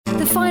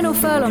Final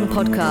Furlong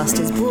podcast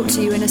is brought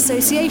to you in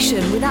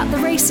association with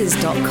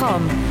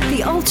AtTheRaces.com,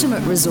 the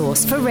ultimate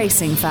resource for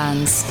racing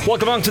fans.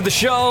 Welcome on to the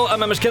show.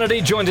 I'm Emmett Kennedy,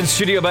 joined in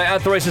studio by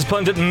At The Races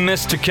pundit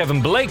Mr. Kevin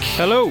Blake.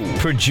 Hello.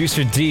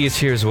 Producer D is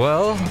here as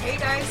well. Hey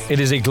guys. It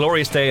is a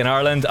glorious day in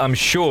Ireland. I'm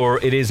sure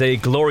it is a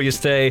glorious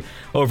day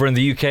over in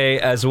the UK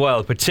as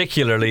well,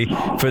 particularly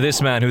for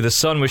this man who the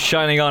sun was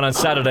shining on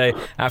Saturday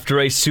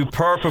after a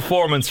superb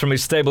performance from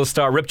his stable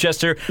star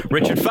Ripchester,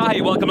 Richard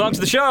Fahey. Welcome along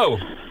to the show.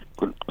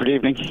 Good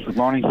evening, good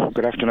morning,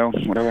 good afternoon,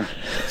 whatever.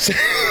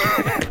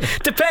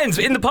 Depends.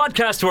 In the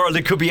podcast world,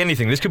 it could be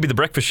anything. This could be the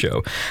breakfast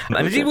show.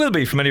 And it will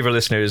be for many of our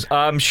listeners.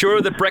 I'm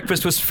sure that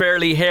breakfast was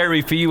fairly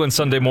hairy for you on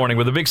Sunday morning.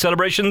 Were there big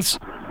celebrations?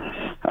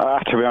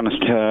 To be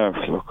honest,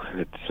 look,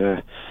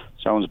 it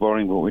sounds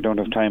boring, but we don't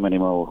have time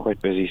anymore. We're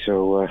quite busy,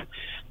 so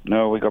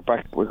no, we got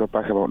back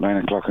about 9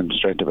 o'clock and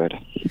straight to bed.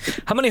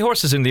 How many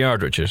horses in the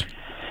yard, Richard?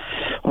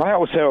 Well, I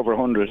always say over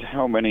 100.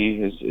 How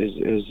many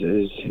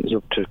is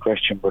up to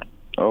question, but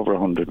over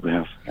 100 we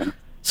have. Yeah.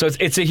 So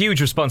it's a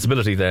huge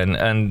responsibility then,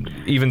 and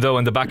even though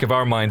in the back of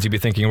our minds you'd be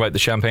thinking, right, the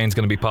champagne's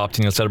going to be popped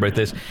and you'll celebrate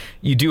this,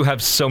 you do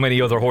have so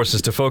many other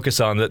horses to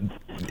focus on that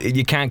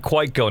you can't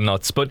quite go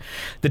nuts. But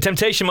the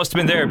temptation must have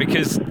been there,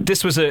 because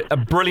this was a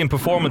brilliant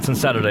performance on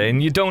Saturday,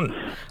 and you don't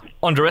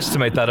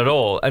underestimate that at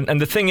all. And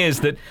the thing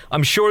is that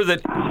I'm sure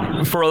that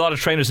for a lot of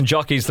trainers and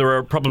jockeys there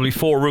are probably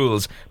 4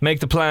 rules: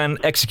 make the plan,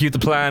 execute the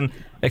plan,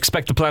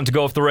 expect the plan to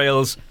go off the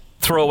rails,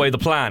 throw away the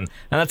plan.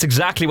 And that's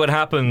exactly what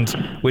happened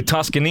with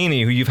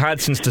Toscanini, who you've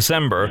had since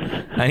December,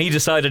 and he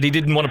decided he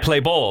didn't want to play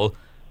ball,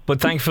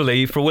 but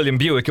thankfully for William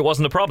Buick it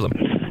wasn't a problem.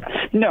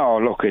 No,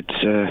 look,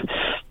 it's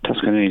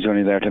Toscanini's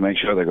only there to make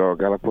sure they go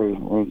gallop.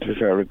 Well, to be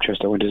fair,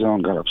 Ripchester went his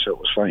own gallop, so it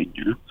was fine,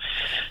 you know.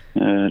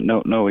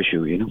 No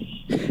issue, you know.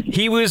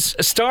 He was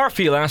a star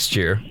for you last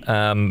year,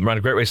 ran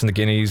a great race in the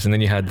Guineas, and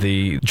then you had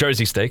the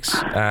Jersey Stakes,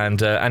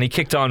 and he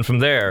kicked on from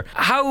there.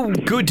 How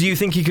good do you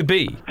think he could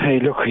be? Hey,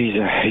 look, he's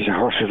a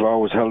horse we've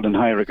always held in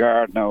high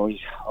regard. Now, he's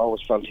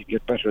always felt he'd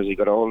get better as he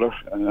got older.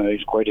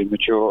 He's quite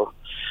immature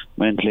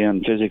mentally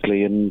and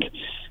physically, and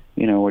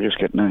you know, we're just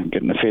getting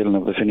a feeling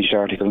of the finished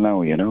article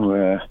now. You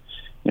know,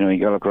 he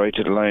galloped right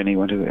to the line. He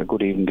went a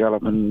good even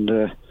gallop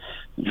and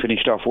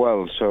finished off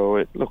well.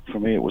 So look, for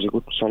me, it was a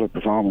good, solid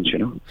performance. You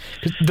know,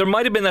 there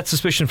might have been that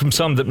suspicion from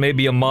some that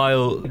maybe a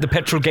mile, the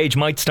petrol gauge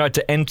might start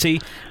to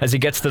empty as he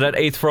gets to that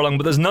 8th furlong,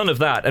 but there's none of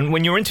that. And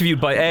when you were interviewed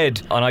by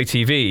Ed on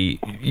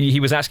ITV, he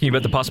was asking you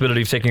about the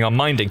possibility of taking on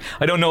Minding.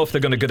 I don't know if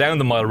they're going to go down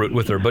the mile route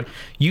with her, but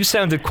you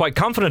sounded quite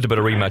confident about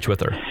a rematch with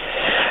her.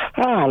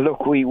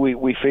 Look,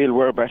 we feel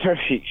we're better.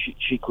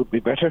 She could be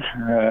better.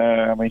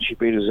 I mean, she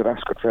beat us at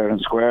Ascot Fair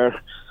and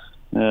Square.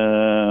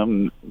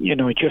 You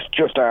know,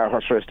 just our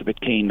horse raced a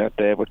bit keen that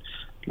day, but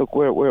look,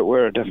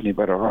 we're definitely a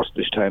better horse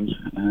this time.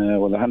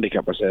 Well, the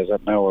handicapper says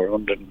that now. We're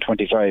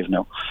 125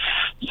 now,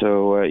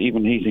 so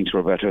even he thinks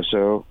we're better.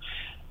 So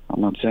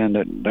I'm not saying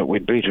that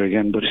we'd beat her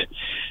again, but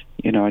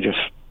you know, I just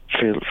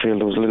feel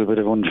there was a little bit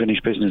of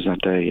unfinished business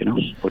that day, you know.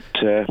 But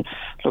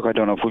look, I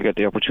don't know if we'll get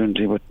the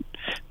opportunity, but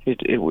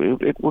it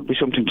would be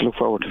something to look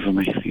forward to for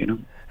me, you know.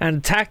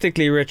 And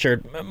tactically,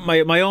 Richard,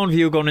 my own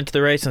view going into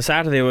the race on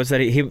Saturday was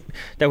that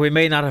that we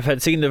may not have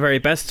had seen the very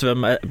best of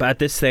him at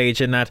this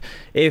stage, in that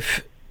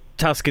if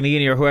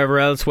Toscanini or whoever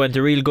else went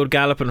a real good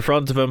gallop in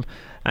front of him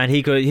and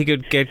he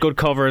could get good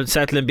cover and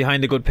settle in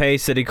behind a good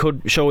pace, that he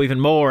could show even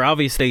more.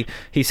 Obviously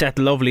he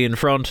settled lovely in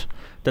front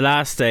the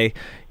last day.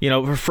 You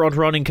know, front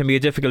running can be a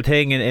difficult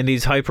thing in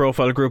these high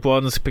profile Group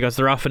 1s, because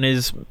there often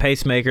is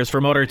pacemakers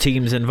from other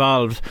teams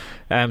involved.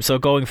 So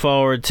going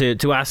forward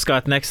to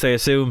Ascot next, I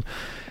assume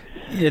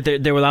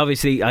there will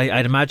obviously,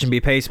 I'd imagine,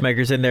 be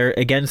pacemakers in there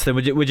against them.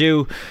 Would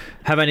you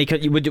have any?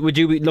 Would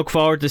you look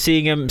forward to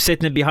seeing him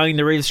sitting behind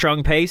the real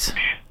strong pace?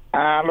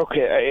 Look,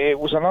 it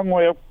was a long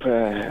way up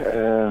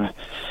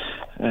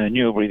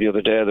Newbury the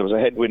other day. There was a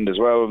headwind as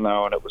well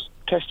now, and it was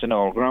testing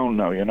all ground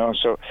now, you know.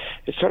 So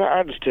it sort of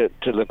adds to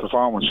the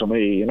performance for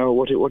me. You know,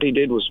 what he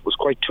did was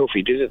quite tough.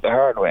 He did it the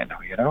hard way now,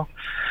 you know.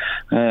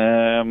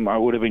 I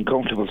would have been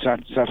comfortable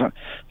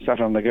sat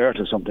on the girt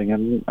or something,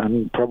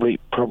 and probably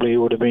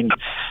would have been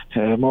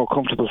more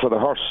comfortable for the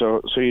horse.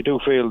 So you do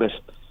feel that,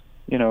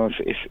 you know,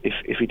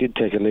 if he did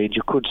take a lead,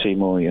 you could see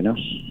more, you know.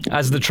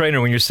 As the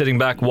trainer, when you're sitting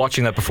back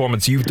watching that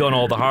performance, you've done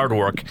all the hard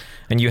work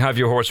and you have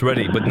your horse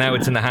ready, but now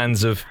it's in the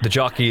hands of the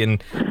jockey,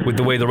 and with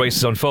the way the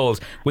races unfolds,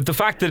 with the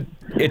fact that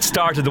it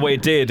started the way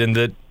it did and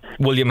that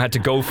William had to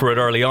go for it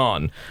early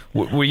on,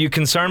 were you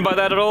concerned by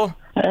that at all?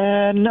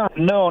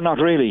 No, not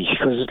really,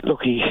 because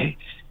look, he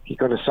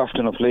got a soft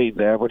enough lead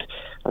there, but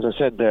as I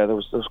said there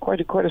was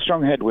quite a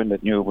strong headwind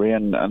at Newbury,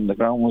 and the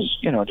ground was,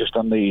 you know, just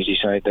on the easy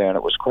side there, and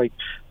it was quite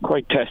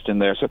testing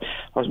there. So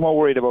I was more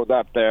worried about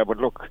that there. But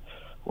look,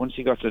 once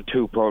he got to the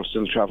 2 poles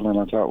still travelling,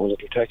 I thought, well,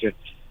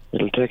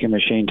 it'll take a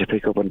machine to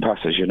pick up and pass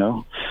us, you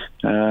know.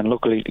 And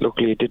luckily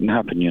it didn't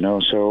happen, you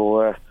know.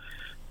 So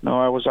no,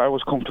 I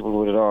was comfortable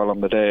with it all on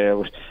the day.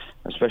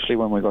 especially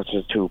when we got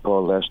to the 2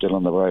 pole there still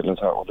on the bridle, I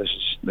thought, well, this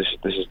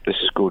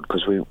is good,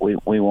 because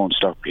we won't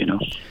stop, you know.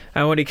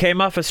 And when he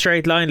came off a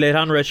straight line late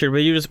on, Richard,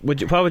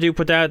 what would you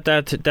put that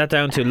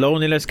down to?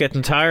 Loneliness,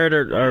 getting tired,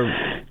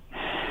 or?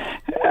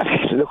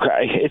 Look,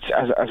 it's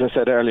as I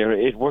said earlier,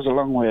 it was a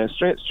long way.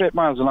 Straight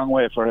mile's a long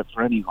way for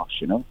any horse,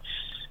 you know.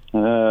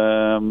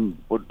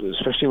 But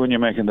especially when you're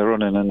making the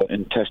run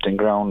in testing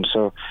ground,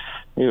 so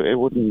it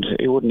wouldn't.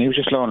 He was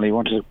just lonely. He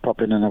wanted to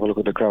pop in and have a look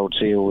at the crowd,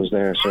 see who was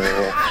there. So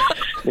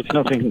it's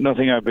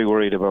nothing I'd be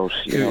worried about.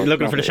 You know,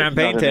 looking for the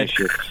champagne tent.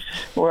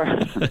 Well,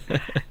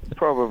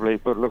 probably,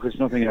 but look, it's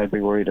nothing I'd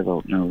be worried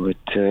about. No,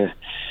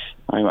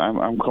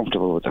 I'm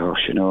comfortable with the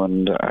horse, you know,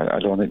 and I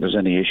don't think there's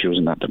any issues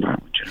in that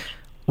department. You know.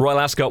 Royal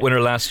Ascot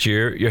winner last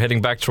year. You're heading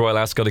back to Royal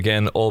Ascot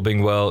again, all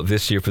being well,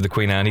 this year for the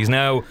Queen Anne. He's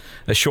now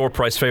a short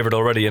price favourite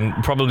already, and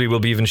probably will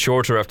be even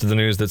shorter after the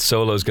news that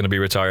Solo is going to be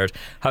retired.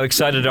 How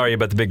excited are you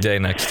about the big day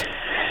next?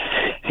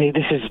 Hey,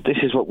 this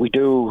is what we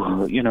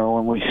do, you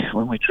know,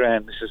 when we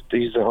train.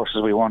 These are the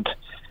horses we want.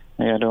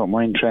 I don't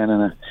mind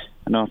training a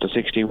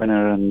 0-60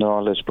 winner and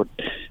all this, but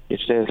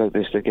it's days like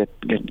this that get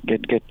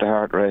the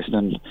heart racing.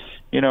 And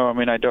you know, I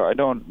mean, I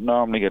don't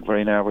normally get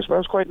very nervous, but I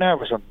was quite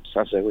nervous on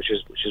Saturday, which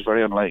is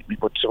very unlike me.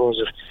 But suppose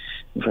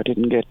if I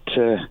didn't get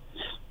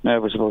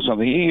nervous about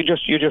something, you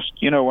just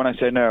you know, when I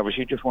say nervous,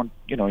 you just want,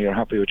 you know, you're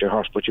happy with your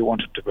horse, but you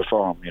want him to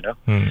perform, you know.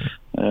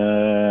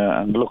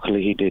 And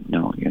luckily he did.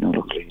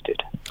 Luckily he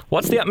did.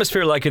 What's the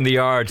atmosphere like in the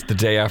yard the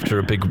day after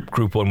a big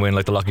Group 1 win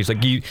like the Lockies?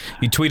 Like you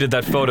tweeted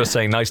that photo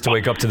saying, nice to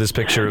wake up to this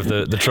picture of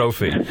the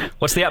trophy.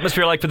 What's the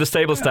atmosphere like for the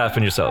stable staff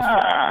and yourself?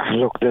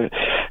 Look,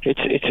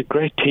 it's a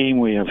great team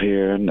we have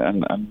here, and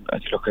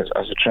look,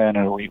 as a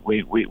trainer,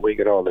 we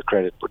get all the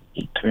credit. But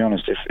to be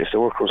honest, if the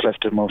work was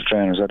left to most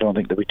trainers, I don't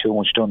think there'd be too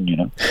much done, you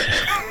know.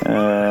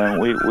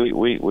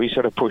 We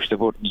sort of push the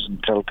buttons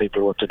and tell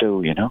people what to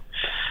do, you know.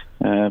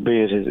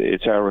 Be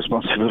it's our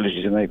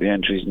responsibility to make the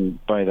entries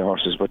and buy the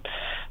horses, but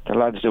the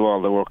lads do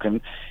all the work.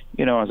 And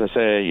you know, as I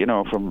say, you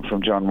know,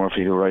 from John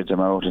Murphy, who rides them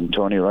out, and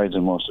Tony rides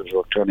them most of his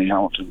work, Tony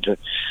Hamilton, to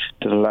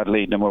the lad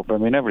leading them up. I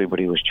mean,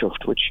 everybody was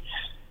chuffed. Which,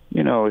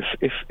 you know,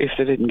 if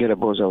they didn't get a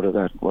buzz out of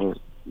that, well,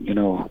 you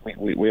know,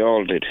 we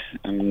all did.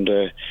 And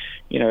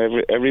you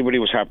know, everybody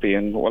was happy.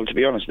 And well, to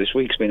be honest, this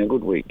week's been a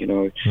good week. You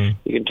know,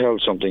 you can tell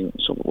something.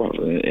 Well,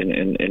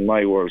 in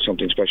my world,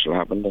 something special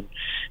happened, and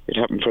it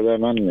happened for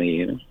them and me.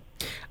 You know.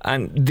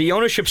 And the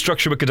ownership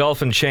structure with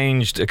Godolphin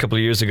changed a couple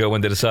of years ago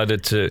when they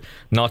decided to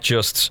not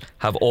just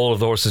have all of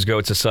the horses go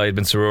to Syed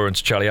bin Sarur and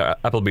to Charlie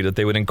Appleby, that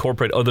they would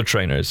incorporate other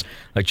trainers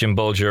like Jim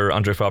Bulger,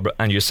 Andre Fabre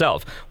and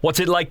yourself. What's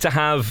it like to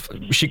have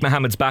Sheikh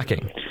Mohammed's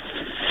backing?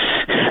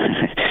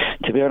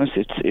 To be honest,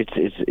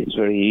 it's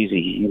very easy.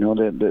 You know,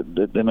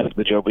 they make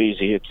the job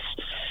easy.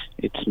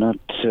 It's not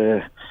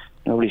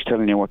nobody's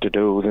telling you what to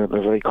do. They're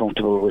very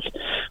comfortable with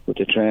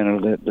the trainer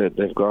that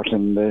they've got,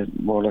 and they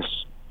more or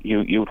less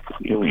you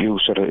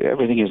sort of,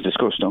 everything is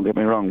discussed, don't get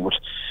me wrong, but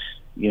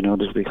you know,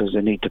 just because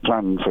they need to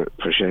plan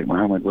for Sheikh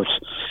Mohammed, but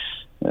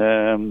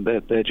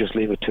they just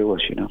leave it to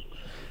us, you know.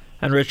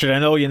 And Richard, I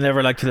know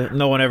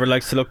no one ever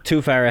likes to look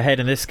too far ahead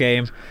in this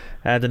game,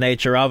 the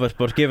nature of it,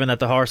 but given that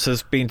the horse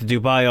has been to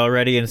Dubai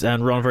already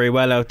and run very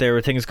well out there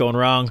with things going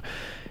wrong,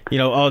 you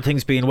know, all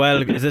things being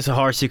well, is this a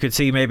horse you could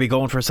see maybe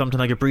going for something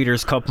like a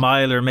Breeders' Cup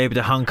Mile, or maybe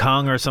to Hong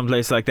Kong or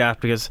someplace like that?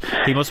 Because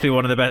he must be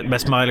one of the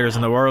best milers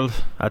in the world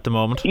at the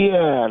moment.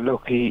 Yeah,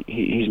 look,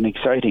 he's an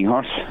exciting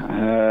horse.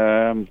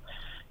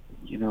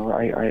 You know,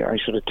 I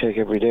sort of take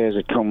every day as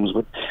it comes,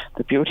 but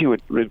the beauty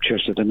with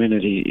Ribchurch at the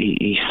minute,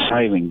 he's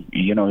thriving.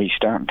 You know, he's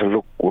starting to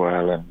look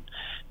well, and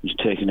he's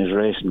taking his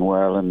racing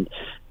well, and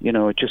you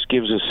know, it just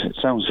gives us, it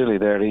sounds silly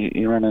there,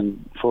 he ran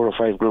in 4 or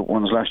 5 Group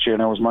 1s last year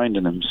and I was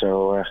minding him,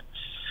 so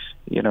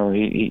you know,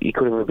 he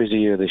could have a busy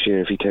year this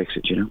year if he takes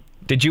it, you know.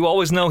 Did you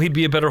always know he'd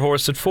be a better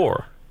horse at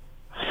 4?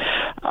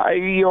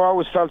 You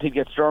always felt he'd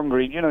get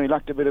stronger. You know, he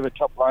lacked a bit of a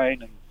top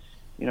line, and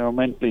you know,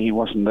 mentally he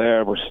wasn't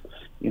there, but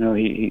you know,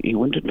 he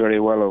wintered very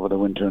well over the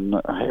winter, and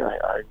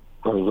well,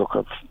 look,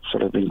 I've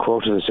sort of been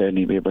quoted as saying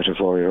he'd be a better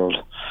 4-year-old.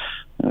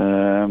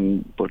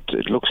 But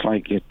it looks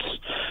like it's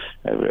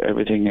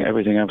everything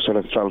I've sort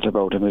of felt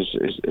about him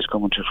is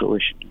coming to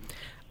fruition.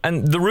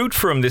 And the route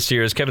for him this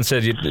year, as Kevin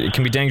said, it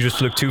can be dangerous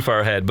to look too far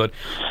ahead, but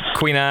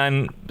Queen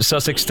Anne,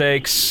 Sussex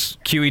Stakes,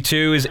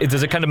 QE2,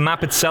 does it kind of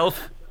map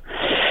itself?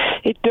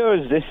 It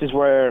does. This is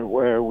where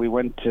we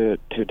went to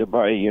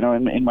Dubai. You know,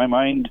 in my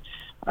mind,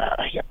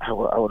 I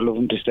would love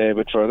him to stay a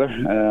bit further.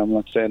 I'm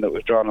not saying that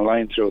we've drawn a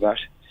line through that,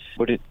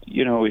 but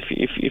you know, if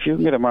you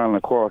can get 1.25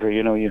 miles,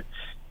 you know, you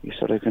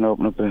sort of can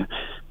open up a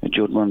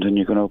Juddmonte, and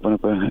you can open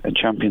up a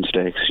Champion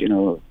Stakes, you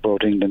know,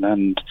 both England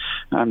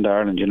and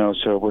Ireland, you know.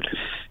 So, but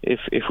if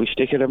we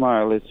stick at 1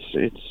 mile,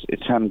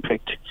 it's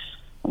handpicked.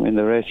 I mean,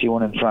 the race he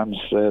won in France,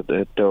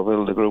 the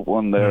Deauville, the Group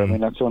 1 there. I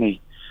mean, that's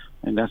only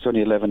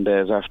 11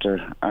 days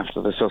after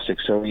the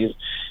Sussex. So you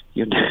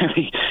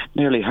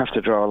nearly have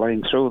to draw a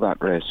line through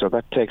that race. So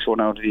that takes one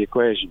out of the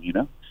equation, you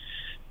know.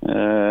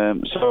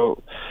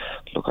 So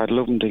look, I'd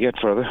love him to get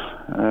further.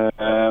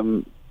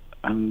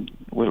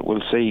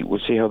 we'll see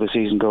how the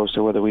season goes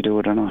to whether we do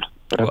it or not.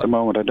 But at the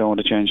moment, I don't want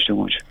to change too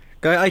much.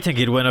 I think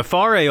he'd win a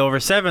Fahey over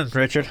 7,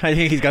 Richard. I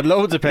think he's got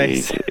loads of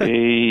pace.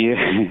 He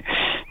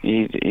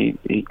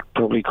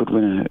probably could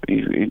win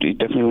he'd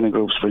definitely win a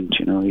group sprint.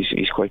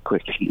 He's quite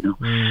quick.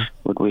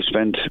 But we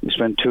spent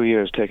 2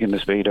 years taking the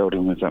speed out of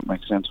him, if that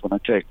makes sense. When I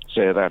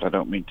say that, I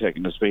don't mean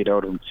taking the speed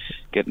out of him,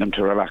 getting him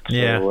to relax.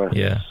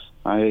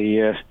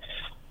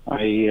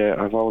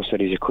 I've always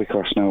said he's a quick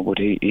horse now, but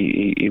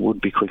he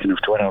would be quick enough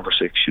to win over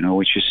 6,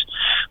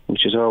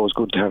 which is always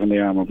good to have in the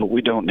armour. But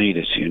we don't need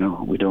it,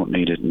 we don't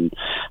need it. And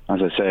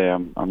as I say,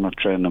 I'm not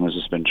training him as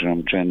a sprinter.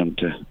 I'm training him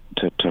to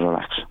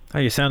relax. Oh,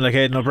 you sound like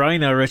Aidan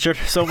O'Brien now, Richard.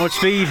 So much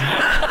speed.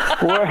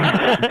 well,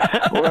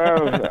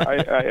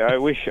 I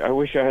wish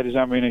I had his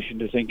ammunition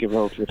to think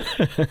about. But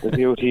the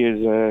beauty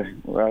is,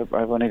 I've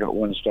only got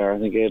 1 star. I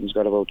think Aidan's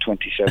got about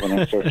 27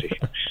 and 30.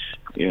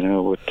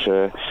 But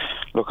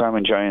look, I'm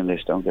enjoying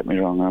this. Don't get me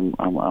wrong.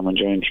 I'm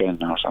enjoying training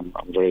horse. I'm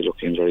very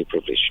lucky and very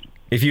privileged.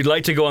 If you'd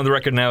like to go on the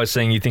record now as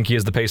saying you think he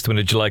has the pace to win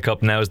a July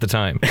Cup, now is the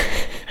time.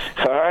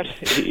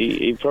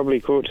 He probably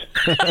could.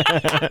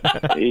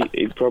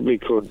 he probably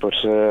could, but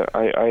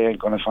I ain't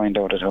going to find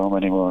out at home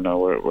anymore. No,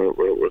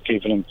 we're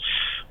keeping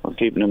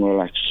him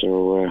relaxed.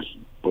 So,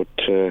 but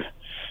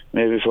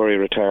maybe before he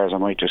retires, I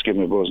might just give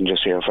him a buzz and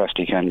just see how fast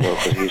he can go,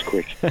 because he's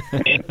quick.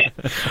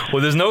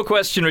 Well, there's no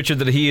question, Richard,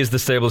 that he is the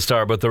stable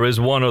star, but there is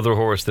one other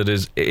horse that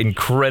is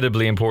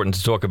incredibly important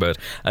to talk about.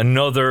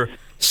 Another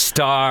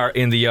star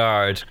in the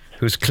yard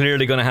who's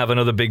clearly going to have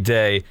another big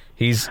day.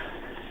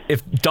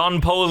 If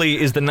Don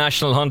Poley is the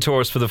national hunt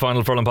horse for the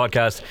Final Furlong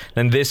podcast,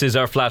 then this is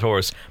our flat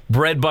horse,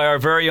 bred by our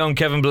very own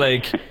Kevin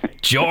Blake,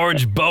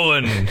 George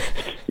Bowen.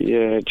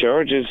 Yeah,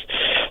 George has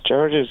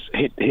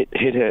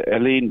hit a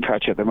lean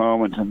patch at the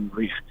moment, and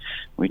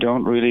we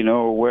don't really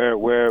know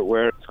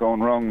where it's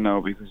going wrong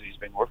now, because he's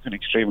been working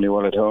extremely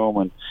well at home,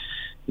 and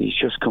he's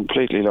just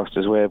completely lost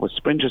his way. But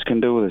sprinters can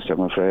do this,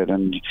 I'm afraid,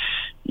 and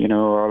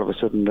all of a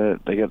sudden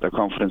they get their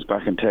confidence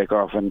back and take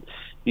off, and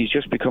he's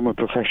just become a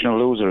professional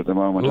loser at the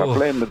moment. I'll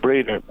blame the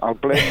breeder. Well,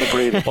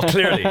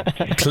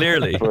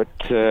 clearly.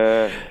 But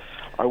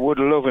I would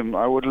love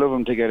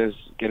him to get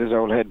his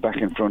old head back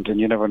in front, and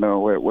you never know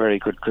where he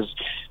could, because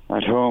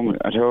at home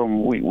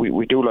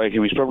we do like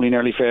him. He's probably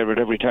nearly favourite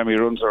every time he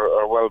runs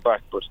or well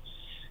back, but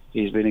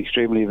he's been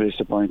extremely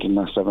disappointing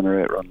last 7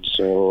 or 8 runs.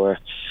 So,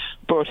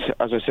 but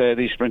as I say,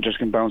 these sprinters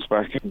can bounce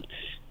back, and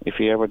if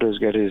he ever does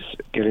get his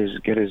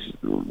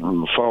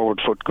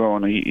forward foot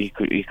going, he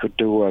could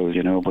do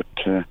well, But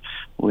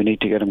we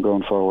need to get him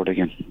going forward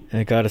again.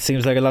 God, it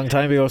seems like a long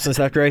time ago since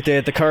that great day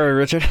at the Curragh,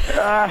 Richard.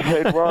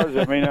 It was.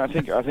 I mean, I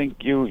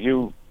think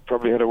you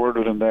probably had a word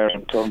with him there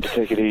and told him to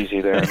take it easy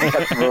there. And he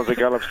hasn't rode the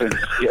gallop since.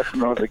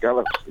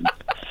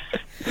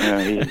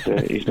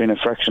 He's been a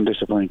fraction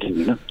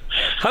disappointing,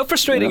 How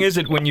frustrating is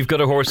it when you've got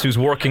a horse who's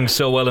working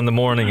so well in the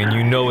morning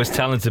and is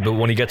talented, but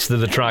when he gets to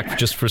the track,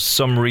 just for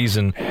some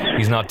reason,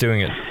 he's not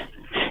doing it?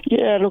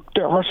 Yeah, look,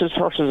 the horses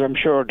I'm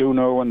sure do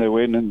know when they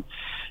win, and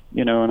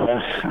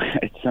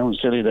it sounds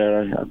silly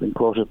there. I've been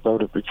quoted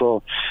about it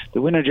before.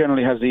 The winner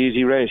generally has the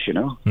easy race, It's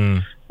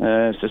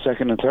the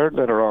second and third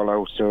that are all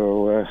out,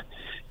 so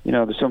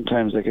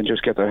sometimes they can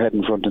just get their head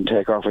in front and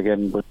take off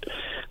again. But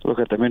look,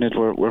 at the minute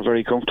we're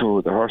very comfortable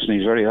with the horse, and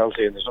he's very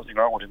healthy, and there's nothing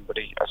wrong with him. But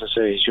as I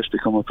say, he's just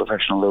become a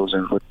professional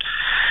loser. But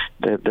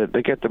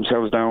they get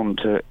themselves down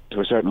to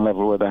a certain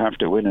level where they have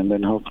to win, and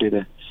then hopefully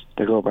they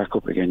go back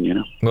up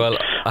again. Well,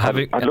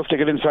 I'd love to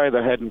get inside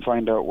their head and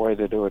find out why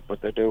they do it,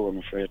 but they do, I'm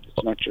afraid.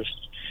 It's not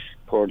just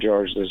poor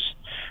George. There's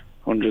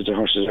hundreds of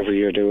horses every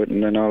year do it,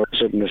 and then all of a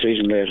sudden the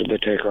season later they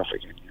take off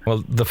again.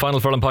 Well, the Final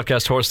Furlong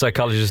podcast horse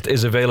psychologist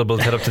is available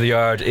to head up to the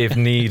yard if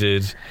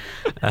needed.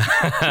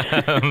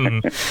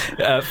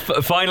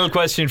 Final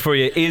question for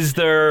you: is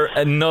there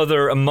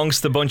another,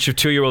 amongst the bunch of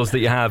 2-year-olds that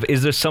you have,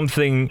 is there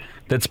something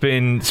that's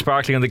been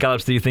sparkling on the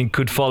gallops that you think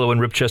could follow in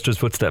Rip Chester's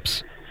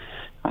footsteps?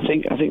 I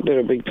think they're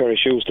a big pair of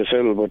shoes to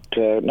fill,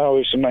 but no,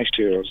 we've some nice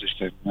 2-year-olds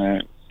this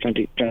time.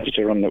 Plenty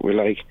to run that we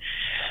like,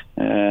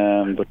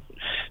 but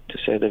to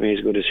say they'd be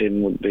as good as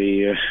him would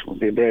be a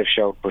brave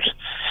shout. But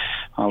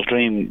I'll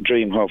dream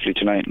hopefully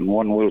tonight, and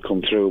one will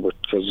come through. But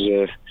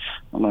because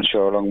I'm not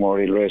sure how long more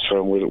he'll race for,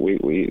 and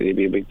he'll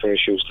be a big pair of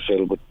shoes to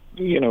fill. But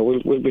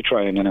we'll be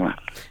trying anyway.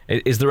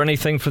 Is there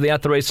anything for the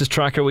At the Races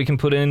tracker we can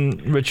put in,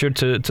 Richard,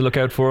 to look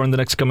out for in the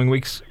next coming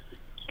weeks?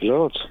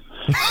 Loads.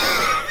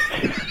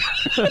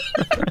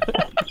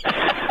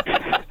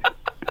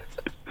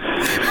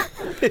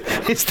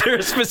 Is there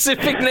a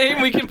specific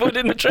name we can put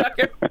in the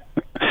tracker?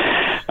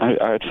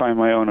 I'd find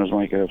my owners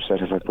might get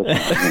upset if I put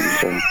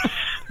something in.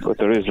 But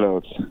there is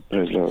loads.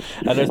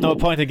 And there's no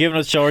point in giving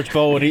us George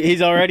Bowen.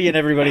 He's already in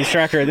everybody's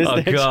tracker at this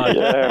stage. God.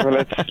 Yeah,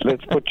 well,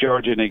 let's put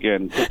George in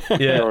again. Put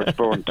George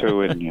Bowen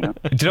 2 in, Do you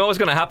know what's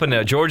going to happen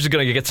now? George is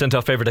going to get sent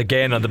off favourite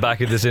again on the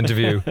back of this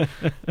interview.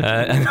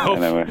 And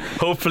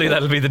hopefully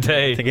that'll be the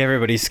day. I think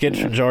everybody's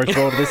skint from George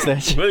Bowen at this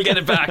stage. We'll get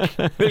it back.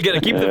 We'll get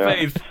it. Keep the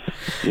faith.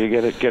 You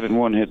get it in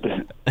one hit.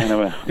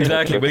 Anyway.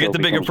 Exactly. We'll get the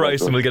bigger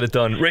price and we'll get it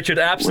done. Richard,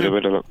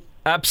 absolute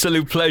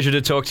Absolute pleasure to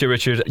talk to you,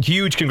 Richard.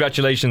 Huge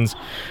congratulations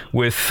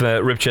with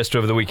Ribchester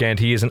over the weekend.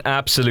 He is an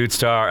absolute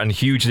star and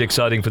hugely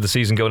exciting for the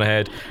season going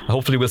ahead.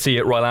 Hopefully we'll see you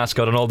at Royal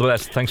Ascot, and all the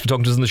best. Thanks for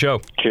talking to us on the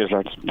show. Cheers,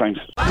 lads. Thanks.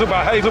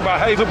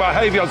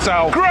 Behave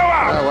yourself. Grow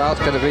up! Oh well,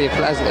 it's going to be a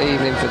pleasant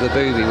evening for the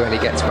booby when he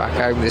gets back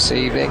home this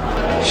evening.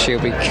 She'll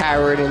be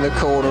cowering in the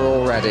corner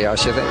already, I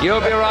should think.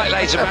 You'll be right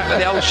later back when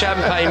the old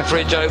champagne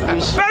fridge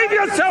opens. Behave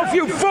yourself,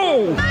 you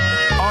fool!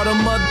 All the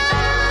mother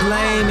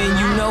blame and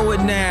you know it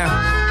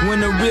now. When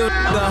the real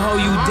nigga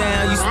hold you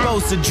down, you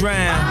supposed to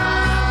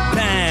drown.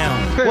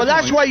 Down. Well,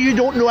 that's why you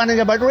don't know anything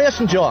about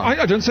racing, John.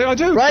 I don't say I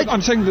do. Right?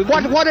 I'm saying that...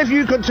 What if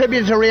you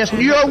contribute to racing?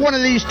 You're one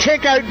of these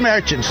take-out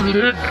merchants.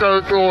 Take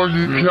out all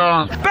you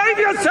can. Behave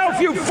yourself,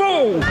 you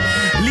fool!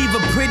 Leave a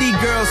pretty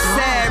girl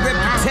sad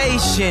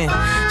reputation.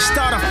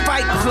 Start a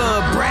fight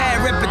club,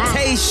 Brad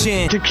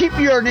reputation. To keep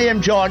your name,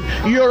 John,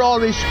 you're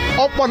always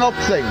up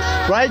things,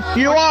 right?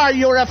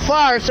 You're a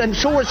farce, and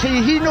so is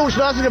he. He knows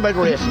nothing about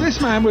racing.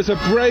 This man was a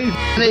brave...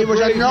 And he was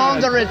a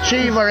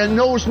non-achiever and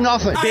knows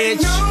nothing.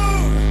 Bitch.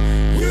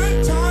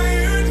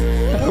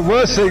 The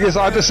worst thing is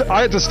I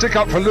had to stick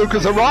up for Luke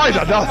as a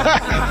rider. Now,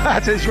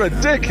 that is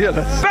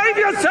ridiculous. Behave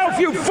yourself,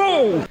 you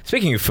fool!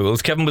 Speaking of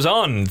fools, Kevin was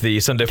on the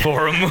Sunday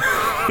Forum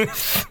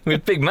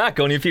with Big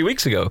Mac only a few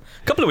weeks ago.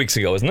 A couple of weeks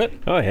ago, isn't it?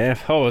 Oh yeah,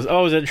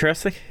 always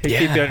interesting. You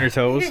keep you on your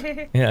toes.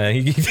 Yeah.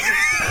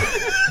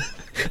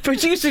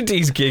 Producer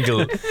D's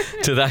giggle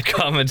to that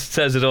comment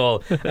says it all.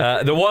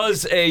 There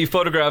was a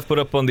photograph put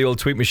up on the old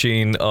tweet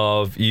machine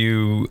of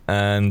you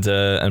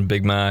and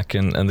Big Mac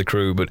and the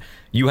crew, but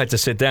you had to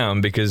sit down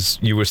because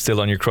you were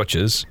still on your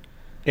crutches.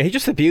 Yeah, he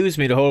just abused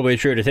me the whole way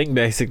through the thing,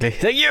 basically.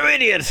 He's like, you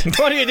idiot!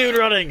 What are you doing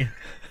running?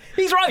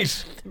 He's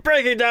right.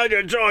 Breaking down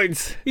your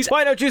joints.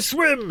 Why don't you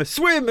swim?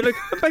 Swim! And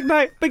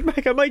like, Big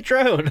Mac, I might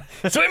drown.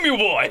 Swim, you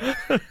boy!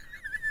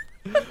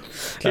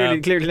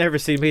 Clearly never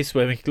seen me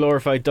swimming.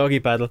 Glorified doggy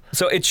paddle.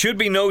 So it should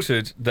be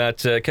noted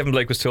that Kevin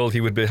Blake was told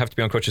he would have to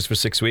be on crutches for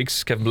 6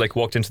 weeks. Kevin Blake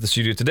walked into the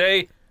studio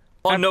today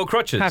on no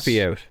crutches.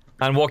 Happy out.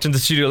 And walked into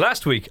the studio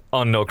last week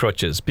on no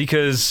crutches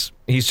because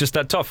he's just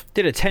that tough.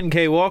 Did a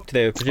 10k walk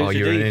today with producer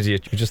you're D. an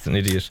idiot. You're just an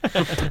idiot.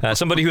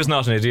 Somebody who's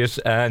not an idiot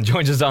and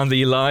joins us on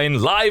the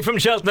line live from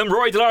Cheltenham.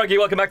 Rory Delargy,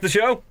 welcome back to the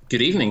show.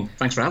 Good evening.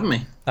 Thanks for having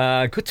me.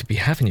 Good to be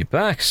having you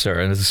back,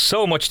 sir. And there's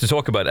so much to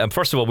talk about.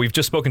 First of all, we've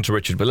just spoken to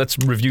Richard, but let's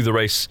review the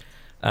race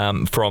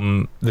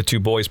from the two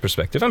boys'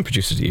 perspective, and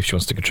producer D if she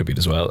wants to contribute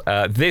as well.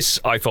 This,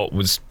 I thought,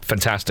 was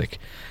fantastic.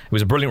 It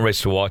was a brilliant race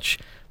to watch.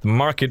 The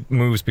market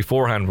moves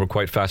beforehand were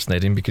quite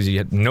fascinating because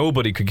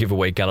nobody could give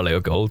away Galileo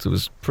Gold. It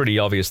was pretty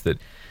obvious that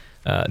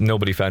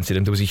nobody fancied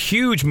him. There was a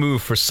huge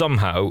move for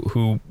Somehow,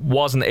 who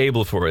wasn't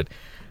able for it.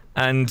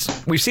 And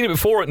we've seen it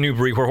before at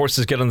Newbury where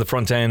horses get on the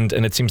front end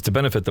and it seems to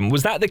benefit them.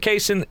 Was that the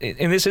case in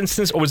this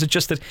instance, or was it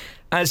just that,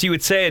 as you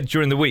had said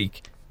during the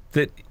week,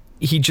 that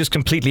he just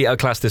completely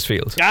outclassed this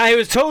field? He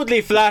was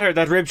totally flattered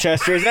that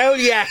Ribchester is an old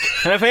yak.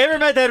 And if I ever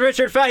met that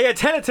Richard Fahey, I'd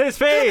tell it to his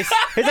face.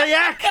 He's a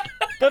yak.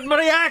 Nothing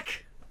but a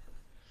yak.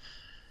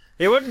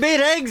 He wouldn't beat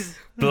eggs.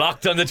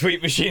 Blocked on the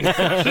tweet machine.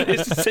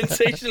 It's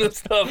sensational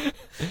stuff.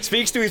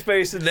 Speaks to his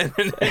face and then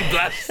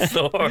blasts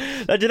the horse.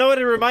 Do you know what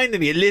it reminded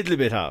me a little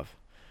bit of?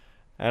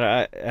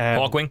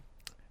 Hawkwing?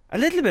 A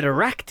little bit of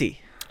Racty.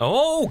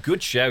 Oh,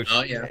 good shout.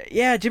 Oh, yeah.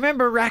 Yeah, do you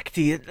remember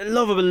Racty? A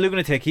lovable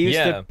lunatic. He used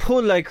to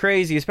pull like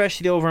crazy,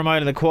 especially over a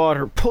mile and a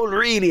quarter. Pull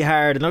really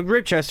hard. And look,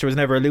 Ribchester was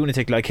never a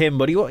lunatic like him,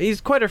 but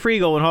he's quite a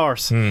free-going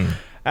horse.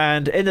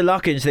 And in the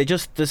lock-ins, they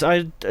just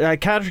decided, I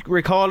can't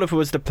recall if it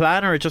was the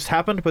plan or it just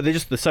happened, but they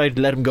just decided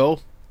to let him go.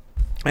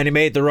 And he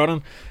made the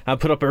running and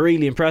put up a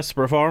really impressive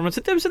performance.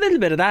 There was a little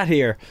bit of that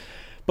here.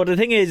 But the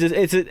thing is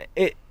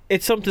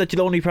it's something that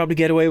you'll only probably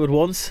get away with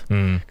once.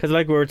 Because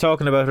like we were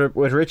talking about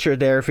with Richard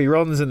there, if he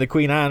runs in the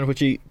Queen Anne,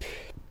 which I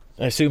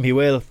assume he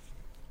will,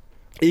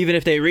 even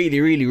if they really,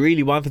 really,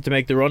 really wanted to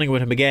make the running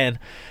with him again,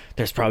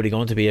 there's probably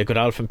going to be a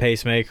Godolphin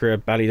pacemaker, a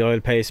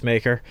Ballydoyle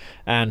pacemaker,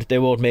 and they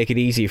won't make it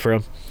easy for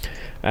him.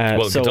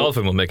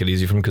 Godolphin will make it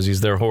easy for him because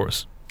he's their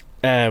horse.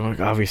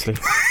 Obviously.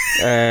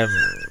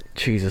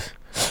 Jesus.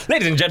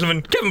 Ladies and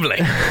gentlemen, Kevin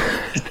Blake.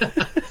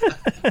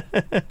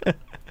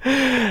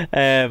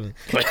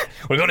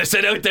 We're going to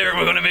sit out there and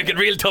we're going to make it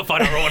real tough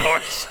on our own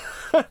horse.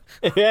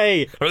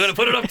 Hey, we're going to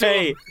put it up to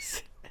him.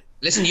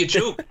 Listen, you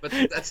joke, but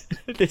that's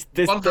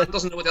one hand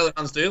doesn't know what the other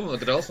hand's doing with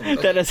Godolphin.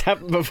 That has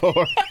happened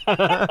before.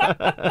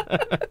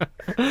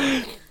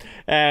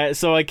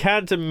 So I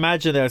can't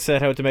imagine they'll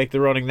set out to make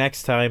the running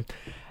next time.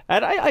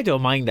 And I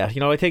don't mind that.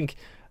 I think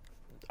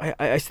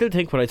I still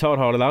think what I thought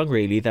all along,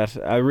 really, that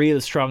a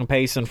real strong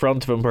pace in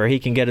front of him where he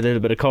can get a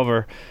little bit of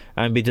cover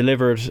and be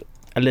delivered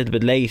a little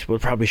bit late will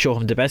probably show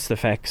him the best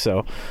effect.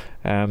 So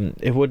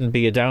it wouldn't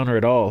be a downer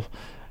at all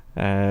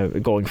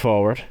going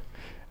forward.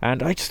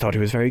 And I just thought he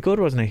was very good,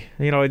 wasn't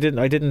he? I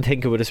didn't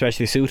think it would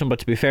especially suit him, but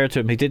to be fair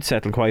to him, he did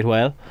settle quite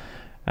well.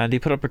 And he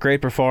put up a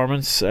great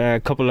performance. A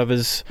couple of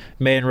his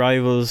main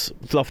rivals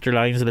fluffed their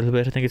lines a little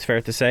bit, I think it's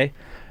fair to say.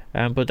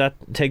 But that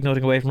take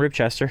nothing away from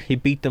Ribchester. He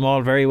beat them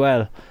all very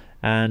well.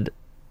 And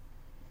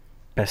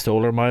best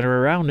older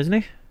miler around, isn't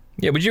he?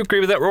 Yeah, would you agree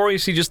with that, Rory?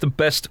 Is he just the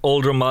best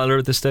older miler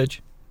at this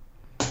stage?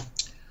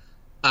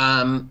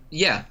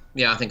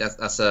 Yeah, I think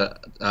that's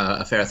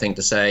a fair thing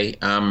to say.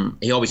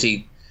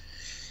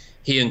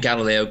 He and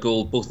Galileo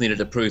Gould both needed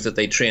to prove that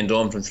they trained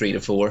on from 3 to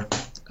 4,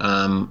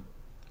 and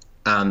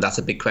that's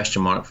a big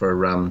question mark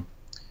for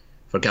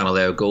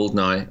Galileo Gould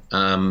now.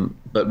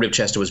 But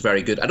Ribchester was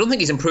very good. I don't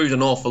think he's improved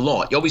an awful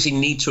lot. You obviously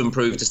need to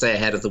improve to stay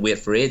ahead of the weight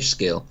for age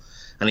scale,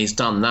 and he's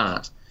done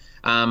that.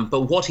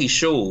 But what he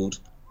showed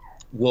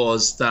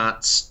was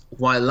that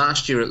while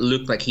last year it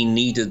looked like he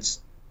needed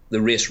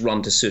the race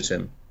run to suit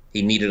him,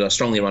 he needed a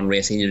strongly run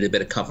race, he needed a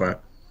bit of cover,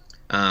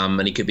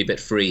 and he could be a bit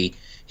free.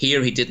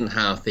 Here he didn't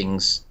have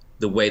things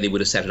the way they would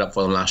have set it up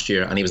for him last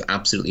year, and he was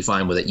absolutely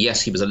fine with it.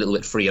 Yes, he was a little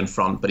bit free in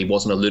front, but he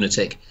wasn't a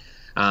lunatic,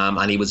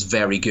 and he was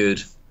very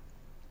good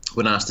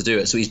when asked to do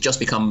it. So he's just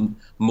become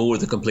more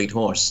the complete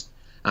horse.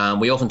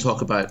 We often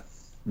talk about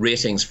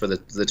ratings for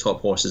the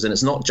top horses, and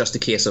it's not just a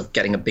case of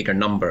getting a bigger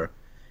number.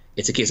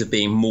 It's a case of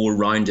being more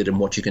rounded in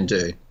what you can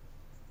do,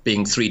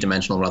 being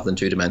 3-dimensional rather than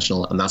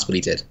 2-dimensional, and that's what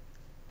he did.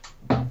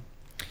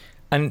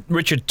 And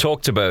Richard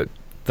talked about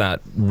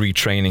that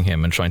retraining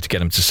him and trying to get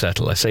him to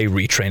settle. I say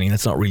retraining,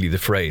 that's not really the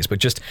phrase, but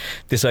just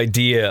this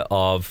idea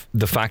of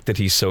the fact that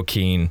he's so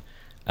keen,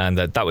 and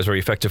that was very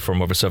effective for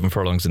him over 7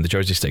 furlongs in the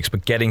Jersey Stakes,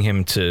 but getting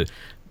him to...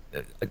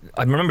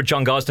 I remember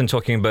John Gosden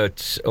talking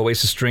about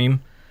Oasis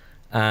Dream,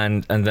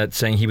 and that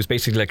saying he was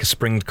basically like a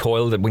springed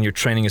coil, that when you're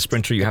training a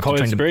sprinter you have to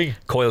train them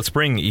coil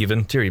spring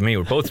even. Dearie me,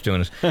 we're both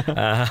doing it.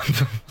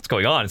 What's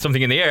going on? It's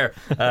something in the air.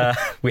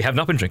 We have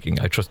not been drinking,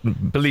 I trust,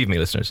 believe me,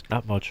 listeners.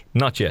 Not much.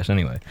 Not yet,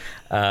 anyway.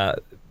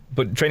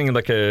 But training him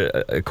like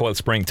a coil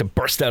spring to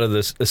burst out of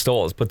the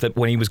stalls, but that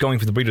when he was going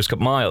for the Breeders' Cup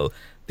Mile,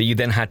 that you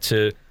then had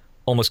to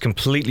almost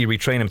completely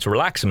retrain him to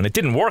relax him, and it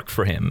didn't work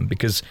for him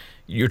because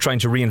you're trying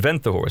to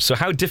reinvent the horse. So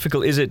how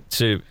difficult is it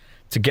to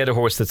get a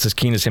horse that's as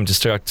keen as him to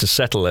start to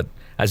settle it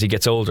as he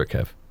gets older,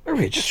 Kev?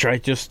 You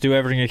just do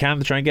everything you can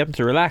to try and get him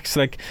to relax.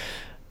 Like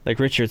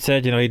Richard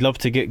said, he'd love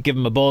to give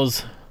him a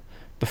buzz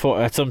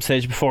at some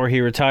stage before he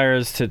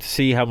retires to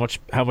see how much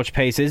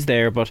pace is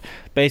there. But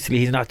basically,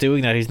 he's not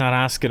doing that. He's not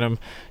asking him.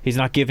 He's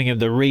not giving him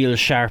the real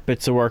sharp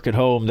bits of work at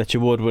home that you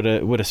would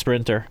with a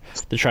sprinter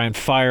to try and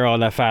fire all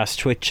that fast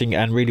twitching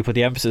and really put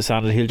the emphasis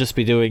on it. He'll just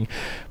be doing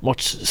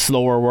much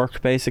slower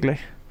work basically,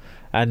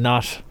 and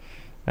not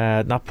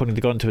putting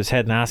the gun to his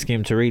head and asking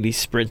him to really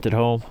sprint at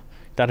home.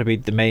 That'd be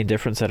the main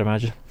difference, I'd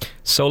imagine.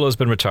 Solo's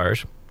been retired,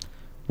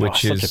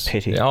 which is such a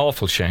pity.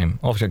 Awful shame,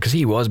 because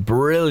he was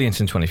brilliant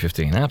in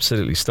 2015,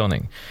 absolutely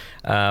stunning.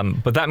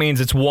 But that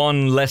means it's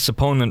one less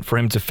opponent for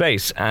him to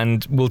face,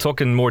 and we'll talk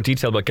in more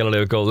detail about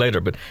Galileo Gold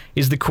later. But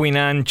is the Queen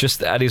Anne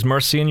just at his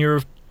mercy, in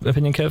your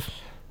opinion, Kev?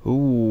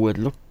 Ooh, it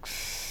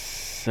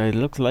looks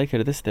like it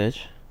at this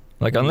stage.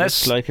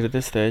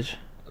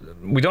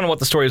 We don't know what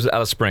the story is with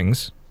Alice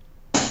Springs,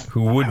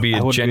 who would be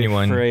a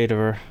genuine... Be afraid of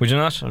her. Would you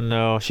not?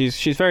 No,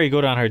 she's very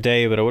good on her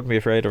day, but I wouldn't be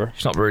afraid of her.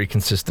 She's not very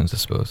consistent, I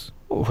suppose.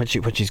 When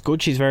she's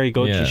good, she's very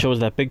good. Yeah. She shows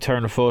that big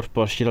turn of foot,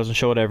 but she doesn't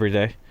show it every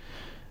day.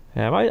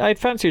 I'd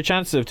fancy her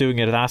chances of doing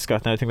it at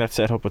Ascot now. I think that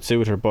set up would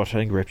suit her, but I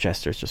think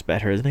Ribchester's just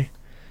better, isn't he?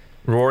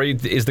 Rory,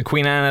 is the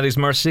Queen Anne at his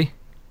mercy?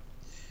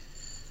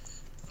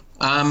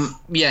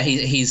 Yeah,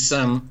 he's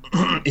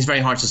very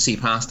hard to see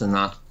past in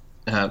that.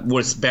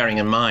 Worth bearing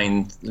in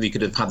mind, we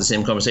could have had the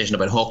same conversation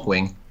about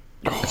Hawkwing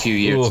a few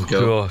years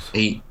ago. God.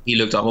 He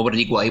looked up. What did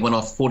he go? He went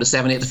off 4 to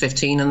 7, 8 to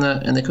 15 in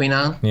the Queen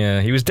Anne.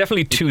 Yeah, he was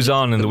definitely 2s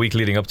on in the week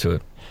leading up to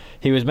it.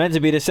 He was meant to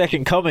be the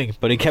second coming,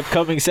 but he kept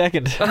coming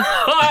second.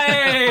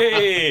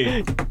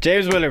 Hey!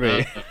 James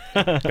Willerby.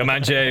 Come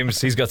on, James.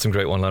 He's got some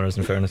great one-liners,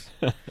 in fairness.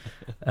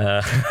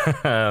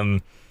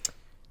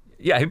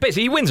 Yeah,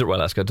 basically he wins at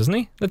Royal Ascot, doesn't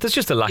he? There's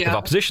just a lack of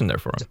opposition there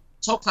for him.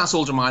 Top class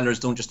older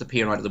milers don't just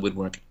appear out of the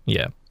woodwork.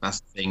 Yeah, that's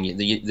the thing.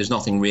 There's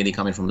nothing really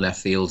coming from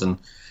left field, and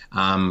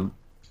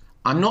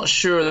I'm not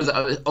sure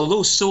that,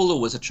 although Solo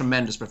was a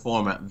tremendous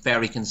performer,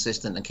 very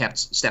consistent and kept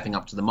stepping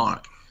up to the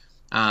mark,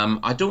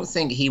 I don't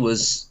think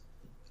history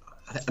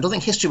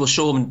will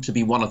show him to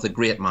be one of the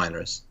great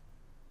milers.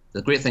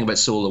 The great thing about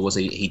Solo was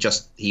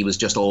he was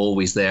just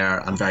always there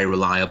and very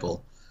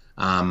reliable,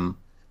 and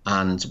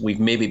we've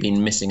maybe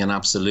been missing an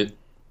absolute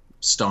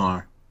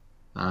star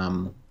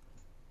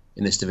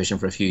in this division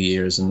for a few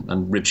years,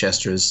 and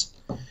Ribchester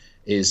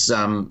is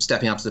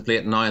stepping up to the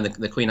plate now, and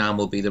the Queen Anne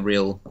will be the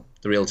real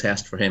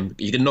test for him.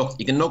 You can knock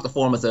the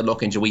form of the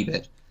Luck-Inge a wee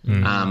bit,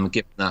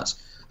 given that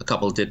a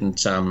couple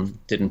didn't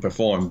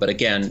perform. But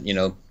again,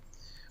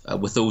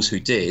 with those who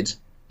did,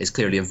 it's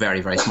clearly a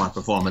very, very smart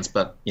performance.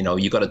 But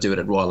you got to do it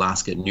at Royal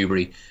Ascot.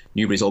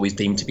 Newbury's always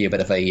deemed to be a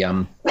bit of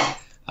a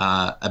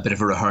a bit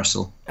of a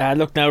rehearsal.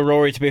 Look now,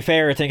 Rory, to be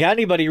fair, I think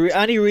any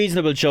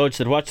reasonable judge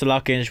that watched the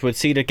Lockinge would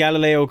see that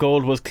Galileo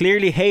Gold was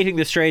clearly hating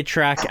the straight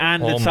track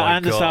and the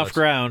soft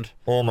ground.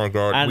 Oh my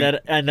God.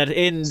 And that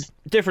in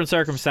different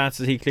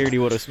circumstances he clearly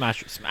would have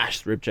smashed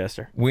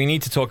Ribchester. We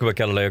need to talk about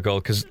Galileo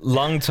Gold, because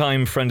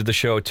long-time friend of the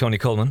show Tony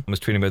Coleman was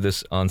tweeting about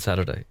this on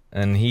Saturday,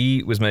 and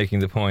he was making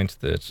the point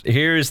that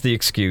here's the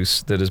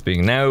excuse that is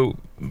being now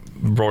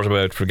brought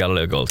about for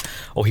Galileo Gold.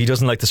 Oh, he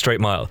doesn't like the straight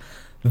mile.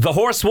 The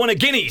horse won a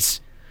Guineas.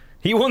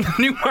 He won the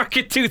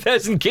Newmarket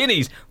 2000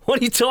 Guineas. What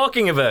are you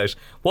talking about?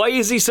 Why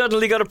has he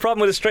suddenly got a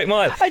problem with a straight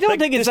mile? I don't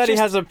think it's that he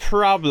has a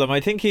problem.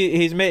 I think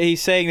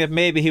he's saying that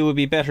maybe he would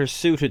be better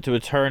suited to a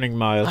turning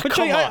mile. Which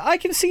I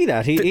can see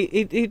that.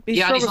 He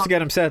struggles to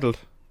get him settled.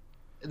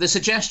 The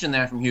suggestion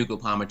there from Hugo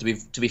Palmer, to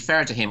be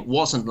fair to him,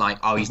 wasn't like,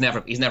 oh, he's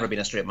never been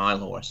a straight mile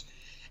horse.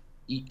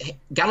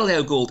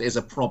 Galileo Gold is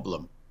a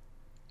problem.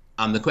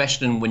 And the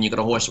question when you got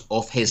a horse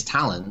of his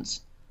talent,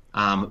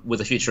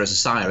 with a future as a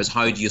sire, is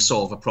how do you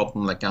solve a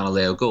problem like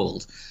Galileo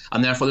Gold?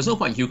 And therefore there's no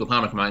point in Hugo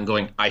Palmer coming out and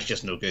going, it's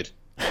just no good.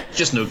 It's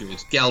just no good.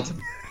 Geld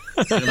him.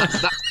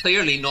 That's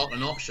clearly not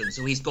an option.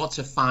 So he's got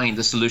to find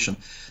a solution.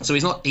 So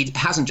he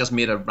hasn't just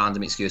made a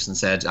random excuse and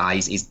said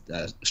he's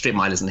straight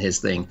mile isn't his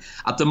thing.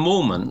 At the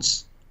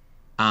moment,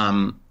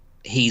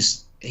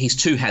 he's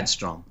too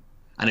headstrong.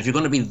 And if you're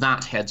going to be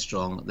that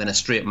headstrong, then a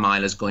straight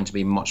mile is going to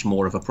be much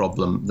more of a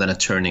problem than a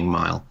turning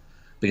mile.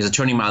 Because a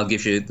turning mile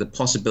gives you the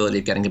possibility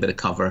of getting a bit of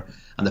cover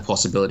and the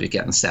possibility of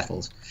getting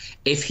settled.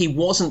 If he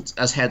wasn't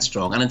as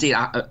headstrong, and indeed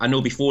I know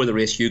before the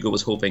race Hugo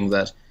was hoping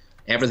that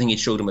everything he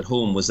showed him at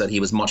home was that he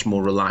was much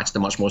more relaxed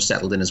and much more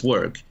settled in his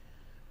work.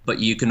 But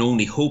you can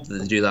only hope that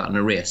they do that in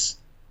a race.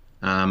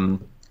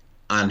 And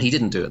he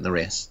didn't do it in the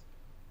race.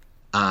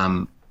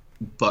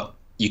 But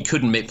you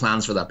couldn't make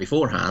plans for that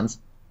beforehand,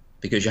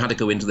 because you had to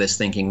go into this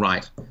thinking,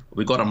 right,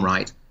 we got him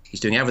right.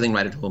 He's doing everything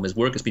right at home. His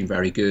work has been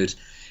very good.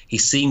 He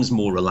seems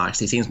more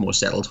relaxed. He seems more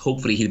settled.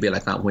 Hopefully he'll be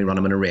like that when we run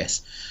him in a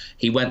race.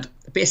 He lost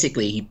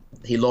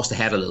the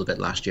head a little bit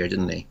last year,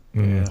 didn't he?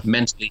 Yeah.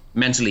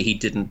 Mentally he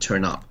didn't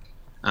turn up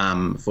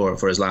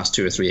for his last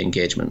 2 or 3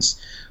 engagements.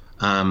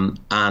 And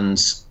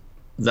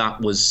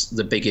that was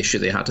the big issue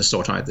they had to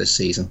sort out this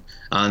season.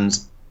 And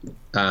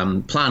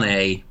plan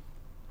A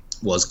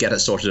was get it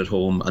sorted at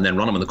home and then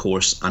run him on the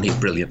course, and he's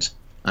brilliant.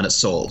 And it's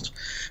solved.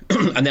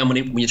 And then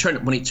when he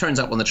turns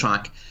up on the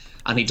track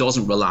and he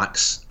doesn't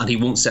relax and he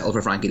won't settle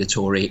for Frankie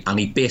Dettori and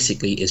he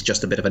basically is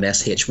just a bit of an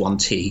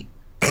SH1T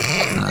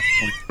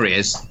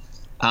phrase,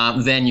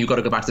 then you've got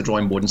to go back to the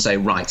drawing board and say,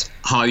 right,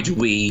 how do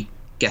we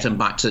get him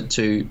back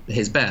to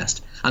his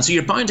best? And so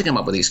you're bound to come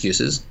up with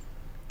excuses,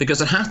 because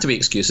there have to be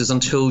excuses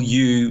until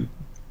you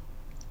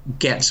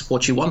get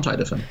what you want out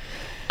of him.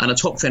 And a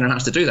top trainer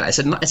has to do that.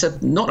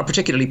 It's not a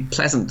particularly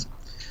pleasant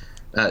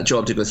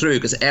job to go through,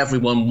 because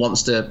everyone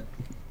wants to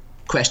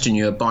question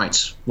you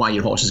about why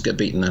your horses get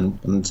beaten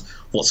and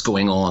what's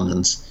going on,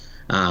 and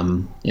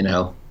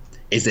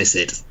is this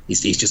it?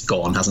 He's just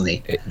gone, hasn't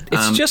he?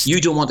 It's just, you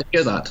don't want to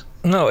hear that.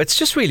 No, it's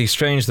just really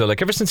strange though.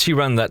 Like, ever since he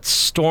ran that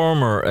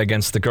stormer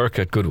against the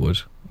Gurkha at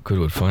Goodwood,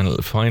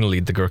 finally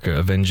the Gurkha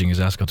avenging his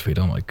Ascot defeat.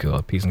 Oh my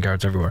God, peas and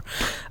carrots everywhere.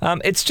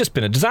 It's just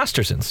been a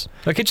disaster since.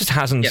 Like, it just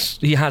hasn't.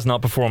 Yeah. He has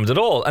not performed at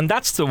all, and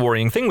that's the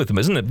worrying thing with him,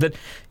 isn't it? That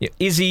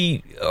is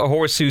he a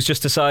horse who's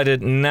just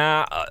decided,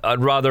 nah, I'd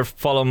rather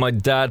follow my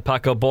dad,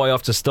 pack up boy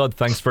off to stud.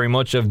 Thanks very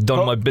much. I've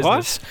done my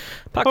business.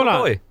 Pack up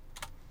boy.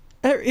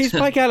 He's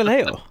by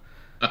Galileo.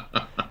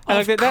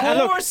 Of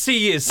course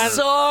he is.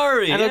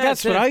 Sorry. And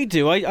that's what I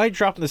do. I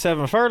drop in the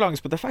 7 furlongs,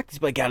 but the fact he's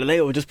by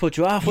Galileo would just put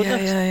you off,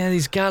 wouldn't it? Yeah,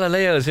 these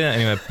Galileos. Yeah.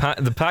 Anyway,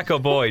 the Paco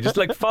boy, just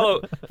like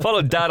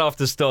follow dad off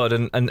the stud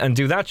and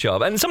do that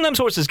job. And sometimes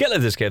horses get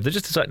like this, Kev. They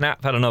just decide, nah,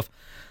 I've had enough.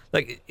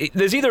 Like,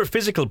 there's either a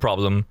physical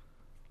problem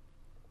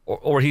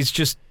or he's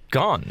just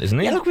gone, isn't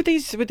he? Yeah, look, with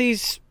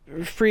these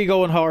free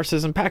going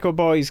horses, and Paco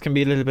boys can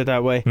be a little bit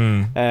that way.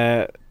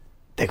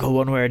 They go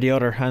one way or the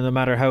other, and no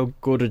matter how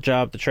good a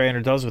job the trainer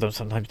does with them,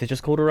 sometimes they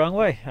just go the wrong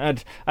way.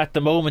 And at the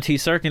moment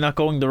he's certainly not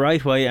going the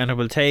right way, and it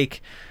will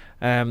take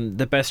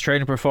the best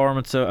training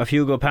performance of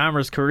Hugo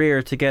Palmer's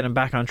career to get him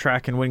back on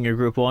track and winning a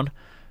Group 1.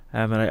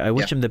 And I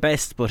wish him the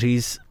best, but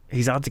he's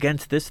odds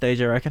against at this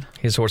stage, I reckon.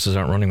 His horses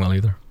aren't running well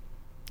either.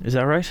 Is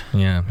that right?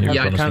 Yeah,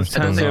 I can't say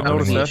I've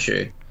noticed that.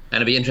 Issue. And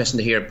it'd be interesting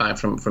to hear back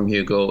from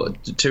Hugo.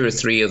 2 or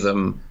 3 of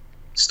them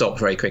stopped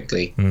very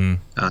quickly.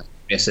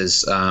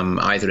 Races,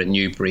 either at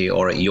Newbury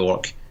or at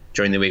York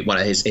during the week. One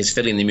of his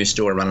filly in the Moose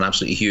Store ran an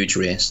absolutely huge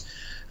race,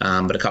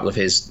 but a couple of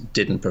his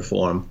didn't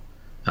perform.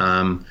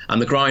 And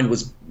the ground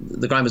was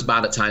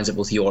bad at times at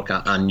both York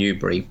and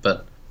Newbury,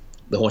 but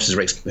the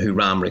horses who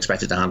ran were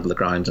expected to handle the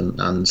ground,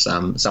 and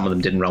some of them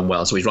didn't run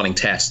well. So he's running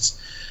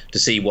tests to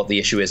see what the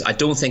issue is. I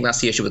don't think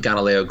that's the issue with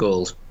Galileo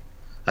Gold.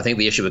 I think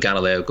the issue with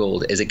Galileo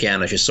Gold is,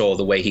 again, as you saw,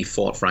 the way he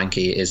fought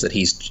Frankie, is that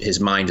his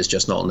mind is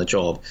just not on the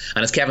job.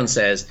 And as Kevin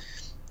says,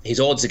 he's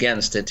odds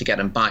against it to get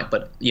him back,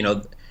 but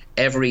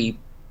every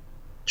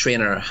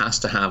trainer has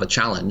to have a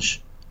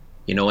challenge,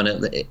 and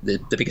the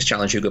biggest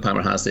challenge Hugo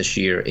Palmer has this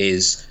year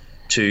is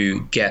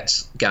to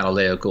get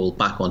Galileo Gold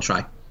back on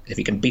track, if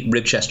he can beat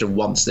Ribchester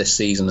once this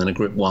season in a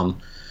Group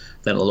 1,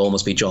 then it'll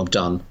almost be job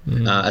done.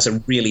 It's a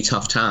really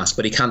tough task,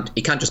 but he can't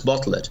just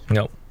bottle it.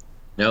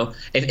 No.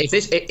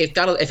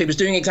 If he was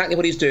doing exactly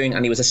what he's doing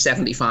and he was a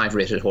 75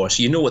 rated horse,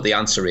 you know what the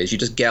answer is. You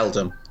just geld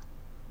him.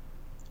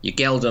 You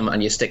geld him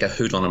and you stick a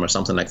hood on him or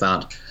something like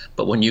that.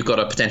 But when you've got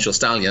a potential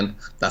stallion,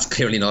 that's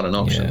clearly not an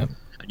option. Yeah.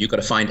 You've got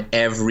to find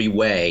every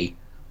way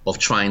of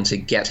trying to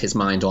get his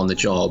mind on the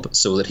job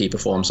so that he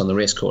performs on the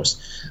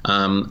racecourse.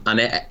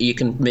 You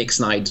can make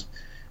snide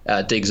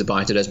digs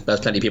about it, as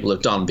plenty of people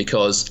have done,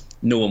 because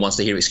no one wants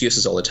to hear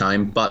excuses all the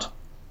time. But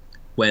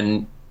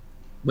when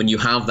you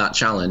have that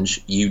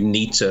challenge, you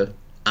need to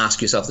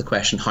ask yourself the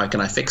question, how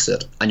can I fix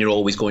it? And you're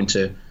always going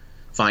to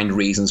find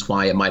reasons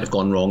why it might have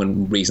gone wrong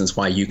and reasons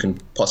why you can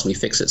possibly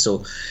fix it.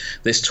 So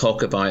this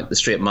talk about the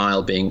straight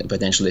mile being a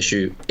potential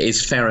issue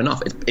is fair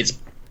enough. It's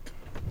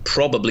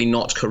probably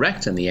not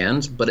correct in the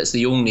end, but it's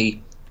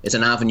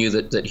an avenue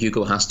that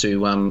Hugo has to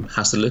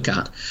look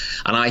at.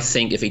 And I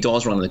think if he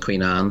does run the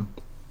Queen Anne,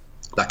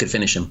 that could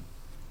finish him.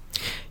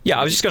 Yeah,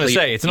 I was just going to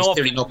say, he's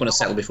clearly not going to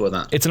settle before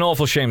that. It's an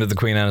awful shame that the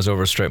Queen Anne is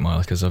over a straight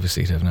mile, because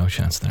obviously he'd have no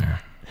chance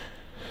there,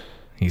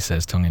 he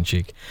says, tongue in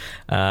cheek.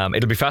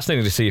 It'll be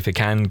fascinating to see if it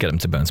can get him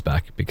to bounce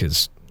back,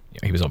 because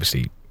he was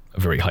obviously a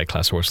very high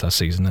class horse last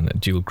season and a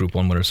dual Group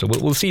 1 winner, so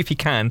we'll see if he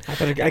can.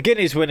 But a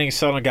Guineas winning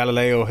son of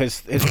Galileo,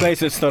 his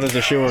place at stud is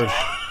assured.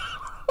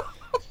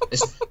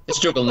 This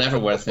joke will never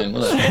worth him,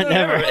 will it?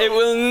 Never. It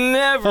will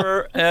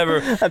never, ever.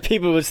 And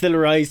people will still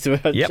rise to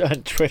it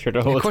on Twitter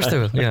the whole time. Of course they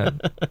will, yeah.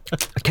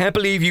 I can't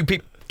believe you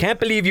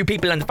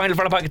people in the final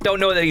pocket don't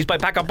know that he's by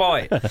Packer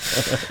Boy.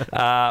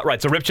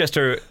 Right, so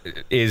Ribchester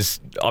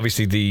is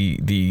obviously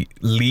the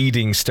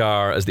leading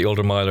star as the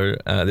older miler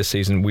this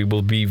season. We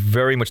will be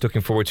very much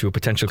looking forward to a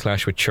potential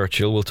clash with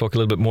Churchill. We'll talk a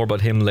little bit more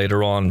about him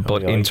later on.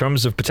 But in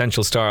terms of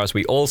potential stars,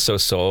 we also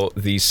saw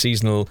the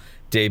seasonal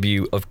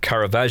debut of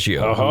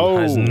Caravaggio, who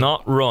has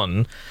not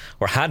run,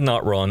 or had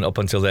not run up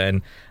until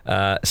then,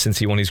 since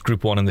he won his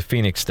Group 1 in the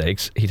Phoenix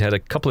Stakes. He'd had a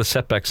couple of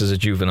setbacks as a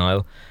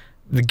juvenile.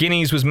 The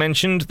Guineas was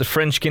mentioned, the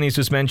French Guineas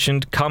was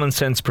mentioned, common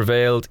sense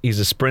prevailed, he's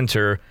a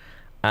sprinter,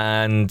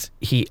 and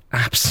he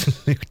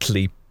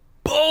absolutely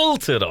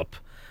bolted up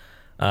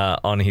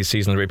on his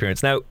seasonal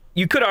reappearance. Now,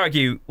 you could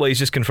argue, well, he's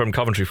just confirmed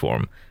Coventry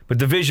form, but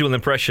the visual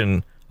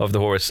impression of the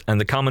horse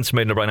and the comments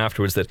made in O'Brien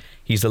afterwards that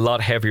he's a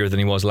lot heavier than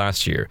he was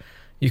last year,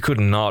 you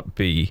could not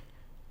be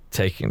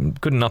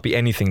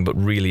anything but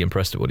really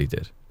impressed with what he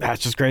did.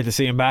 That's just great to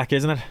see him back,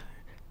 isn't it?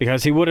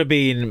 Because he would have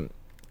been,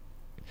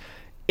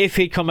 if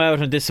he'd come out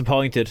and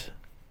disappointed,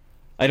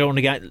 I don't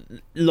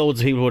think loads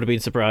of people would have been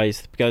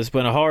surprised, because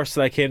when a horse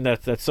like him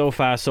that's so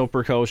fast, so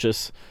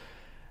precocious,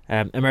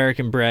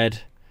 American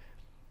bred,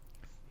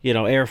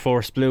 Air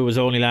Force Blue was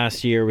only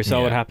last year, we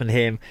saw what happened to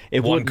him.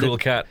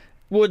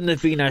 Wouldn't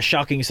have been a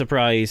shocking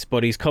surprise,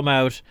 but he's come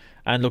out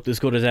and looked as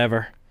good as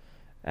ever.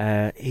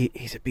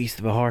 He's a beast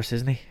of a horse,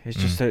 isn't he? He's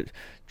just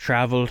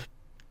travelled,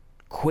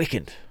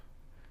 quickened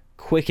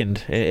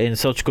in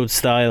such good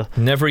style.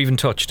 Never even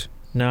touched.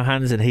 No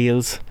hands and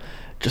heels.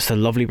 Just a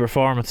lovely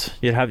performance.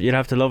 You'd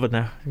have to love it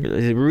now.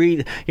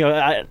 Really,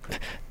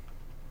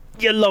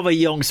 you love a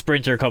young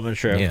sprinter coming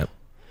through. Yeah.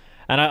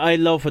 And I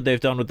love what they've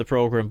done with the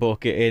programme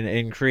book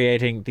in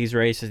creating these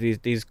races,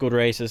 these good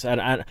races,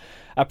 and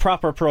a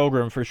proper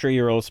programme for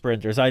 3-year-old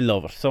sprinters. I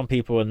love it. Some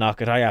people will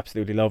knock it. I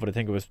absolutely love it. I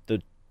think it was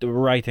the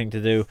right thing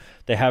to do.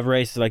 They have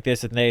races like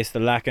this at Naas, the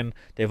Lacken.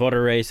 They have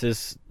other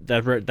races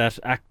that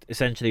act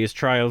essentially as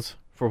trials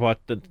for what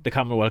the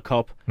Commonwealth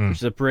Cup, which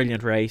is a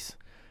brilliant race,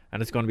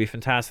 and it's going to be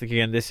fantastic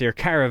again this year.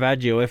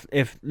 Caravaggio,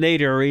 if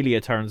Lady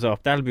Aurelia turns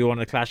up, that'll be one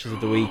of the clashes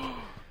of the week.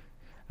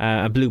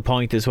 A Blue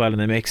Point as well in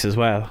the mix as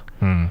well.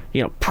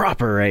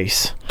 Proper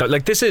race.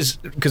 Like, this is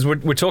because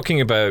we're talking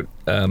about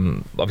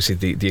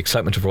obviously the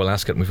excitement of Royal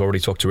Ascot, and we've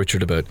already talked to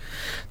Richard about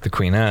the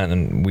Queen Anne,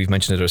 and we've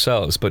mentioned it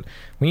ourselves. But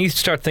when you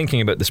start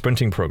thinking about the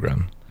sprinting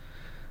programme,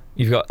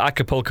 you've got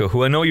Acapulco,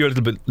 who I know you're a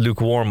little bit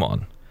lukewarm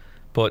on,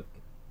 but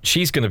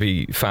she's going to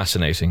be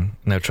fascinating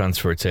now,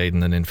 transferred to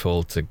Aidan and in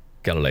full to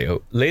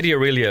Galileo. Lady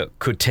Aurelia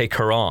could take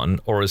her on,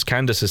 or as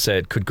Candice has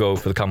said, could go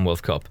for the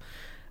Commonwealth Cup.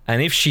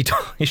 And if she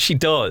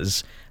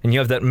does, and you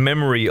have that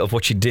memory of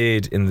what she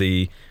did in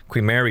the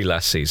Queen Mary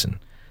last season,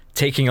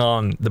 taking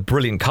on the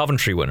brilliant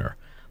Coventry winner,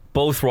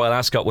 both Royal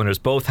Ascot winners,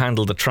 both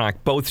handled the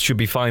track, both should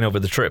be fine over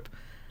the trip.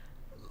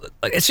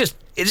 It's just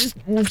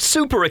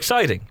super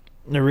exciting.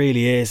 It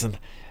really is, and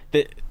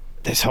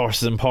this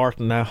horse is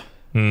important now.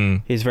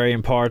 He's very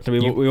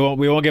important. We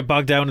won't get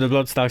bogged down in the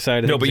bloodstock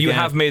side of things. No, but you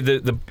have made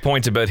the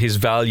point about his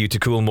value to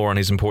Coolmore and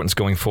his importance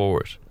going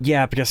forward.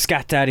 Yeah, because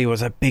Scat Daddy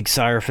was a big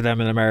sire for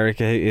them in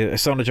America. A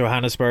son of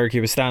Johannesburg.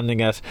 He was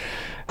standing at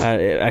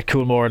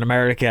Coolmore in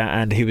America,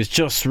 and he was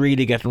just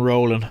really getting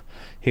rolling.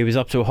 He was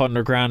up to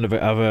 $100,000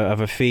 of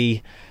a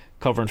fee,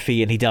 covering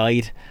fee, and he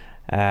died.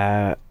 He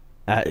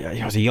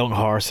was a young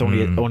horse,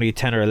 only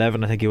 10 or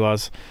 11, I think he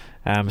was.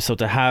 So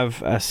to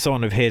have a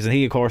son of his, and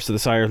he of course to the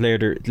sire of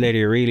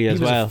Lady Aurelia as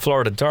well. He was a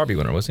Florida Derby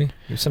winner, was he?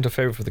 He was sent a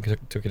favour for the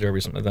Kentucky Derby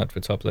or something like that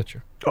for Top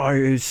Letcher.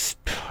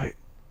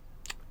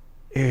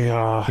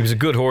 Yeah. He was a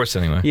good horse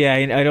anyway. Yeah,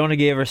 I'd only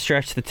gave her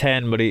stretch to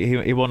 10, but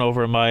he won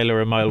over a mile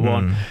or a mile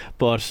one.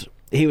 But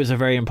he was a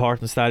very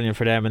important stallion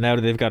for them, and now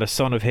that they've got a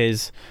son of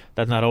his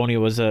that not only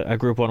was a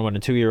Group 1 and a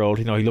 2-year-old,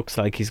 he looks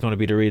like he's going to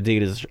be the real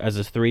deal as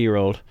a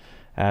 3-year-old.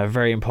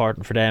 Very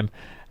important for them.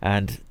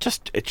 And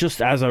just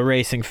as a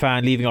racing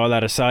fan, leaving all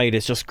that aside,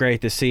 it's just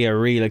great to see a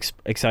real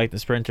exciting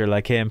sprinter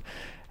like him.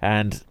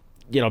 And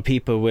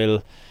people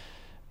will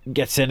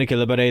get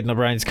cynical about Aidan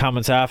O'Brien's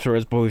comments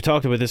afterwards, but we've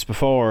talked about this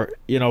before.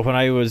 When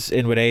I was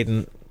in with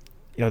Aidan,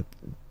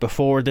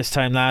 before this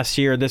time last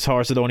year, this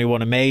horse had only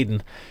won a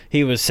maiden.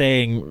 He was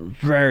saying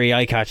very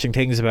eye-catching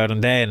things about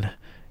him then.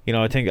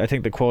 I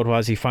think the quote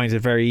was, he finds it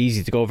very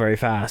easy to go very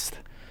fast.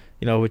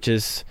 Which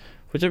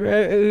it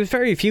was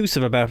very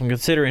effusive about him,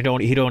 considering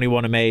he'd only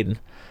won a maiden.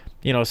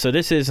 So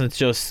this isn't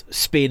just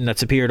spin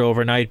that's appeared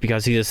overnight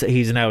because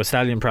he's now a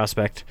stallion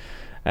prospect.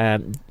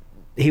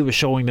 He was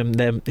showing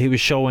he was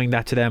showing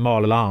that to them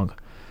all along,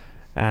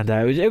 and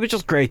it was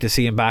just great to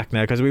see him back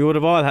now, because we would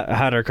have all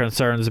had our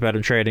concerns about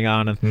him trading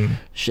on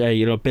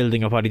and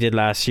building up what he did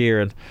last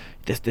year, and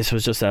this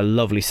was just a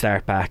lovely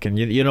start back. And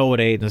with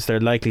Aidan's,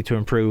 they're likely to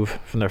improve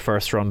from their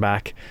first run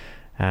back.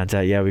 And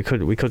we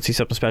could see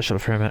something special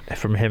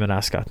from him and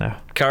Ascot now.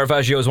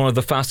 Caravaggio is one of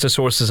the fastest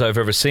horses I've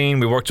ever seen.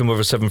 We worked him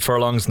over 7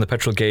 furlongs and the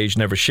petrol gauge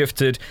never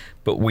shifted,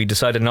 but we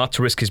decided not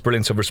to risk his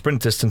brilliance over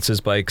sprint distances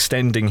by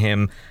extending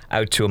him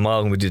out to a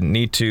mile when we didn't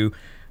need to.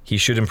 He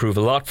should improve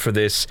a lot for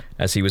this,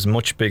 as he was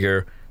much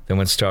bigger than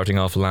when starting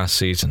off last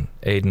season.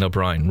 Aidan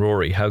O'Brien.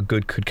 Rory, how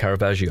good could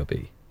Caravaggio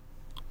be?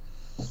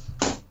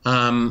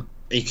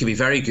 He could be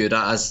very good.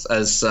 As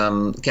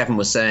Kevin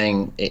was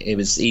saying, it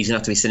was easy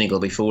enough to be cynical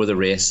before the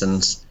race,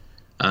 and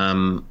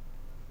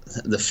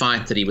the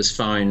fact that he was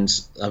found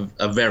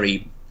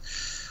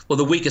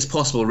the weakest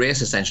possible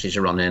race essentially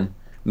to run in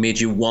made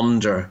you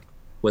wonder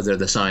whether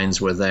the signs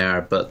were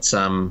there. But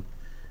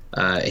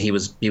he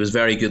was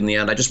very good in the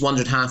end. I just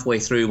wondered halfway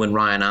through when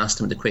Ryan asked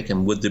him to quick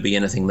him, would there be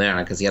anything there,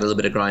 because he had a little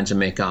bit of ground to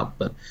make up.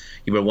 But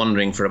you were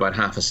wondering for about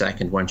half a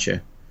second, weren't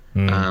you?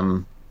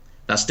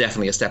 That's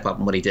definitely a step up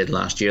in what he did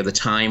last year. The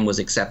time was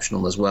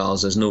exceptional as well.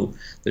 So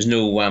there's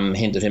no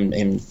hint of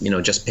him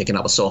just picking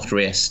up a soft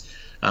race.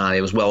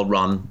 It was well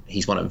run.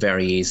 He's won it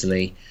very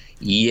easily.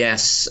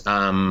 Yes,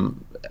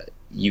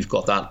 you've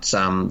got that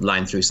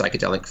line through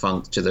psychedelic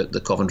funk to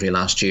the Coventry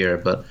last year,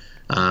 but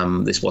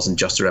this wasn't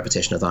just a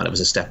repetition of that. It was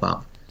a step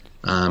up,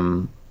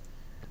 and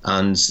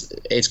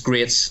it's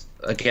great.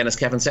 Again, as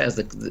Kevin says,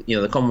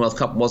 the Commonwealth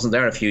Cup wasn't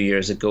there a few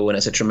years ago, and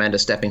it's a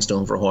tremendous stepping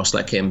stone for a horse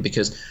like him,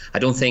 because I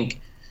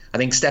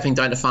think stepping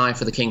down to 5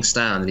 for the King's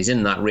Stand, and he's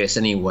in that race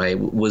anyway,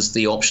 was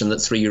the option that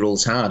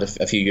 3-year-olds had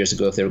a few years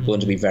ago if they were going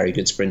to be very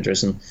good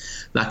sprinters, and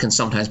that can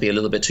sometimes be a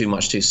little bit too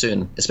much too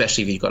soon,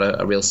 especially if you've got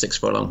a real 6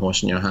 furlong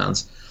horse in your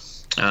hands.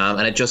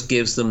 And it just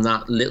gives them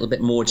that little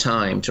bit more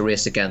time to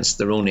race against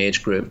their own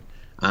age group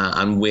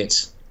and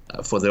wait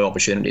for their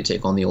opportunity to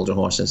take on the older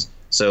horses.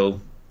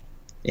 So,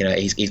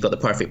 he's got the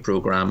perfect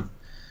programme,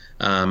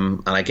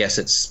 and I guess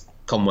it's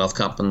Commonwealth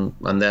Cup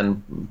and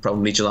then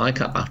probably July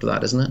Cup after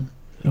that, isn't it?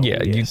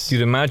 Yeah, yes.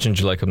 You'd imagine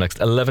July Cup next.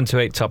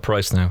 11-8 top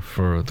price now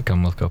for the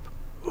Commonwealth Cup.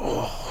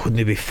 Oh, wouldn't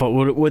he be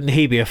fun? Wouldn't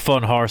he be a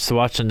fun horse to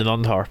watch in the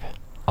Nunthorpe?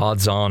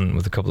 Odds on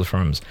with a couple of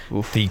firms.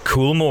 Oof. The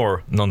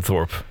Coolmore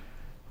Nunthorpe.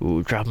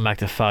 Ooh, dropping back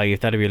to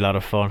 5. That'd be a lot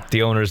of fun.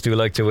 The owners do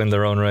like to win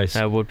their own race.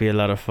 That would be a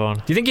lot of fun.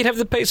 Do you think he'd have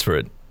the pace for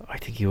it? I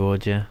think he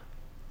would, yeah.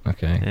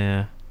 Okay.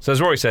 Yeah. So as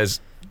Rory says,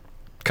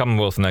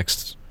 Commonwealth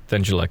next,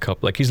 then July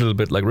Cup. Like, he's a little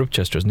bit like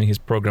Rupchester, isn't he? His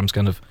programme's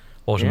kind of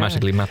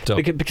automatically mapped up,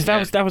 because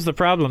that was the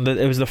problem. That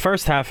it was the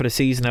first half of the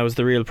season that was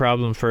the real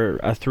problem for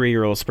a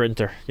 3-year-old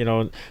sprinter.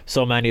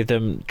 So many of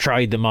them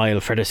tried the mile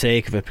for the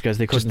sake of it because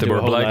they couldn't do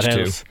a whole lot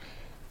else.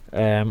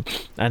 And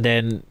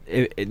then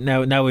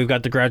now we've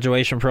got the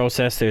graduation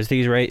process. There's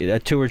these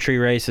 2 or 3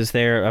 races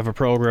there of a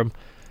program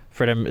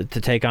for them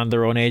to take on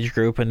their own age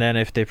group, and then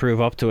if they prove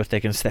up to it,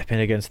 they can step in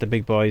against the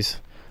big boys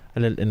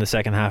in the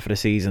second half of the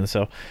season.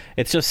 So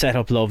it's just set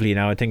up lovely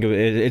now. I think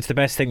it's the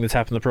best thing that's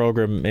happened to the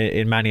programme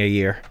in many a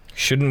year.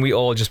 Shouldn't we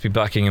all just be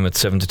backing him at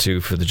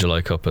 7-2 for the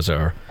July Cup as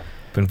our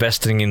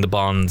investing in the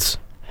bonds?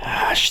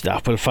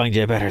 Stop, we'll find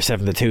you a better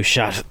 7-2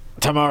 shot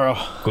tomorrow.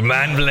 Good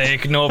man,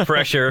 Blake, no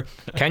pressure.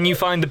 Can you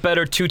find a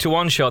better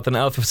 2-1 shot than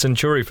Alpha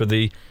Centauri for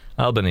the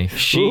Albany?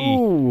 She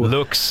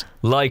looks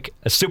like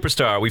a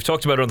superstar. We've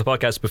talked about her on the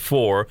podcast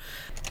before.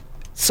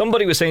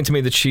 Somebody was saying to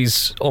me that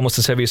she's almost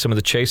as heavy as some of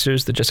the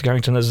chasers that Jessica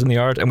Harrington has in the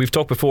yard, and we've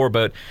talked before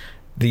about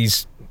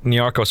these New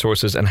Yorkos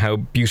horses and how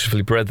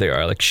beautifully bred they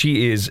are. Like,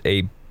 she is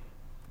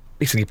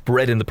basically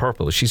bred in the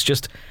purple. She's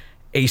just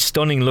a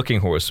stunning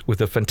looking horse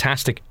with a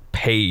fantastic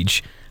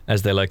page,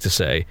 as they like to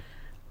say,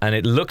 and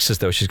it looks as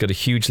though she's got a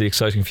hugely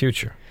exciting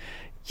future.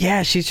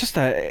 Yeah, she's just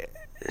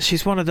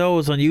she's one of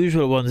those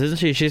unusual ones, isn't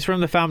she? She's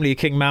from the family of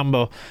King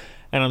Mambo,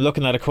 and I'm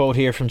looking at a quote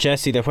here from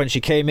Jessie that when she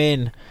came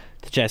in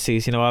to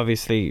Jessie's,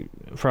 obviously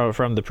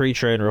from the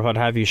pre-trainer or what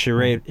have you, she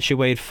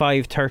weighed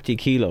 530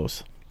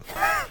 kilos.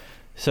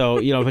 So,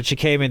 you know, but she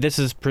came in, this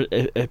is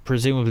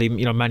presumably,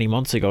 you know, many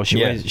months ago. She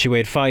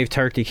weighed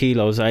 530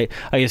 kilos. I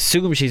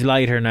assume she's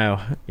lighter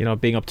now, you know,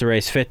 being up to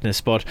race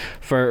fitness. But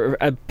for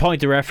a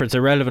point of reference,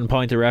 a relevant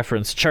point of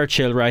reference,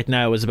 Churchill right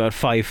now is about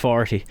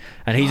 540,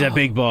 and he's a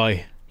big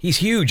boy. He's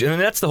huge,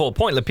 and that's the whole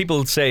point. Like,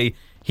 people say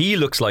he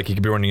looks like he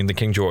could be running in the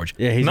King George.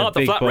 Yeah, he's not a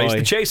big the flat boy. race,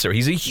 the chaser.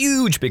 He's a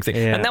huge big thing,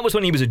 and that was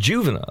when he was a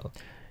juvenile.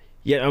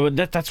 Yeah, well,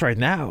 that's right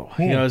now.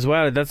 You know, as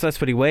well. That's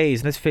what he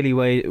weighs, and this filly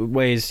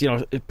weighs, you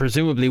know,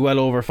 presumably well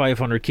over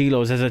 500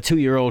 kilos as a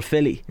 2-year-old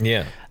filly.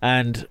 Yeah,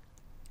 and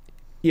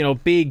you know,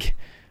 big.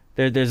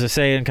 There's a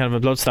saying, kind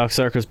of a bloodstock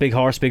circles: big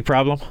horse, big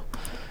problem.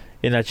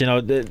 In that, you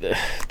know,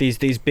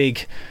 these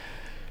big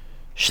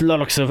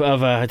schlullocks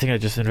of I think I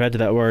just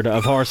invented that word,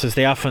 of horses,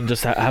 they often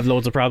just have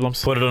loads of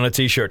problems. Put it on a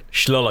t-shirt.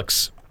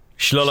 Schlullocks.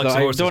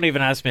 Horses. Don't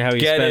even ask me how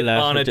you Get spell it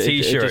that. on a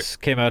t-shirt. It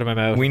just came out of my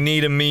mouth. We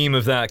need a meme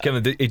of that.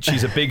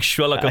 She's a big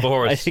schlullok of a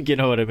horse. I think you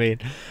know what I mean.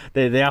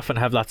 They often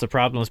have lots of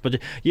problems,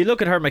 but you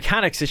look at her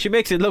mechanics, she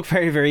makes it look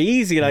very, very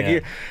easy.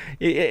 Like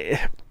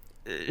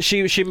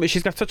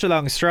she's got such a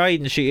long stride,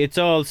 and it's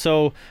all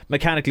so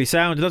mechanically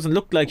sound. It doesn't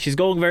look like she's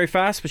going very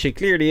fast, but she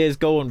clearly is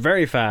going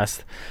very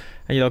fast.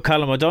 And you know,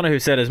 Colin O'Donoghue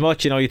said as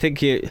much. You know, you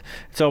think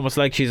it's almost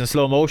like she's in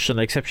slow motion,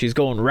 except she's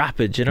going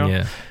rapid. You know.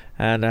 Yeah.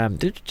 And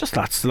there's just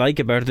lots to like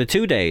about it. The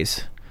 2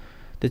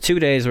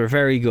 days were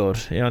very good.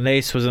 You know,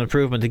 Naas was an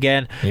improvement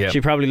again. She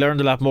probably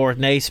learned a lot more at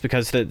Naas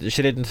because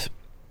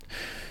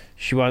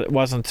she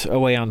wasn't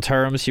away on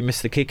terms. She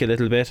missed the kick a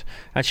little bit,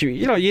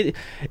 and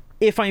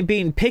if I'm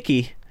being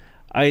picky,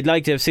 I'd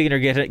like to have seen her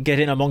get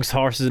in amongst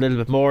horses a little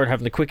bit more,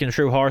 having the quick and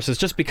true horses,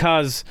 just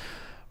because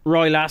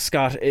Royal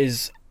Ascot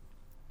is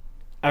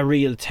a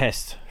real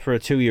test for a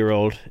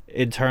 2-year-old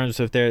in terms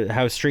of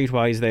how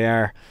streetwise they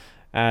are.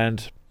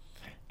 And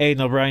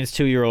Aidan O'Brien's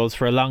 2-year-olds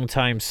for a long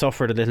time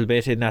suffered a little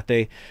bit in that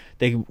they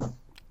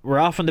were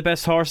often the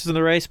best horses in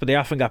the race, but they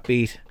often got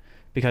beat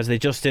because they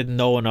just didn't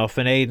know enough.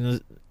 And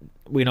Aidan,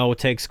 we know,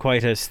 takes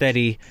quite a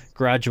steady,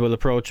 gradual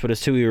approach with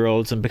his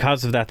 2-year-olds, and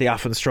because of that they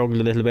often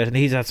struggled a little bit. And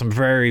he's had some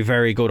very,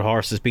 very good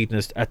horses beaten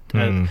as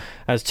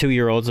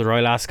 2-year-olds at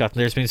Royal Ascot, and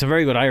there's been some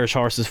very good Irish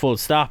horses full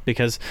stop,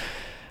 because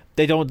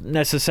they don't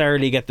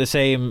necessarily get the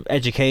same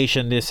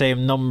education, the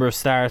same number of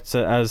starts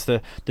as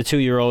the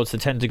 2-year-olds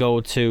that tend to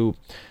go to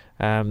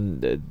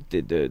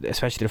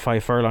especially the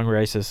 5 furlong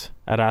races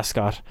at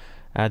Ascot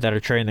that are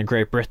trained in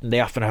Great Britain.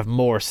 They often have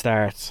more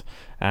starts,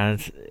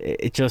 and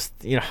it just,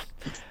 you know,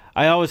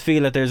 I always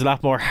feel that there's a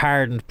lot more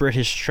hardened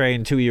British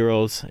trained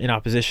 2-year-olds in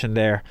opposition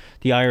there.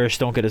 The Irish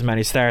don't get as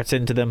many starts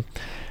into them,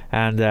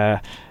 and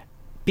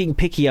being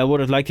picky, I would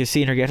have liked to have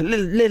seen her get a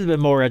little bit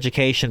more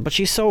education, but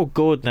she's so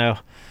good now.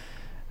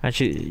 And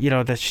she, you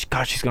know, she's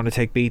going to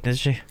take beating,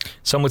 isn't she?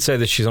 Some would say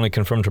that she's only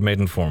confirmed her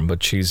maiden form,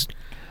 but she's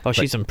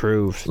she's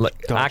improved.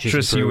 Like God, actress,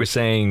 she's improved. you were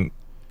saying,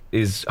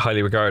 is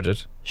highly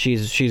regarded.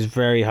 She's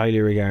very highly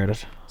regarded.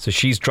 So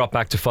she's dropped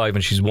back to 5,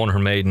 and she's won her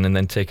maiden, and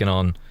then taken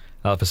on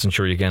Alpha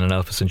Centauri again, and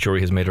Alpha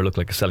Centauri has made her look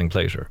like a selling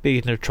plater.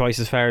 Beating her twice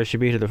as far as she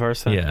beat her the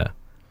first time. Yeah.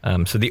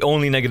 So the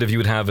only negative you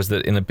would have is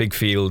that in a big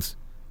field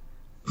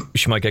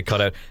she might get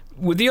cut out.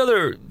 Would the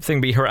other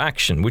thing be her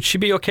action? Would she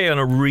be okay on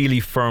a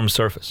really firm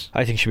surface?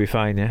 I think she'll be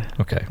fine, yeah.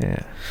 Okay.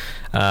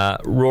 Yeah.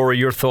 Rory,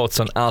 your thoughts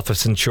on Alpha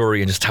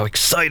Centauri and just how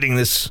exciting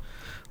this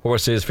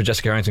horse is for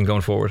Jessica Harrington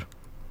going forward?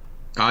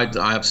 I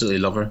absolutely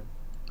love her.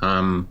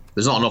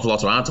 There's not an awful lot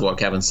to add to what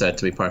Kevin said,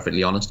 to be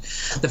perfectly honest.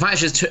 The fact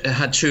she's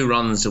had 2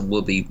 runs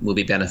will be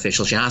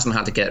beneficial. She hasn't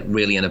had to get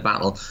really in a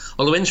battle.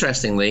 Although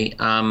interestingly,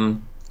 the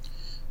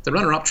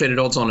runner-up traded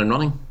odds on in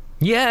running.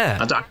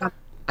 Yeah.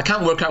 I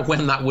can't work out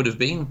when that would have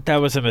been. That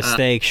was a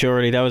mistake,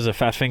 surely. That was a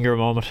fat finger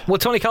moment. Well,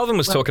 Tony Calvin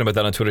was talking about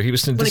that on Twitter. He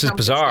was saying, this is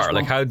bizarre.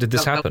 Like, how did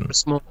this happen?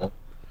 Small.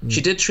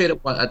 She did trade at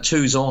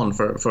 2s on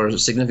for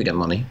significant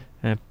money.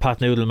 Pot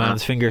Noodle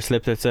Man's finger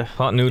slipped.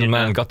 Pot Noodle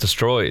Man got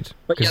destroyed.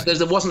 But yeah,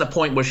 there wasn't a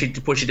point where she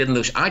didn't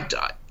lose.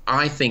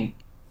 I think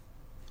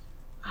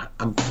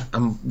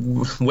I'm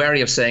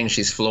wary of saying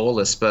she's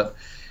flawless, but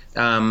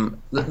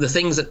the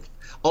things that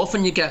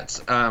often you get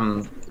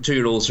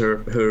 2-year-olds who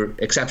are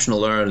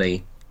exceptional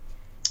early,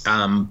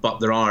 but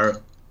there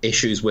are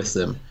issues with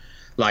them.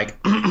 Like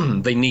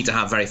they need to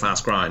have very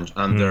fast grind,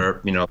 and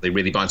they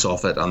really bounce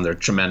off it, and they're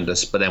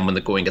tremendous. But then when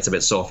the going gets a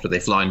bit softer, they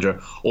flounder,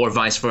 or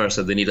vice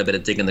versa. They need a bit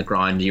of dig in the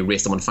grind. You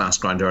race them on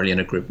fast grind early in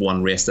a Group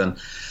 1 race, then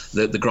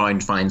the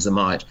grind finds them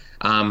out.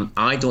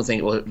 I don't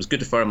think. Well, it was good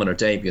to firm on her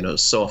debut. You know, it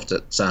was soft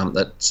at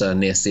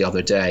Naas the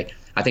other day.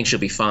 I think she'll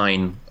be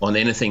fine on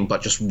anything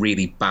but just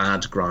really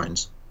bad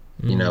grinds.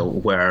 You know,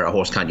 where a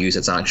horse can't use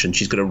its action.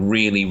 She's got a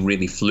really,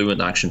 really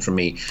fluent action for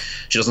me.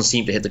 She doesn't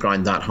seem to hit the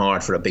grind that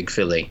hard for a big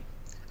filly.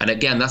 And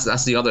again,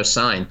 that's the other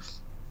sign.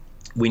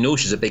 We know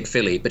she's a big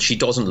filly, but she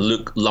doesn't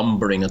look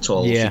lumbering at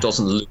all. Yeah. She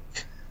doesn't look,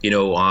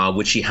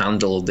 would she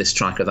handle this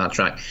track or that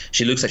track?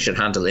 She looks like she'd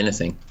handle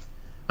anything.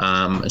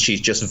 And she's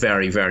just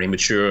very, very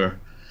mature.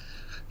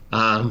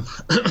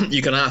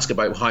 You can ask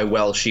about how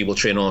well she will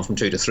train on from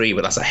 2 to 3,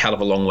 but that's a hell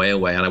of a long way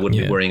away, and I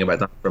wouldn't be worrying about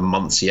that for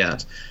months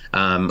yet.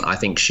 I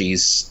think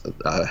she's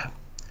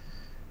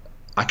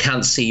I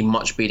can't see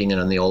much beating it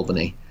in the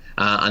Albany.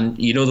 And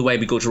you know the way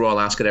we go to Royal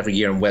Ascot every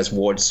year, and Wes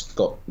Ward's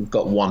got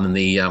one in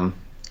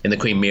the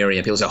Queen Mary,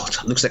 and people say, "Oh,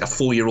 it looks like a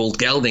 4-year-old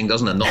gelding,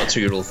 doesn't it? Not a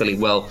 2-year-old filly."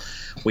 Well,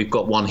 we've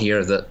got one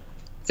here that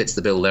fits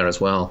the bill there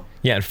as well.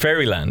 Yeah, and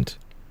Fairyland.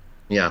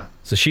 Yeah.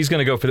 So she's going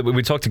to go for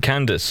we talked to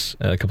Candice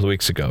a couple of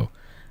weeks ago,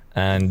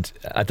 and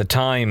at the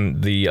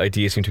time the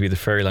idea seemed to be the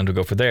Fairyland would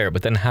go for there,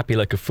 but then Happy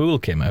Like a Fool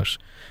came out.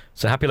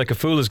 So Happy Like a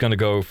Fool is going to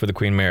go for the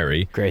Queen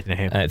Mary. Great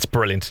name. It's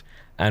brilliant.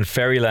 And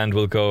Fairyland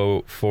will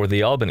go for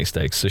the Albany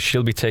Stakes. So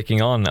she'll be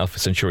taking on Alpha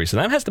Centauri. So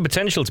that has the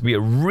potential to be a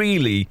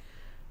really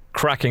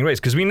cracking race,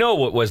 because we know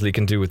what Wesley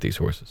can do with these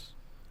horses.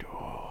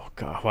 Oh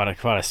God, what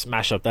a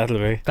smash up that'll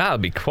be. That'll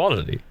be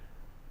quality.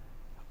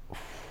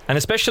 And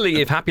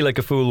especially if Happy Like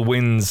a Fool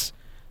wins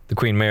the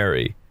Queen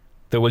Mary,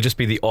 there will just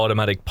be the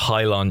automatic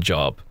pylon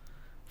job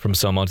from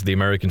some onto the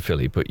American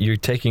filly. But you're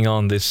taking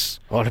on this...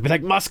 Oh, it'll be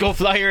like Moscow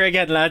Flyer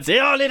again, lads.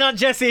 All in on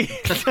Jesse.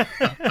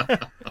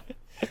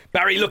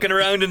 Barry looking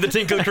around in the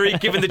Tinkle Creek,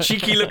 giving the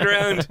cheeky look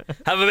around.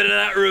 Have a bit of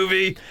that,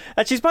 Ruby.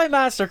 And she's by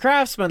Master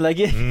Craftsman. Like,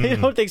 you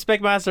don't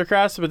expect Master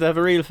Craftsman to have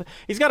a real...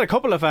 He's got a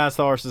couple of fast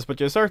horses, but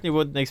you certainly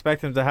wouldn't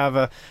expect him to have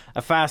a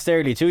fast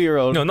early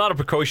 2-year-old. No, not a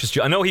precocious...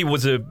 I know he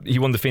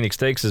won the Phoenix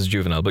Stakes as a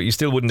juvenile, but you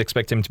still wouldn't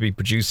expect him to be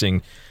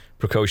producing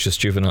precocious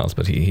juveniles,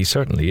 but he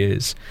certainly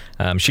is.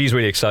 She's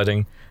really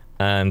exciting.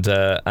 And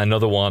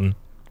another one,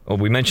 well,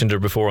 we mentioned her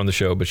before on the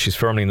show, but she's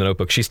firmly in the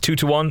notebook. She's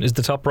 2-1 is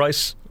the top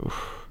price.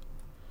 Oof.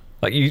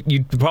 Like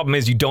the problem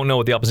is you don't know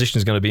what the opposition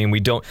is going to be, and we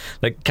don't.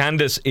 Like,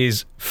 Candice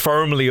is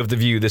firmly of the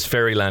view this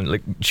Fairyland.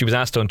 Like, she was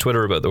asked on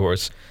Twitter about the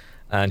horse,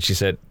 and she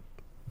said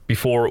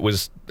before it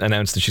was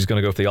announced that she's going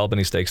to go for the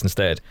Albany Stakes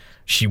instead,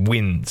 she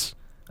wins.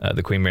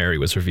 The Queen Mary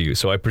was her view,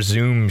 so I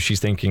presume she's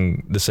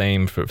thinking the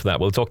same for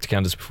that. We'll talk to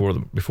Candice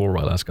before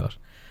Royal Ascot.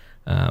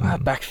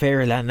 Back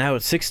Fairyland now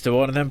at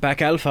 6-1, and then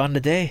back Alpha on the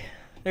day.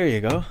 There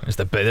you go. There's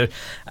the better.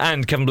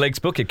 And Kevin Blake's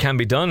book, It Can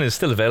Be Done, is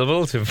still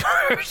available to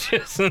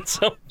purchase. And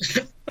so,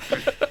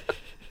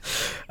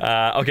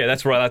 okay,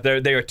 that's Royal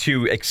Ascot. They are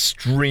two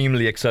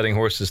extremely exciting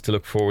horses to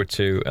look forward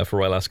to for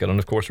Royal Ascot, and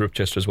of course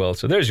Ripchester as well.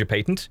 So there's your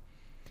patent.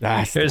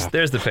 There's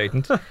the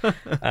patent.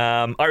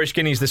 Irish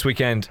Guineas this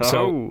weekend. Oh.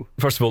 So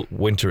first of all,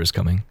 winter is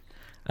coming.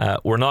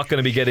 We're not going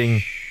to be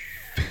getting...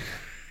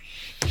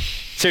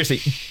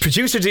 Seriously,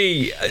 Producer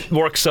D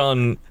works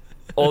on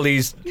all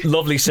these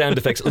lovely sound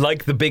effects,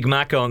 like the Big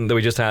Mac on that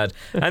we just had,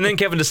 and then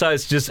Kevin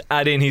decides to just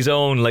add in his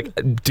own, like,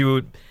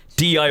 do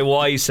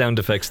DIY sound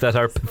effects that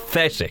are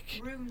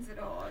pathetic. Ruins it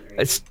all, really.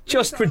 It's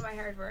just all my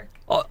hard work.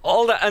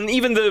 All that, and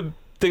even the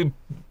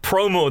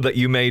promo that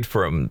you made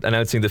for him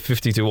announcing the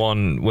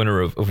 50-1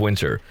 winner of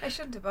winter. I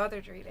shouldn't have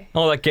bothered, really.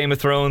 All that Game of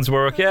Thrones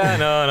work. Yeah,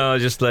 no,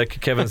 just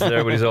like Kevin's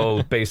there with his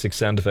old basic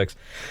sound effects.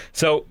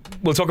 So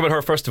we'll talk about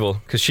her first of all,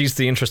 because she's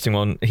the interesting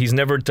one. He's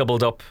never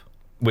doubled up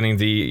winning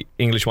the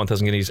English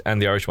 1,000 guineas and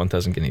the Irish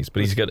 1,000 guineas, but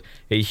he's got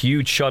a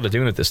huge shot at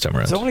doing it this time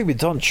around. It's only been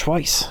done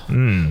twice.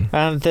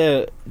 And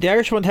the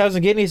Irish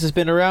 1,000 guineas has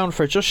been around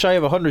for just shy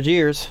of 100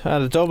 years,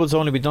 and the double's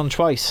only been done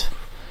twice.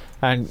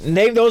 And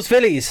name those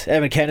fillies,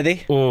 Evan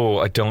Kennedy. Oh,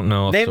 I don't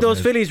know. Name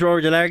those fillies,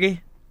 Rory Delargy.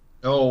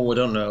 Oh, I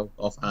don't know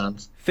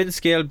offhand.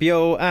 Finscale,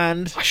 Bio,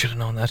 and... I should have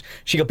known that.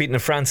 She got beaten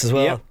in France as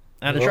well. Yep.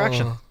 And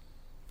Attraction.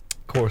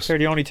 Of course. They're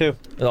the only two.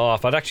 Oh,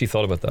 if I'd actually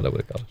thought about that, I would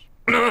have got it.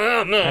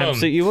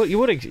 So you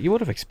would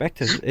have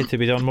expected it to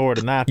be done more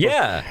than that.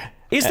 Yeah.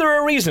 Is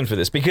there a reason for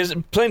this? Because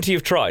plenty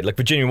have tried. Like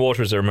Virginia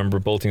Waters, I remember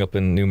bolting up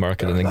in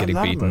Newmarket and then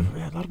getting beaten. A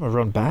lot of them have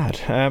run bad.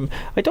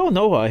 I don't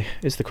know why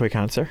is the quick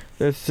answer.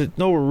 There's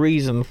no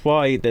reason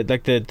why.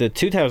 Like the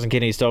 2,000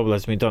 guineas double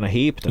has been done a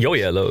heap. Oh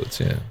yeah, loads.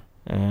 Yeah.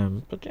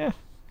 But yeah.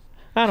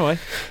 Anyway,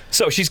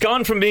 so she's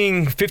gone from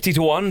being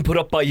 50-1 put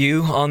up by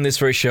you on this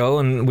very show,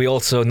 and we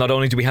also, not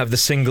only do we have the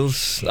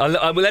singles,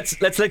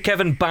 let's let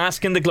Kevin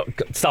bask in the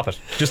stop it,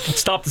 just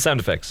stop the sound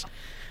effects.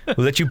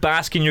 We'll let you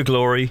bask in your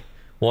glory.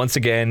 Once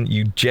again,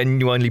 you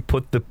genuinely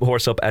put the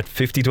horse up at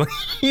 50-1.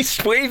 He's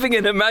waving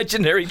an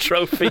imaginary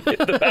trophy in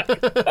the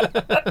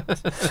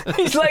back.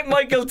 He's like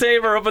Michael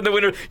Tabor up in the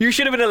winner. You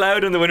should have been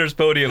allowed on the winner's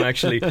podium,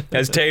 actually,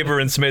 as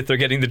Tabor and Smith are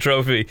getting the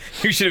trophy.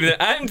 You should have been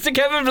there. And to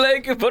Kevin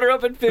Blake, who put her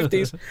up at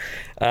 50s.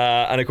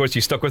 And of course,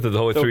 you stuck with her the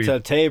whole three.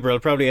 Don't tell Tabor, he'll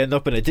probably end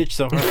up in a ditch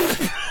somewhere.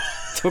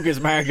 Took his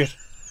market.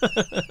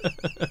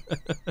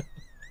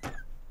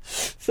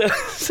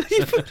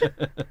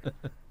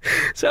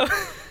 So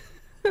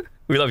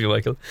we love you,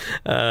 Michael.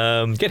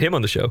 Get him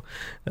on the show.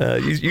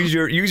 Use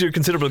your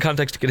considerable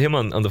contacts to get him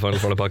on the Final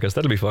Format podcast.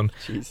 That'll be fun.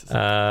 Jesus.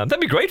 That'd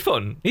be great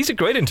fun. He's a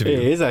great interview.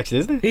 He is actually,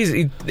 isn't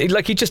he?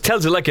 He just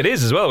tells it like it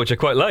is as well, which I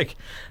quite like.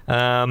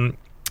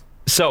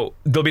 So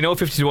there'll be no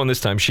 50-1 this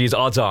time. She's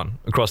odds on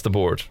across the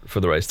board for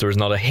the race. There is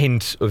not a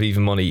hint of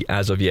even money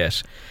as of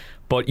yet.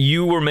 But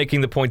you were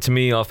making the point to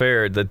me off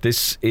air that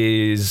this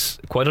is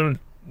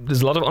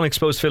there's a lot of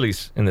unexposed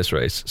fillies in this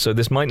race, so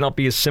this might not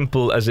be as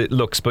simple as it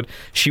looks. But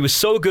she was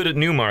so good at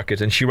Newmarket,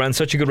 and she ran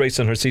such a good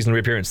race on her season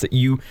reappearance that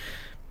you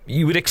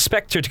would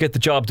expect her to get the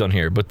job done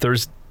here. But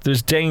there's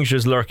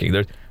dangers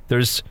lurking.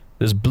 There's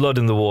blood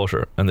in the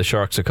water, and the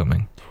sharks are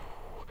coming.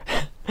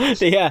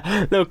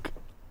 Yeah, look,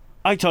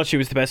 I thought she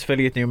was the best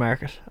filly at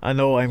Newmarket. I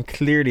know I'm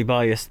clearly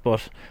biased,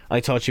 but I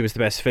thought she was the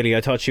best filly.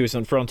 I thought she was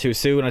in front too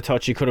soon. I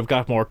thought she could have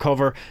got more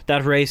cover.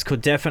 That race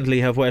could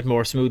definitely have went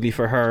more smoothly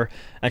for her,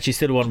 and she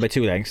still won by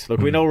 2 lengths. Look,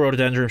 we know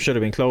Rhododendron should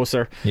have been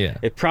closer. Yeah.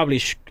 It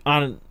probably,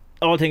 on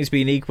all things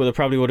being equal, it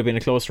probably would have been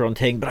a closer run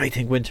thing, but I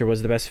think Winter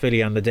was the best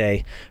filly on the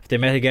day. If they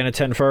met again at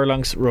 10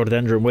 furlongs,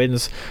 Rhododendron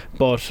wins,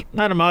 but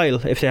not a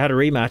mile. If they had a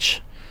rematch,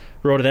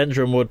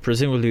 Rhododendron would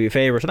presumably be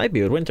favourite, and I'd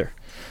be with Winter.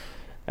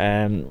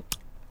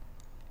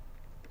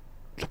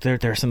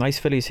 There's some nice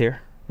fillies here.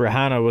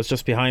 Rihanna was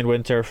just behind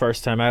Winter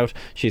first time out.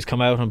 She's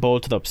come out and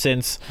bolted up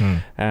since.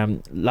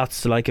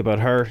 Lots to like about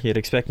her. You'd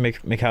expect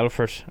Mick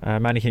Halford,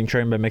 Mannequin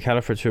trained by Mick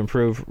Halford, to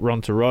improve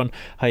run to run.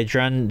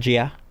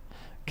 Hydrangea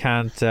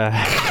can't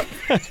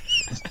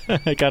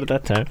I got it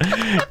that time.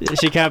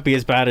 She can't be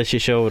as bad as she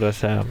showed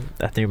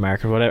at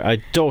Newmarket. Whatever. I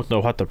don't know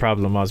what the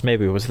problem was.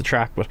 Maybe it was the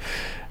track, but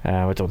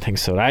I don't think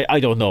so. I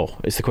don't know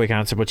is the quick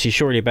answer, but she's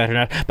surely better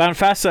now.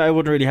 Banfassa I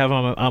wouldn't really have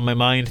on my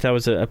mind. That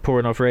was a poor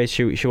enough race.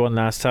 She won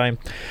last time.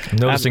 I'm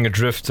noticing a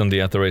drift on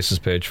the At the Races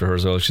page for her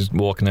as well. She's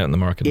walking out in the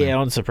market now. Yeah,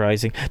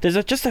 unsurprising.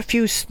 There's just a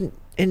few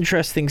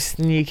interesting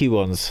sneaky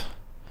ones.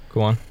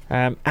 Go on.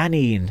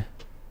 Anine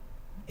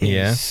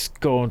is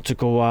going to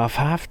go off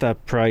half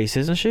that price,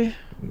 isn't she?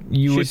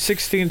 She's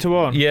 16 to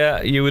 1.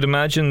 Yeah, you would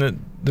imagine that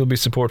there'll be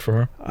support for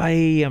her. I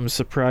am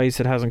surprised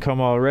it hasn't come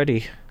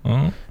already.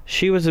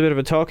 She was a bit of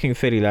a talking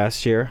filly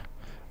last year.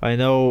 I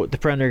know the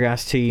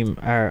Prendergast team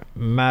are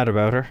mad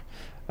about her.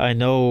 I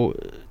know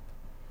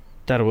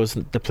that it was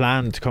the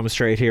plan to come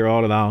straight here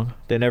all along.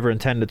 They never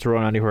intended to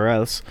run anywhere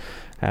else.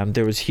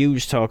 There was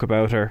huge talk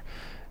about her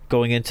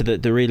going into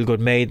the real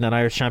good maiden on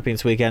Irish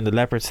Champions weekend at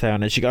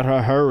Leopardstown, and she got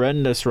a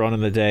horrendous run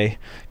in the day,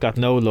 got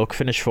no luck,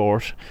 finished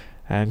 4th,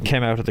 and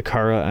came out of the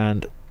Curragh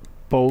and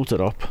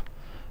bolted up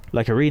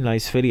like a really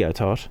nice filly, I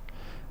thought.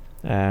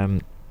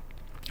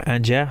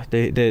 And yeah,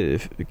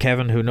 the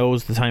Kevin, who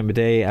knows the time of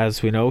day,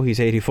 as we know, he's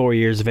 84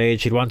 years of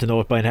age, he'd want to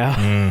know it by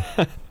now.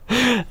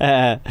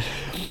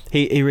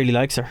 He really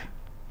likes her.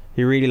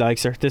 He really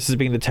likes her. This has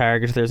been the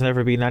target. There's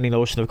never been any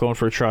notion of going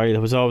for a trial.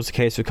 It was always the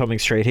case of coming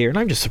straight here, and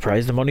I'm just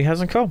surprised the money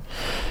hasn't come,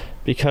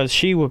 because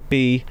she would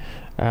be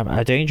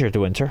a danger to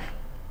Winter,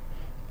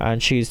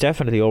 and she's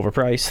definitely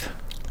overpriced.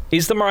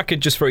 Is the market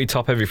just very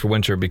top heavy for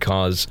Winter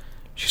because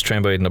she's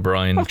trained by Aidan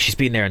O'Brien? Oh, she's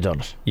been there and done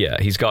it. Yeah,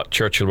 he's got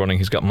Churchill running,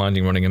 he's got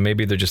Minding running, and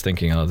maybe they're just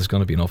thinking, there's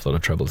going to be an awful lot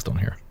of trebles done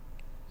here.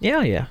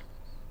 Yeah,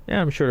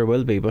 I'm sure there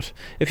will be. But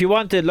if you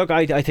wanted, look,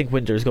 I think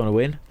Winter's going to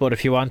win, but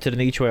if you wanted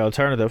an each way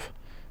alternative,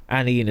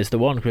 Anine is the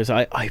one, because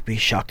I'd be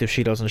shocked if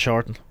she doesn't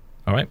shorten.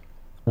 Alright,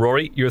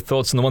 Rory, your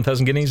thoughts on the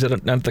 1,000 guineas at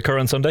the Curragh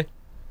on Sunday?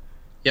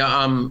 Yeah,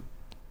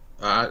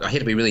 I hate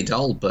to be really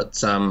dull,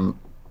 but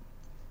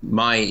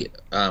my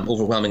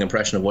overwhelming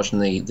impression of watching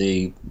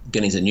the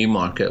guineas at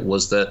Newmarket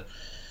was that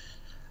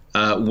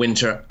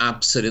Winter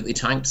absolutely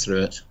tanked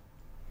through it.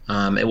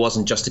 It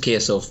wasn't just a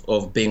case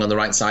of being on the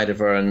right side of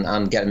her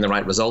and getting the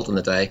right result in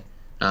the day.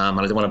 And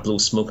I don't want to blow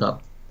smoke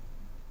up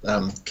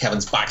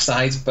Kevin's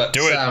backside, but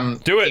do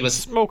it.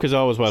 Smoke is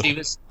always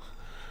welcome.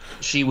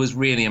 She was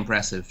really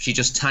impressive. She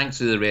just tanked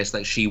through the race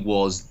like she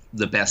was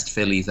the best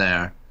filly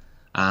there.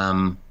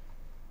 And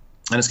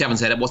as Kevin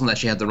said, it wasn't that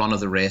she had the run of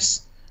the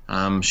race.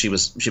 She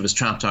was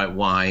trapped out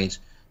wide.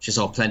 She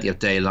saw plenty of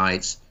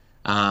daylight,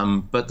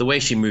 but the way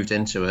she moved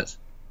into it,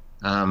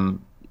 there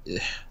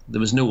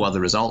was no other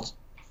result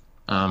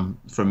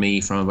for me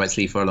from about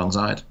 3 furlongs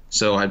out.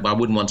 So I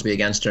wouldn't want to be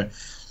against her.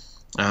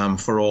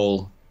 For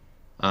all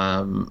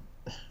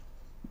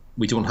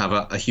we don't have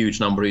a huge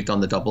number who've done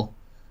the double,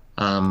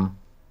 and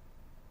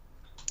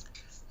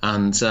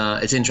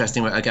it's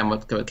interesting again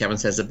what Kevin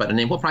says about a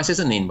name. What price is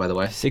a name, by the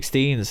way?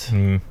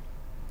 16s.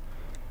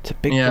 It's a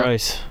big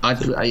price. I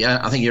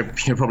think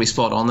you're probably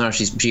spot on there.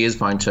 She is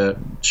bound to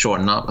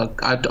shorten up.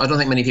 I don't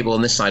think many people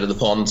on this side of the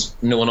pond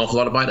know an awful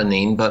lot about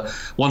Anine, but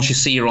once you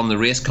see her on the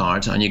race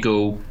card and you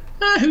go,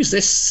 who's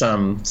this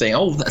thing?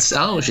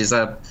 She's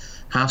a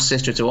half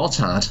sister to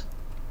Otad.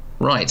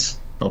 Right.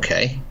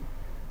 Okay.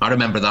 I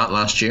remember that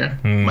last year.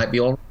 Might be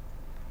all right.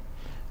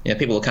 Yeah,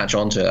 people will catch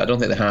on to it. I don't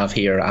think they have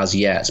here as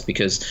yet,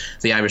 because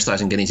the Irish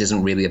 1,000 Guineas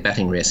isn't really a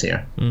betting race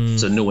here.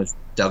 So no one's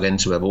dug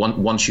into it. But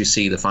once you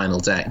see the final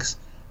decks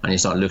and you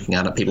start looking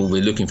at it, people will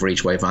be looking for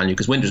each way value,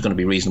 because Winter's going to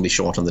be reasonably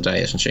short on the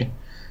day, isn't she?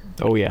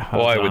 Oh yeah.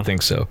 I would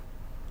think so.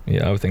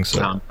 Yeah, I would think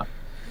so.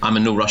 I'm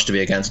in no rush to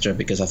be against her,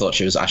 because I thought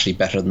she was actually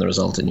better than the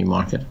result in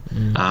Newmarket.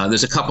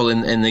 There's a couple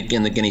in the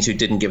Guineas who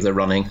didn't give their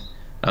running.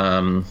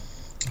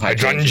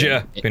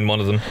 Hydrangea being one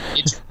of them.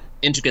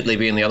 Intricately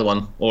being the other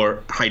one,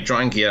 or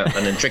Hydrangea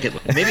and Intricately.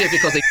 Maybe it's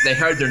because they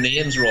heard their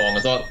names wrong. I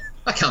thought,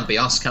 that can't be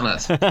us, can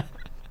it?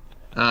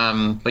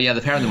 But yeah,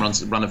 the pair of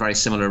them run a very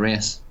similar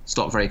race.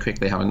 Stop very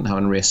quickly,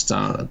 having raced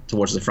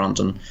towards the front,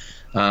 and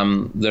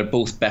they're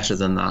both better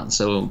than that,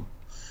 so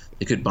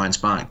they could bounce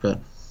back. But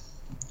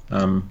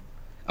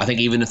I think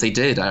even if they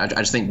did, I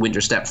just think Winter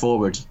stepped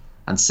forward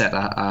and set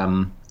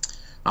a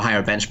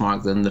higher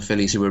benchmark than the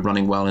fillies who were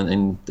running well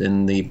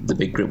in the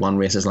big Group 1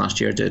 races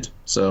last year did.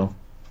 So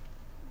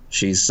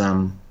she's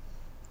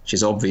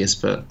she's obvious,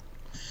 but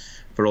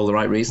for all the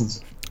right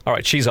reasons. All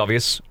right, she's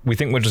obvious. We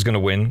think Winter's going to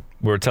win.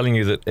 We're telling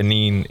you that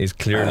Anine is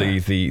clearly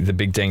the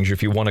big danger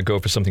if you want to go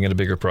for something at a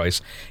bigger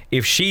price.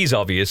 If she's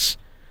obvious,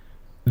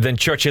 then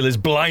Churchill is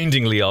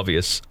blindingly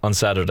obvious on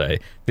Saturday.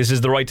 This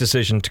is the right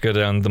decision to go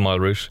down the mile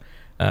route,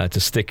 to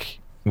stick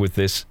with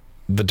this.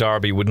 The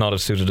Derby would not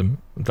have suited him.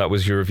 That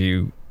was your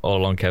view all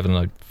along, Kevin,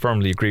 and I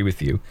firmly agree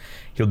with you.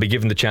 He'll be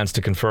given the chance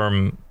to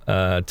confirm,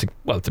 to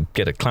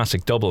get a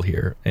classic double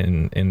here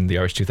in the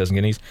Irish 2000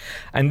 Guineas.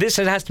 And this,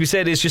 it has to be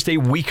said, is just a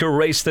weaker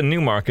race than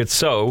Newmarket.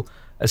 So,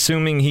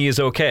 assuming he is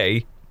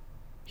okay,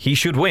 he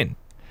should win.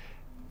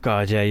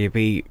 God, yeah, you'd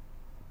be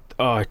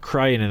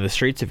crying in the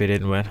streets if he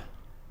didn't win.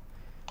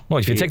 Well,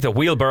 if you take the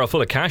wheelbarrow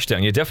full of cash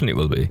down, you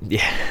definitely will be.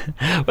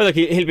 Yeah. Well, look,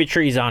 he'll be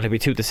 3s on. He'll be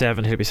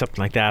 2-7. He'll be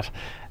something like that.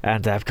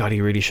 And God,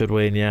 he really should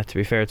win. Yeah, to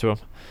be fair to him.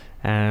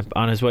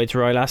 On his way to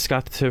Royal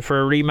Ascot for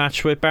a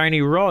rematch with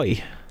Barney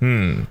Roy.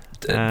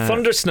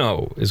 Thunder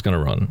Snow is going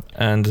to run,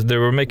 and they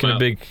were making a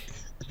big.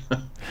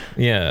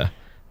 Yeah,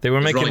 they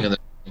were making.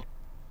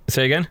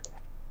 Say again.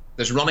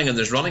 There's running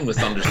with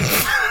Thunder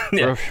Snow.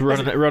 Yeah.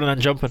 running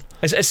and jumping.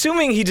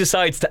 Assuming he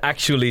decides to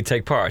actually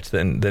take part,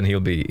 then he'll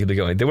be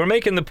going. They were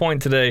making the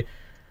point today.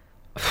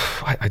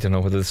 I don't know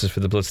whether this is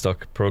for the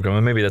Bloodstock program,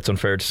 and maybe that's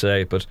unfair to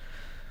say, but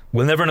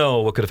we'll never know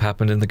what could have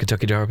happened in the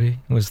Kentucky Derby,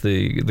 was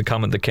the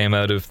comment that came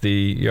out of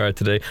the yard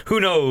today. Who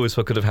knows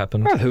what could have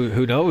happened? Well,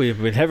 who knows?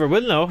 We never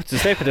will know. It's a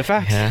statement of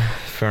fact. Yeah,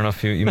 fair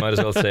enough. You might as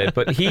well say it.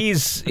 But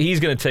he's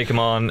going to take him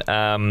on.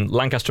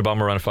 Lancaster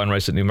Bomber ran a fine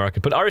race at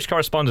Newmarket, but Irish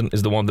Correspondent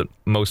is the one that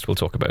most will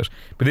talk about.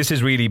 But this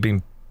is really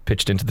being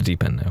pitched into the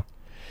deep end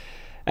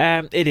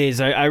now. It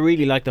is. I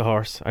really like the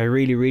horse. I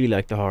really, really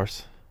like the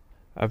horse.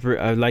 I've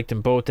liked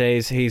him both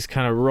days. He's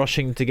kind of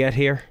rushing to get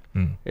here.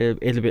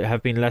 It'll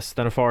have been less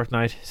than a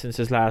fortnight since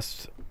his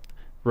last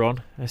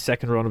run, a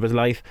second run of his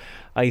life.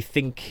 I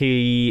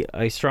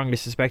strongly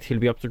suspect he'll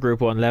be up to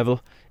Group 1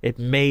 level. It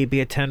may be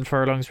a 10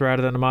 furlongs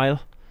rather than a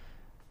mile,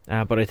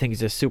 but I think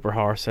he's a super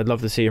horse. I'd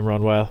love to see him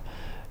run well.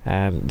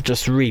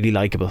 Just really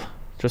likeable.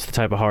 Just the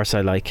type of horse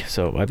I like.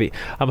 So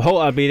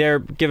I'll be there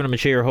giving him a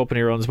cheer, hoping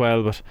he runs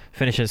well, but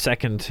finishing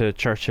second to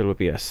Churchill would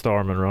be a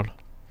storming run.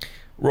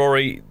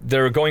 Rory,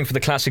 they're going for the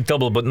classic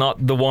double, but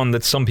not the one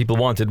that some people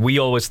wanted. We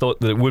always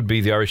thought that it would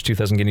be the Irish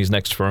 2000 Guineas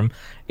next for him.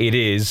 It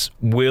is.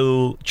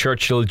 Will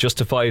Churchill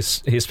justify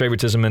his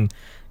favouritism and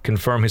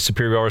confirm his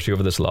superiority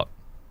over this lot?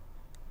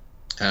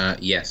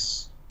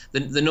 Yes.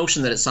 The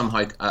notion that it's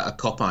somehow a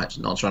cop-out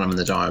not to run him in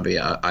the Derby,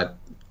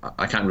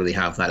 I can't really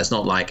have that. It's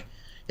not like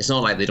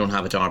they don't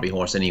have a Derby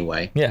horse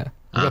anyway. Yeah,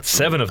 we've got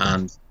 7 of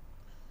them. And,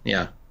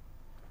 yeah.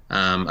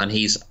 And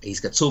he's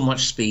got so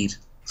much speed.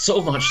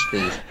 So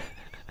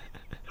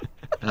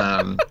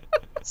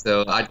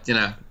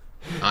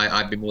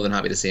I'd be more than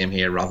happy to see him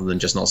here rather than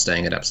just not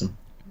staying at Epsom.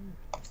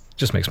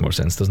 Just makes more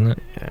sense, doesn't it?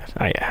 Yeah,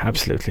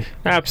 absolutely.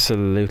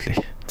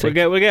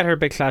 We'll get her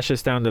big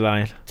clashes down the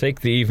line.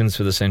 Take the evens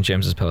for the St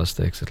James's Palace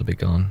Stakes. It'll be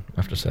gone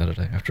after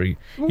Saturday. After he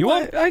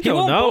won't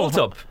bolt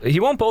up. He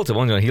won't bolt up.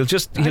 He'll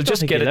just get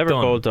it done.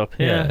 Bolt up.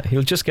 Yeah,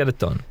 he'll just get it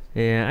done.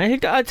 Yeah,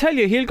 and I tell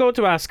you, he'll go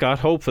to Ascot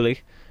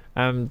hopefully,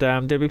 and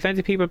there'll be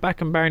plenty of people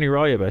back in Barney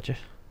Roy, I bet you.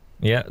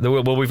 Yeah,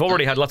 well, we've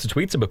already had lots of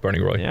tweets about Barney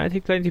Roy. Yeah, I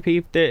think plenty of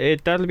people.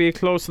 That'll be a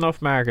close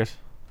enough market.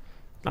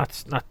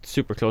 Not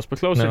super close, but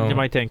closer than you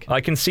might think.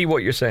 I can see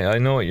what you're saying. I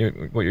know what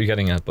you're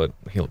getting at, but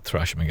he'll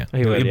thrash him again.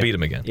 He'll beat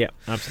him again. Yeah,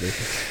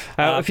 absolutely.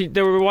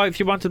 If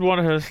you wanted one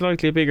at a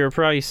slightly bigger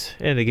price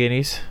in the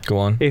Guineas, go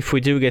on. If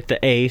we do get the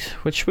 8,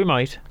 which we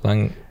might,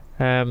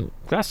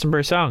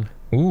 Glastonbury Song.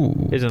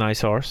 Ooh, is a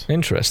nice horse.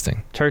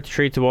 Interesting.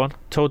 33-1,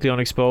 totally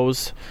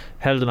unexposed,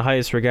 held in the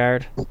highest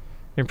regard.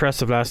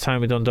 Impressive last time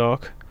with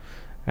Dundalk.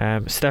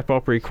 Step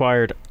up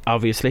required,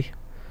 obviously,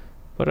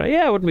 but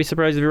I wouldn't be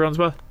surprised if he runs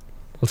well.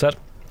 Well said.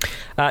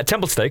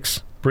 Temple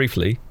Stakes,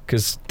 briefly,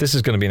 because this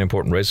is going to be an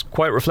important race.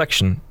 Quiet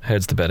Reflection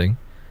heads the betting.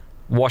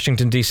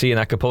 Washington DC and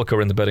Acapulco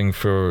are in the betting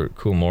for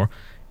Coolmore.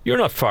 You're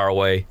not far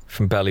away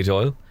from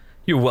Ballydoyle.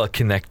 You're well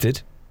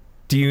connected.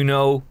 Do you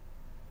know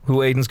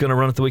who Aidan's going to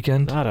run at the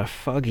weekend? Not a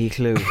foggy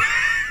clue.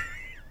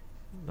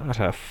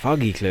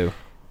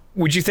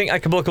 Would you think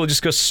Acapulco will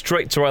just go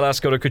straight to Royal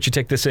Ascot, or could she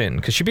take this in?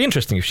 Because she'd be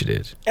interesting if she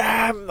did.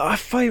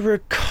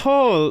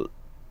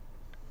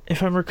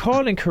 If I'm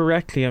recalling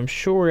correctly, I'm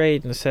sure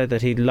Aidan said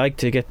that he'd like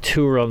to get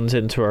 2 runs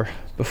into her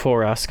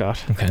before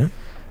Ascot. Okay.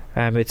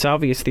 It's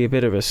obviously a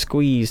bit of a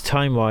squeeze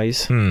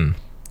time-wise,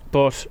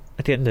 but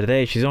at the end of the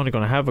day, she's only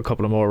going to have a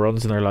couple of more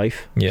runs in her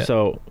life. Yeah.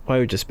 So why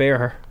would you spare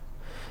her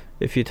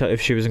if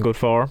she was in good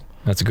form?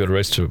 That's a good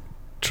race to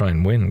try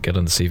and win, get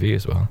on the CV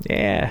as well.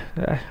 Yeah,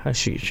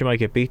 she might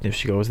get beaten if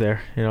she goes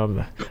there. You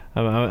know,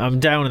 I'm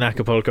down in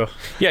Acapulco.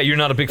 Yeah, you're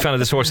not a big fan of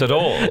this horse at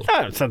all.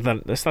 It's not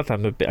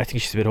that I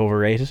think she's a bit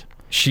overrated.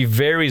 She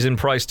varies in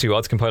price too.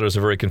 Odds compilers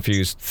are very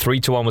confused.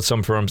 3-1 with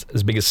some firms,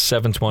 as big as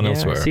 7-1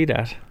 elsewhere.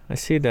 I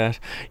see that.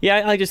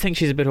 Yeah, I just think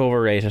she's a bit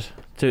overrated,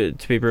 to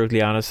be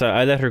brutally honest.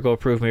 I let her go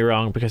prove me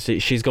wrong, because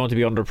she's going to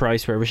be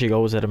underpriced wherever she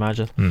goes, I'd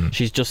imagine.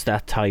 She's just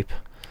that type.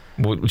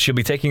 she'll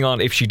be taking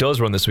on, if she does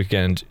run this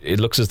weekend, it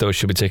looks as though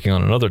she'll be taking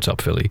on another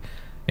top filly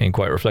in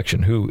Quiet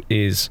Reflection, who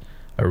is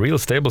a real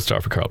stable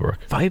star for Carl Burke.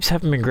 Vibes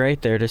haven't been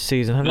great there this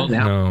season, have they?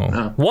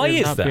 No. Why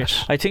is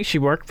that? I think she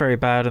worked very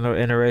bad in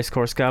a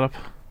racecourse gallop.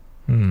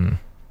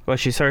 Well,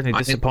 she's certainly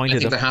disappointed. I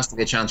think there has to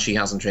be a chance she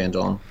hasn't trained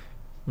on.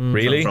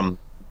 Really?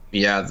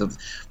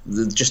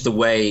 Just the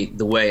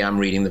way I'm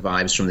reading the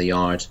vibes from the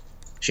yard,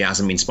 she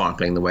hasn't been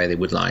sparkling the way they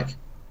would like.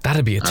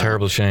 That'd be a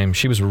terrible shame.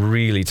 She was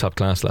really top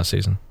class last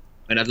season.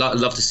 And I'd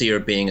love to see her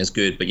being as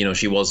good, but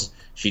she was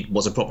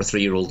a proper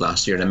 3-year-old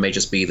last year, and it may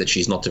just be that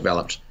she's not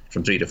developed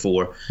from 3 to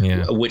 4.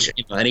 Yeah. Which,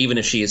 and even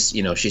if she is,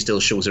 she still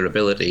shows her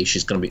ability,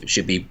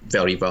 she'd be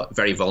very,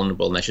 very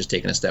vulnerable unless she's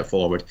taking a step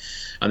forward.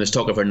 And there's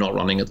talk of her not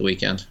running at the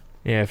weekend.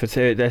 Yeah, if it's,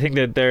 I think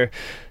that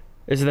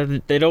is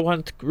that they don't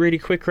want really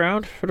quick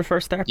ground for the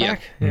first start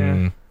back.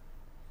 Yeah.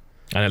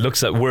 And it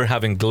looks like we're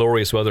having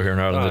glorious weather here in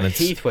Ireland. And it's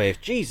heat wave.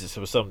 Jesus, it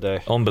was some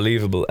day.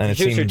 Unbelievable. And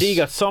Producer D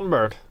got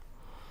sunburned.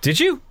 Did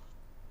you?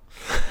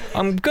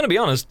 I'm going to be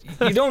honest.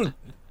 You don't.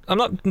 I'm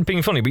not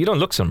being funny, but you don't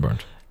look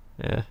sunburned.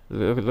 Yeah,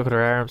 look at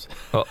her arms.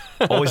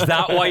 Oh, is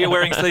that why you're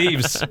wearing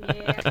sleeves?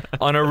 Yeah.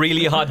 On a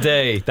really hot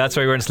day. That's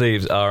why you're wearing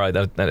sleeves. All right,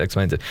 that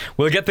explains it.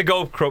 We'll get the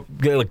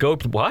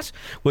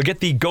We'll get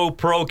the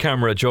GoPro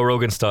camera, Joe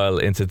Rogan style,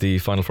 into the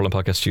Final Furlong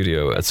podcast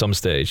studio at some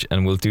stage,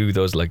 and we'll do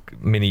those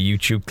like mini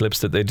YouTube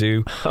clips that they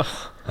do,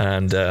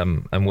 and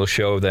we'll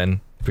show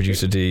then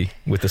producer D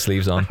with the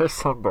sleeves on.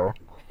 Sunburn.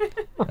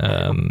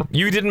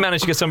 You didn't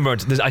manage to get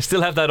sunburned. I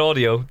still have that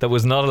audio that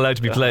was not allowed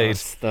to be played.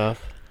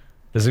 Stuff.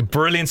 There's a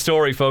brilliant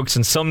story, folks,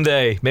 and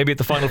someday, maybe at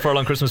the Final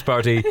Furlong Christmas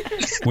party,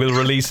 we'll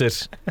release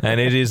it, and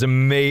it is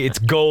it's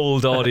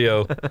gold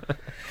audio.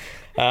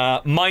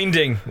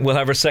 Minding will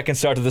have her second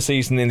start of the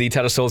season in the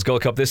Tattersalls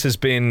Gold Cup. This has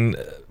been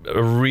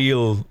a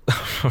real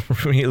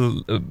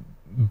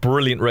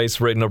brilliant race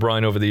for Aidan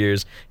O'Brien over the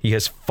years. He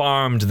has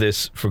farmed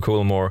this for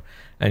Coolmore,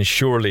 and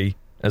surely,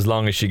 as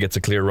long as she gets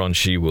a clear run,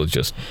 she will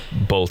just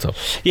bolt up.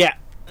 Yeah.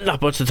 Not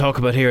much to talk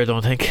about here, I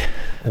don't think.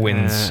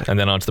 Wins and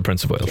then on to the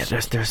Prince of Wales. Yeah,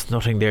 there's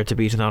nothing there to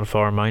beat an out of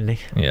form Minding.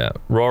 Yeah,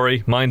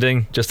 Rory,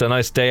 Minding, just a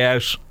nice day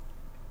out.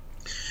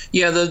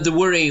 Yeah, the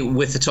worry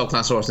with the top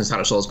class horse in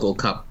Tattersalls Gold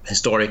Cup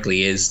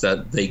historically is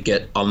that they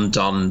get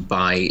undone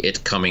by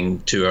it coming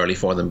too early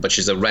for them. But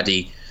she's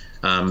already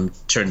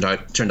turned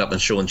up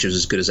and shown she was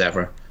as good as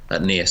ever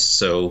at Guineas.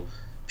 So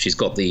she's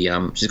got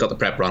the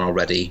prep run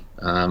already.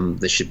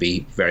 This should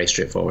be very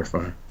straightforward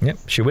for her. Yep,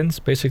 she wins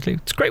basically.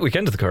 It's a great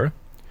weekend at the Curragh.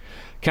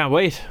 Can't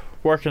wait.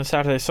 Working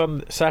Saturday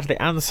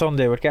and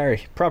Sunday with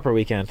Gary. Proper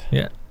weekend.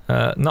 Yeah.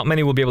 Not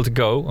many will be able to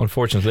go,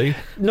 unfortunately.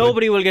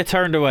 Nobody will get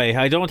turned away.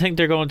 I don't think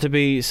they're going to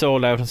be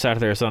sold out on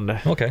Saturday or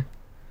Sunday. Okay.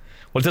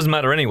 Well, it doesn't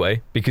matter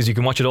anyway, because you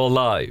can watch it all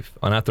live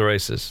on At The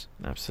Races.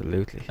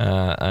 Absolutely.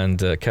 And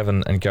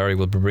Kevin and Gary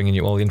will be bringing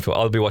you all the info.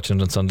 I'll be watching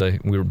it on Sunday.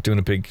 We're doing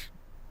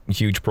a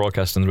huge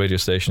broadcast on the radio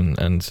station,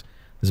 and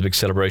there's a big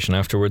celebration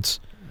afterwards.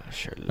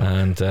 Sure.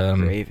 And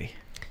gravy.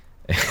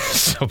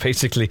 So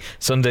basically,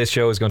 Sunday's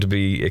show is going to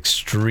be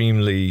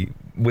extremely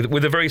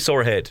with a very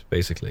sore head,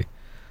 basically.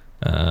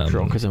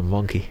 Drunk as a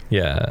monkey.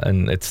 Yeah,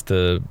 and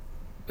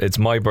it's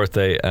my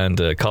birthday and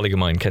a colleague of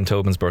mine, Ken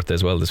Tobin's birthday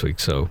as well this week.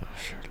 So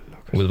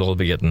we'll all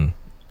be getting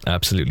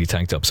absolutely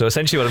tanked up. So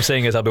essentially, what I'm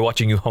saying is, I'll be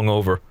watching you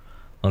hungover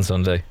on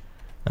Sunday,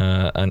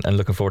 and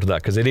looking forward to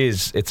that, because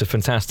it's a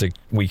fantastic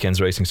weekend's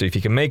racing. So if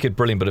you can make it,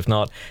 brilliant. But if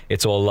not,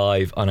 it's all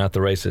live on At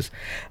The Races.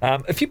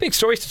 A few big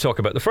stories to talk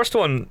about. The first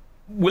one.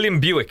 William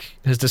Buick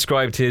has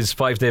described his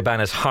 5-day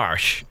ban as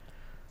harsh,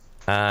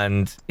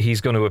 and he's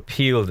going to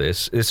appeal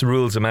this. This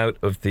rules him out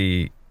of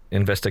the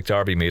Investec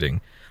Derby meeting.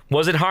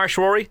 Was it harsh,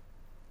 Rory?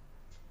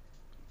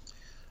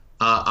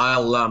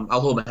 I'll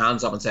hold my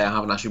hands up and say I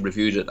haven't actually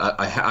reviewed it.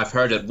 I've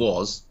heard it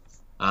was,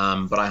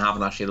 but I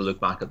haven't actually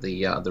looked back at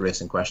the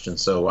race in question.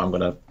 So I'm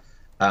going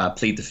to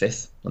plead the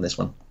fifth on this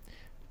one.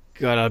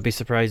 God, I'd be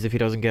surprised if he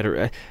doesn't get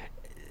it.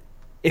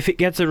 If it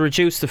gets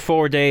reduced to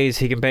 4 days,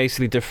 he can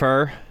basically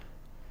defer.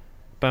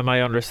 By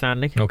my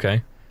understanding.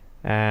 Okay.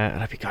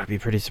 And I'd be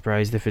pretty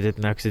surprised if it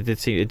didn't, because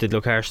it did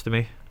look harsh to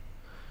me.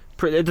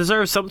 It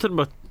deserves something,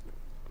 but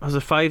was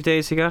it 5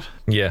 days he got?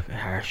 Yeah.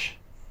 Harsh.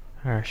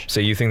 So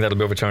you think that'll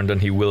be overturned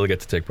and he will get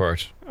to take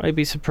part? I'd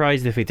be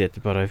surprised if he did,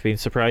 but I've been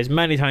surprised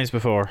many times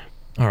before.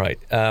 All right.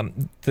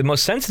 The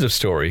most sensitive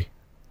story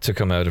to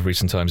come out of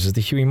recent times is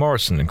the Hughie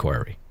Morrison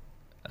inquiry.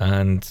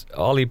 And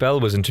Ollie Bell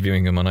was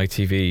interviewing him on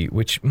ITV,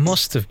 which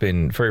must have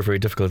been very, very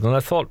difficult. And I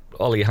thought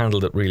Ollie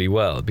handled it really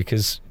well,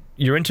 because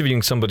you're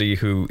interviewing somebody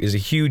who is a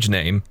huge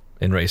name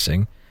in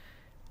racing.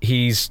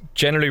 He's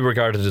generally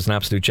regarded as an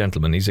absolute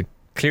gentleman. He's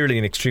clearly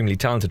an extremely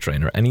talented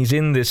trainer, and he's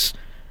in this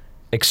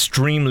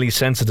extremely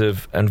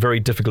sensitive and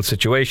very difficult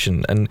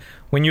situation. And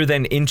when you're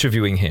then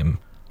interviewing him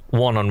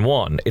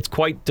one-on-one, it's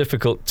quite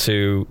difficult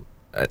to...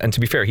 And to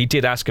be fair, he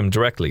did ask him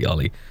directly,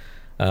 Ollie,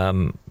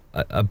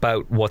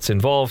 about what's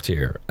involved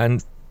here.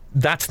 And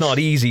that's not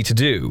easy to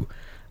do.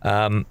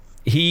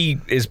 He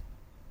is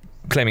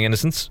claiming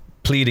innocence,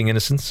 pleading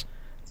innocence.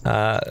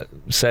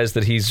 Says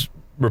that he's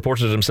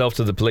reported himself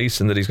to the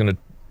police and that he's going to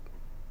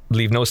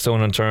leave no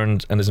stone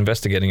unturned and is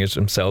investigating it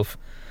himself.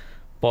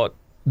 But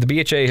the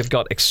BHA have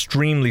got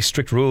extremely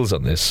strict rules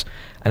on this,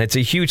 and it's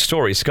a huge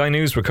story. Sky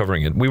News were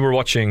covering it. We were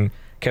watching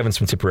Kevin's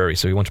from Tipperary,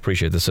 so we won't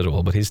appreciate this at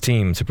all, but his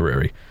team,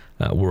 Tipperary,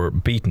 were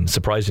beaten,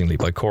 surprisingly,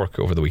 by Cork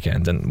over the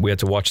weekend, and we had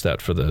to watch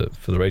that for the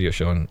radio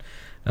show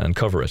and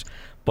cover it.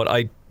 But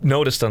I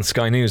noticed on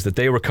Sky News that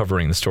they were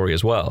covering the story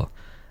as well.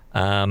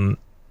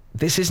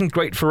 This isn't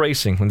great for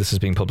racing when this is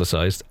being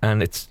publicised,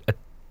 and it's a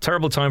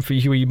terrible time for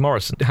Hughie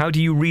Morrison. How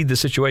do you read the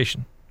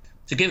situation?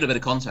 To give it a bit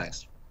of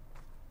context,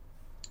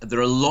 there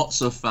are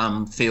lots of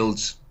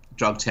failed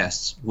drug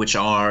tests which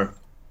are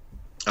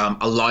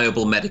a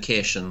liable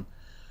medication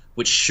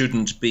which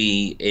shouldn't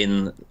be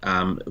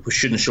which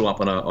shouldn't show up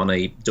on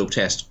a dope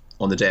test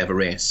on the day of a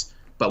race,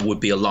 but would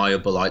be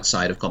liable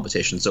outside of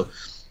competition. So,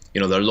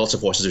 there are lots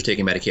of horses who are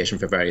taking medication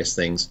for various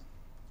things,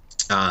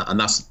 and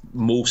that's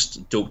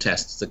most dope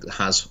tests that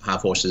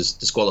have horses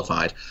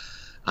disqualified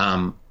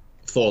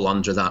fall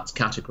under that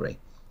category.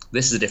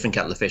 This is a different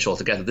kettle of fish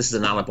altogether. This is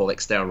an anabolic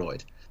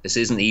steroid. This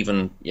isn't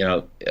even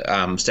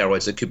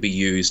steroids that could be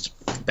used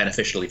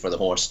beneficially for the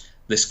horse.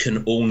 This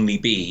can only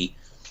be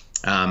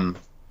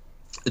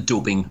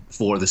doping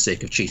for the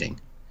sake of cheating,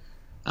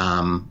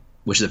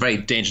 which is a very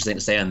dangerous thing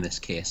to say in this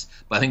case.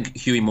 But I think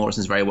Hughie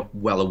Morrison is very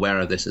well aware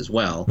of this as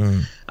well.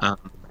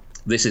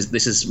 This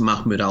is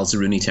Mahmoud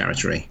Al-Zaruni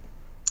territory,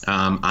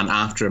 and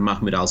after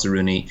Mahmoud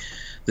Al-Zaruni,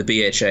 the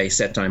BHA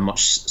set down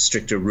much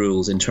stricter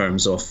rules in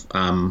terms of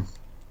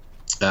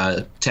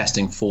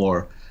testing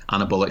for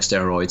anabolic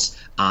steroids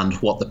and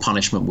what the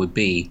punishment would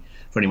be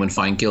for anyone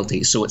found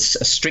guilty. So it's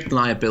a strict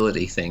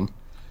liability thing,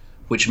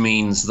 which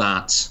means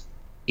that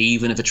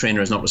even if a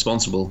trainer is not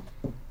responsible,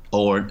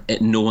 or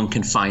no one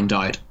can find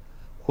out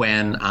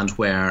when and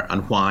where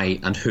and why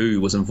and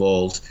who was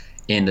involved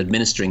in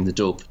administering the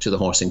dope to the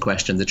horse in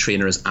question, the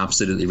trainer is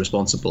absolutely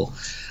responsible,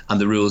 and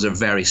the rules are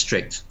very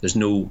strict. There's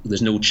no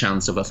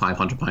chance of a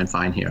 £500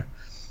 fine here.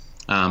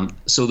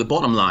 So the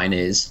bottom line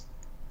is,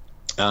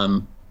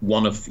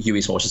 one of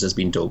Hughie's horses has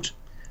been doped.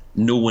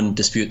 No one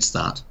disputes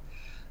that.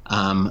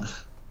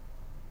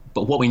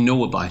 But what we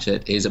know about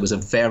it is it was a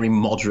very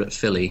moderate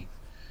filly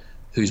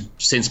who's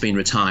since been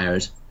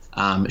retired.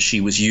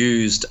 She was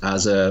used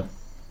as a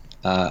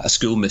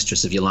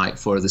schoolmistress, if you like,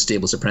 for the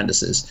stable's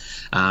apprentices.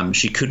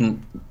 She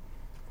couldn't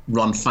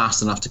run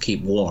fast enough to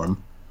keep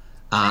warm,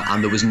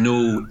 and there's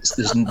no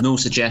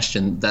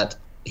suggestion that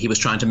he was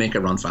trying to make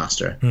her run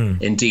faster.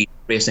 Indeed,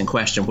 the race in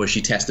question where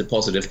she tested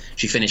positive,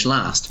 she finished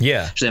last.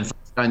 Yeah. She then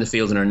down the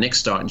field in her next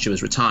start and she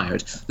was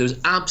retired. There was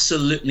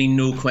absolutely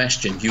no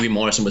question Hughie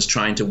Morrison was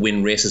trying to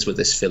win races with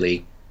this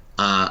filly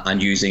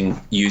and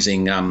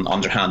using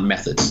underhand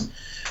methods.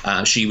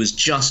 She was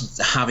just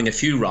having a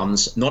few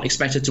runs, not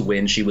expected to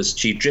win.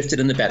 She drifted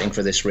in the betting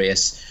for this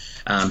race.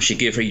 She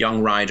gave her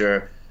young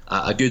rider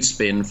a good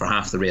spin for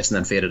half the race and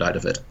then faded out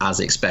of it, as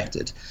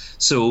expected.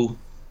 So,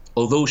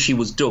 although she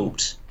was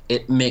doped,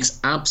 it makes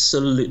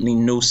absolutely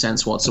no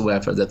sense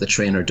whatsoever that the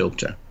trainer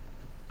doped her.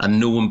 And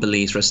no one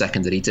believes for a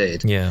second that he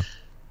did. Yeah.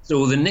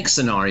 So the next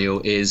scenario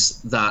is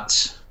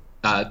that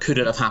could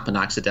it have happened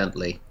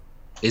accidentally?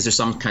 Is there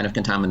some kind of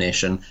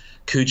contamination?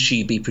 Could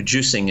she be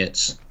producing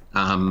it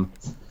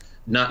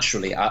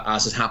naturally,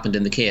 as has happened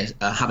in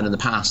the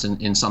past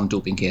in some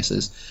doping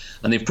cases?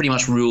 And they've pretty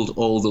much ruled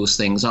all those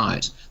things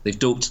out. They've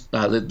doped.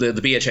 The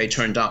BHA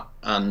turned up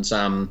and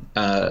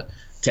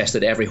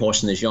tested every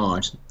horse in his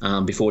yard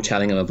before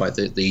telling him about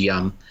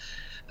the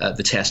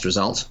test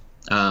result.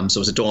 So it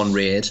was a dawn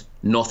raid.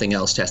 Nothing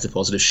else tested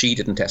positive. She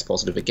didn't test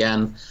positive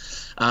again.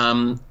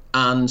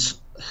 And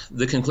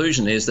the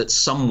conclusion is that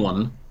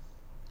someone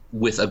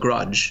with a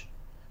grudge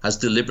has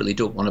deliberately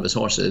doped one of his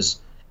horses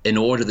in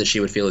order that she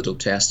would fail a dope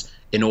test,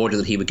 in order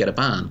that he would get a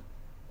ban,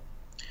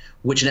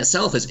 which in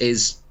itself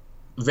is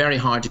very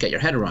hard to get your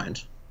head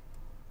around,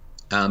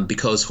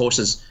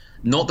 because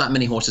not that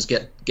many horses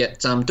get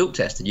dope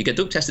tested. You get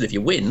dope tested if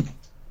you win,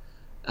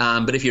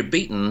 but if you're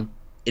beaten,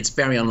 it's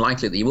very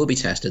unlikely that you will be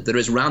tested. There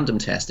is random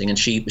testing, and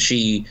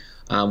she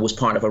was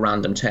part of a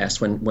random test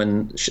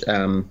when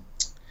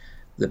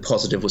the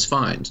positive was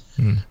found.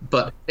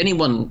 But if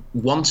anyone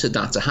wanted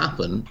that to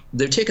happen,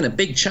 they're taking a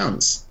big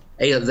chance.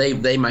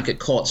 They might get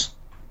caught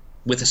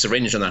with a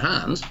syringe in their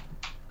hand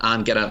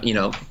and get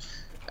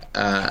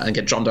and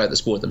get drummed out of the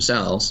sport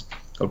themselves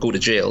or go to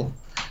jail.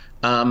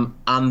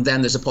 And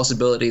then there's a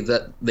possibility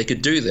that they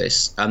could do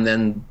this, and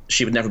then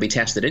she would never be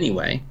tested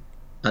anyway,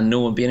 and no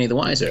one would be any the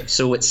wiser.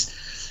 So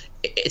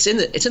it's in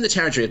the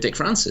territory of Dick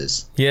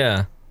Francis.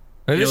 Yeah,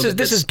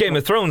 this is Game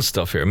of Thrones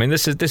stuff here. I mean,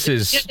 this is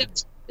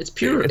it's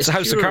pure. It's a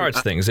House of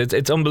Cards things.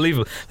 It's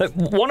unbelievable. Like,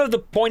 one of the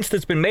points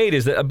that's been made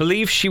is that I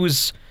believe she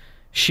was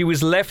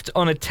left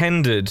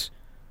unattended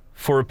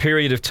for a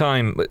period of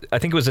time. I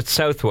think it was at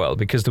Southwell,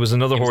 because there was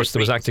another horse that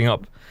was acting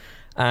up.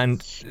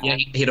 And yeah,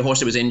 he had a horse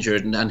that was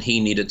injured, and he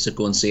needed to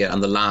go and see it.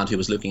 And the lad who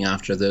was looking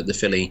after the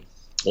filly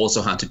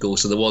also had to go.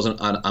 So there wasn't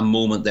a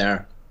moment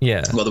there.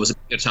 Yeah. Well, there was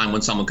a time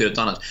when someone could have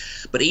done it.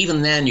 But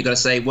even then, you got to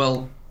say,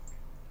 well,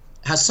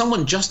 has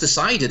someone just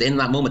decided in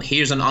that moment,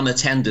 here's an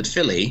unattended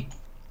filly,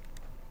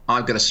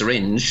 I've got a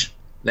syringe,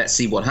 let's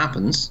see what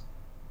happens?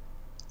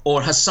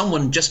 Or has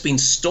someone just been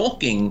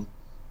stalking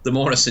the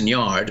Morrison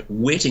yard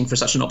waiting for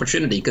such an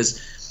opportunity?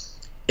 Because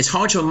it's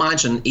hard to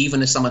imagine,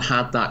 even if someone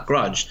had that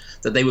grudge,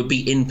 that they would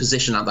be in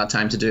position at that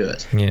time to do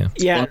it.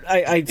 Yeah,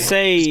 I'd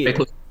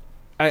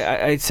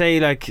say,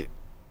 like,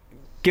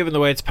 given the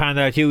way it's panned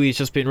out, Hughie's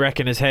just been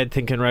wrecking his head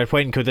thinking, right,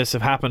 when could this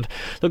have happened?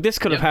 Look, this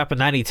could have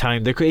happened any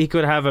time. He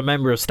could have a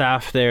member of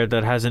staff there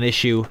that has an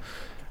issue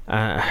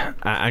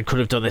and could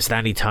have done this at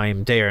any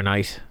time, day or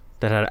night,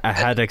 that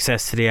had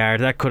access to the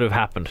yard. That could have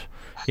happened.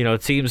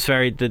 It seems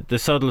the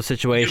subtle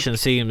situation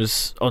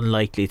seems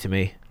unlikely to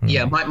me.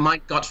 Yeah,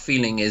 my gut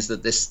feeling is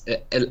that this,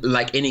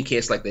 like any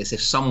case like this,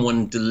 if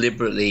someone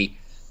deliberately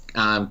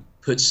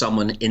puts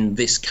someone in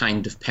this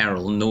kind of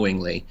peril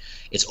knowingly,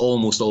 it's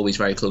almost always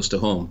very close to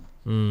home.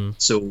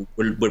 So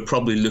we're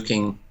possibly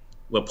looking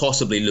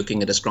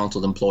at a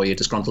disgruntled employee, a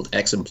disgruntled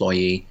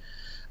ex-employee,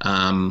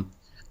 and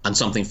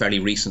something fairly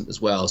recent as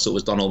well. So it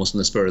was done almost in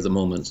the spur of the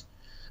moment.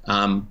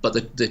 But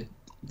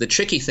the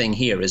tricky thing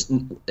here is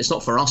it's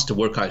not for us to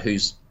work out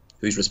who's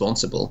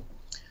responsible.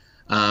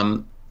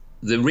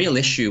 The real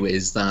issue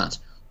is that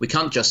we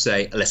can't just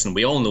say, listen,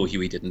 we all know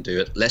Hughie didn't do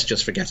it, let's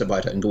just forget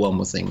about it and go on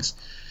with things.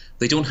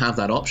 They don't have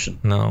that option.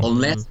 No.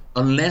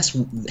 Unless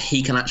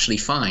he can actually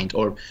find,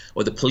 or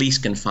the police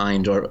can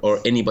find, or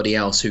anybody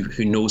else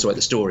who knows about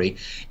the story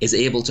is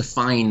able to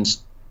find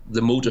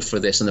the motive for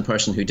this and the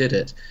person who did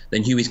it,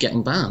 then Hughie's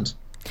getting banned.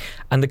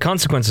 And the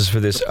consequences for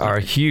this are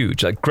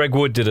huge. Like Greg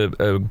Wood did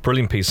a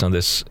brilliant piece on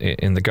this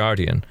in The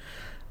Guardian,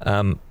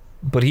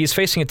 but he's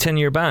facing a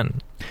 10-year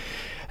ban.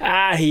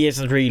 He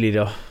isn't really,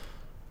 though.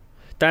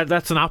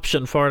 That's an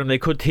option for them. They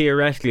could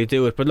theoretically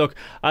do it, but look,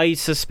 I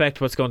suspect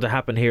what's going to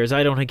happen here is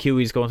I don't think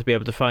Hughie's going to be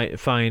able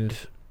to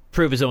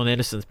prove his own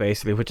innocence,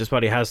 basically, which is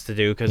what he has to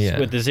do, because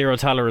with the zero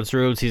tolerance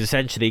rules, he's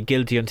essentially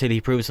guilty until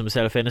he proves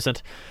himself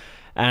innocent.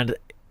 And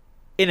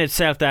in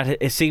itself, that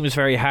it seems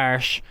very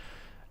harsh.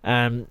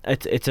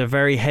 It's a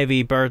very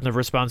heavy burden of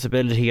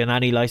responsibility on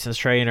any licensed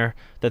trainer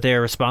that they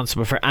are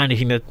responsible for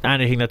anything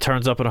that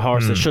turns up on a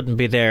horse that shouldn't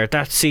be there.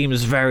 That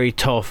seems very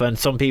tough, and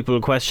some people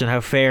question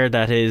how fair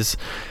that is,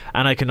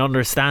 and I can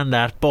understand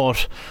that,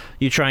 but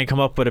you try and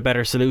come up with a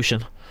better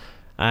solution,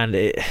 and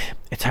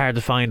it's hard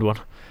to find one,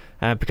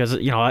 because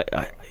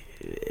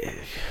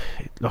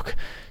look,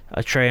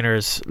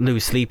 trainers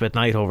lose sleep at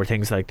night over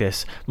things like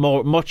this,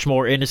 much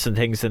more innocent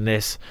things than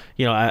this.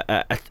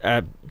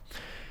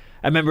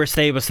 A member of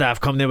stable staff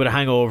coming in with a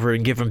hangover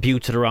and giving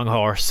bute to the wrong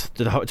horse,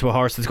 to a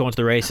horse that's going to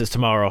the races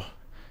tomorrow,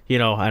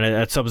 and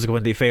it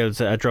subsequently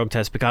fails a drug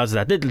test because of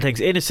that. Little things,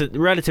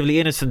 relatively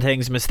innocent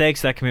things,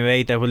 mistakes that can be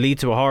made that will lead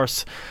to a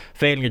horse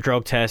failing a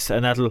drug test,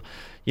 and that'll,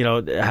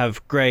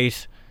 have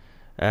great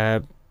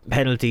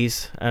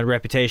penalties and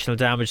reputational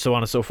damage, so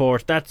on and so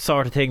forth. That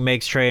sort of thing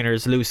makes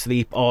trainers lose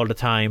sleep all the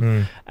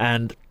time.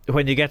 And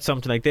when you get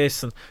something like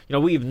this, and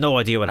we have no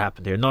idea what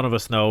happened here. None of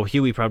us know.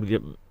 Hughie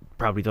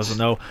probably doesn't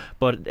know,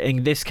 but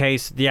in this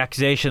case, the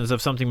accusations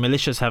of something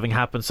malicious having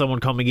happened, someone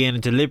coming in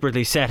and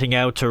deliberately setting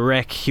out to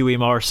wreck Hughie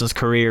Morrison's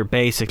career,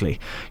 basically,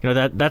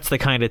 that's the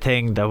kind of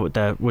thing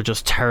that would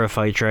just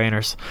terrify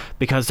trainers,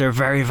 because they're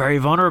very, very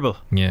vulnerable.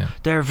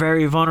 They're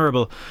very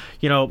vulnerable.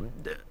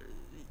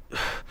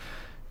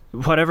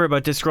 Whatever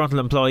about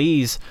disgruntled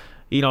employees,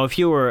 if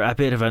you were a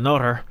bit of a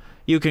nutter,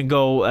 you can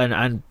go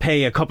and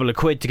pay a couple of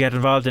quid to get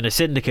involved in a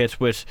syndicate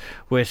with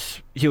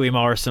Hughie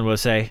Morrison, we'll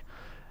say,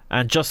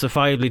 and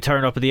justifiably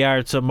turn up at the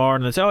yard some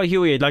morning and say, "Oh,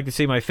 Hughie, I'd like to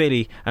see my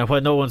filly," and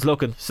when no one's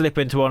looking, slip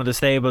into one of the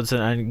stables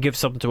and give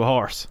something to a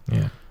horse.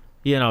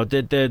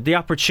 The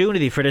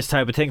opportunity for this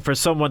type of thing for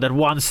someone that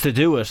wants to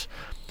do it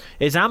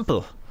is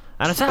ample,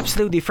 and it's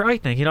absolutely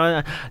frightening.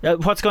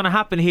 What's going to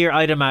happen here,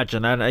 I'd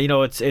imagine, and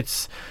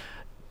it's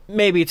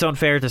maybe it's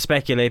unfair to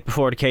speculate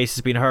before the case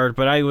has been heard,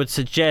 but I would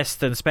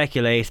suggest and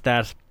speculate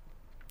that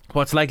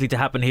what's likely to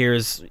happen here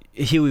is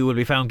Hughie will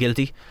be found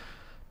guilty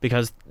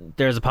because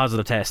there's a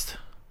positive test.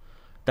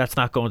 That's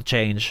not going to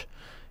change.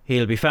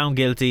 He'll be found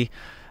guilty,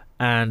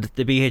 and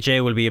the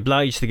BHA will be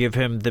obliged to give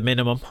him the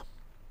minimum,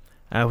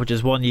 which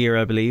is 1 year,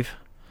 I believe.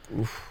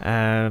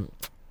 And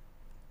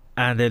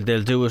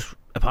they'll do it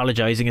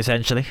apologising,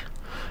 essentially,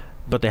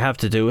 but they have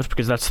to do it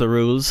because that's the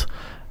rules.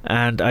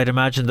 And I'd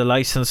imagine a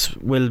license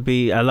will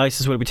be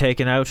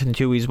taken out in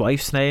Hughie's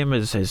wife's name,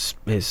 his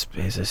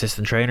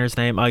assistant trainer's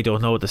name. I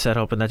don't know what the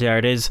setup in that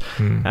yard is,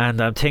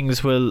 and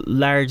things will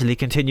largely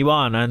continue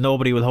on, and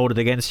nobody will hold it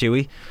against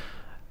Hughie.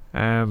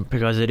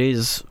 Because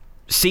it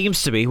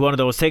seems to be one of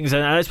those things,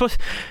 and I suppose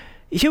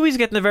Hughie's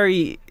getting a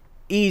very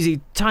easy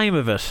time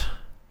of it.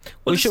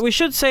 Well, we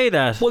should say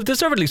that. Well,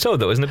 deservedly so,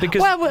 though, isn't it?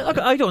 Because look,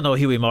 I don't know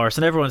Hughie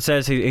Morrison. Everyone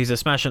says he's a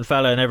smashing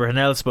fella and everything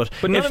else, but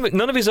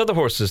none of his other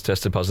horses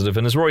tested positive,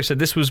 and as Rory said,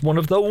 this was one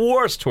of the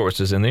worst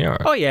horses in the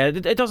yard. Oh yeah,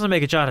 it doesn't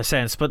make a jot of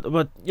sense, but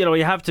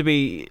you have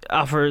to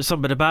offer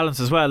some bit of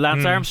balance as well.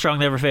 Lance Armstrong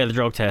never failed a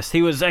drug test.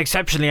 He was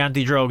exceptionally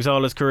anti-drugs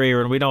all his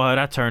career, and we know how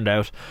that turned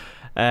out.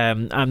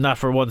 I'm not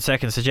for 1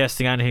 second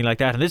suggesting anything like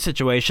that in this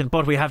situation,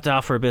 but we have to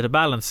offer a bit of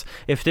balance.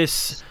 If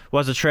this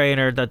was a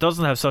trainer that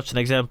doesn't have such an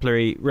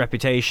exemplary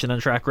reputation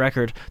and track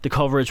record, the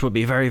coverage would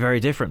be very, very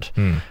different.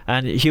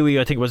 And Hughie,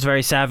 I think, was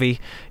very savvy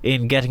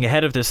in getting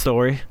ahead of this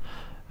story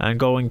and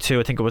going to,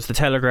 I think it was the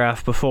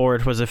Telegraph before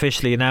it was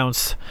officially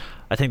announced.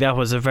 I think that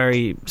was a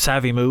very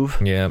savvy move.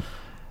 Yeah.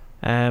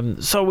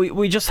 So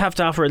we just have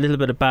to offer a little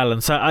bit of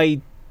balance.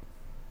 I'd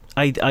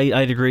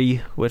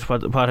agree with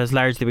what has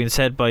largely been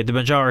said by the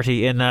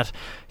majority, in that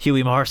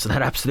Hughie Morrison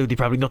had absolutely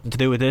probably nothing to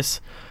do with this,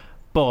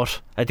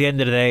 but at the end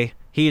of the day,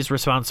 he is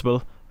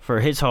responsible for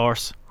his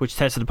horse, which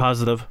tested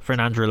positive for an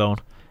androlone.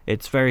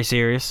 It's very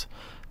serious.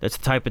 That's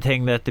the type of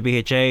thing that the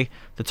BHA,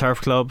 the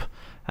Turf Club,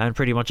 and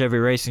pretty much every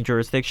racing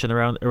jurisdiction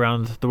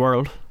around the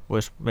world,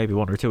 with maybe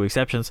 1 or 2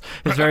 exceptions,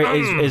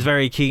 is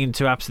very keen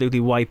to absolutely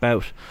wipe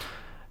out.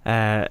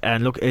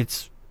 And look,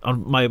 it's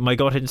my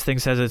gut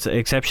instinct says it's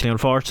exceptionally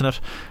unfortunate,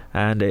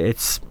 and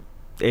it's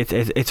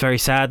very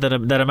sad that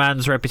a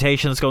man's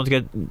reputation is going to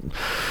get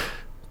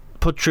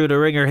put through the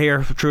ringer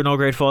here through no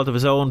great fault of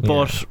his own.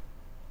 But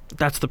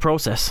that's the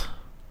process.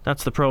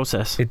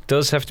 It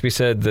does have to be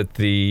said that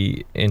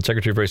the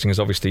integrity of racing is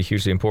obviously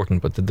hugely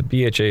important, but the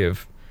BHA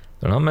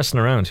they're not messing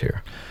around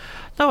here.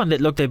 No,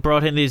 and look, they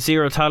brought in these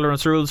zero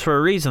tolerance rules for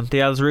a reason. The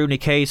Al Rooney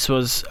case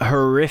was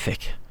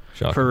horrific.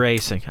 Shocking. For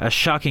racing, a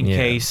shocking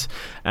case,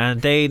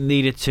 and they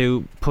needed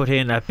to put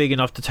in a big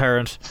enough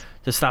deterrent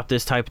to stop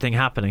this type of thing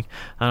happening.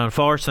 And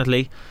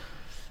unfortunately,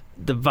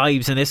 the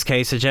vibes in this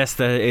case suggest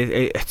that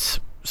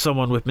it's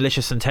someone with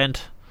malicious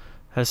intent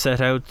has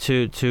set out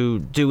to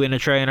do in a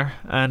trainer,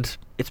 and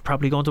it's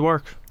probably going to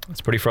work.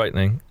 It's pretty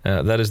frightening.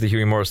 That is the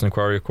Hughie Morrison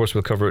inquiry. Of course,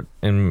 we'll cover it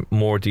in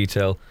more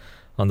detail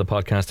on the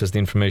podcast as the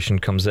information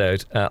comes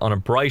out. On a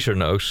brighter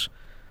note,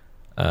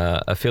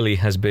 a filly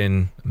has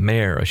been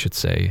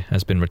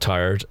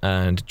retired,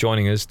 and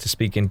joining us to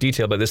speak in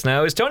detail about this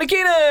now is Tony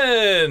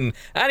Keenan.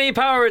 Any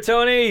power,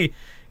 Tony?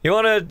 You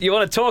want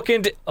to talk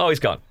into? Oh, he's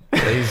gone.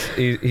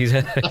 He's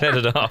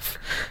headed off.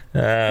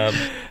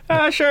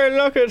 Sure,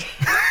 look at.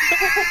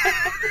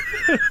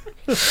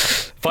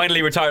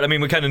 Finally retired. I mean,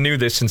 we kind of knew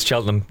this since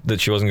Cheltenham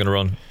that she wasn't going to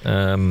run.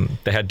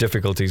 They had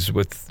difficulties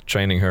with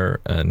training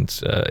her,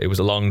 and it was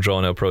a long,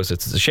 drawn-out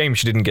process. It's a shame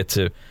she didn't get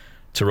to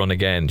run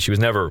again. She was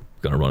never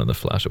going to run in the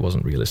flat. It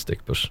wasn't realistic,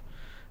 but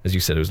as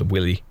you said, it was the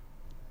Willie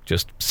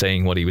just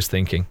saying what he was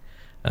thinking,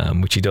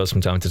 which he does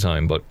from time to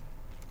time. But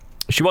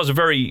she was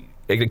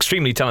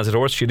extremely talented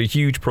horse. She had a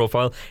huge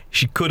profile.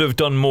 She could have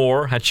done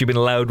more had she been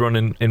allowed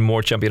running in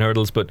more champion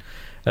hurdles, but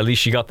at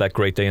least she got that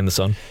great day in the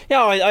sun.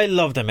 Yeah, I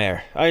love the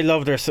mare. I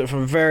loved her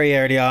from very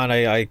early on.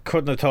 I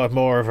couldn't have thought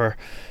more of her.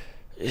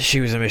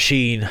 She was a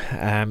machine,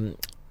 and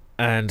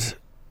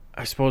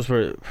I suppose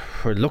we're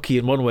lucky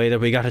in one way that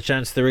we got a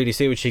chance to really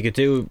see what she could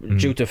do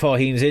due to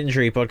Fahey's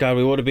injury. But God,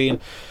 we would have been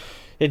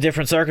in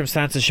different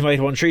circumstances. She might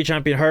have won 3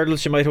 champion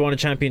hurdles. She might have won a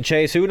champion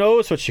chase. Who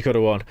knows what she could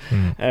have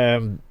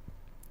won.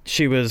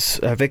 She was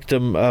a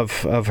victim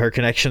of her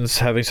connections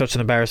having such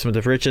an embarrassment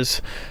of riches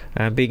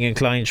and being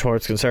inclined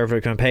towards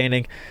conservative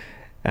campaigning.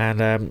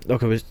 And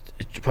look, it was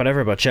whatever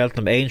about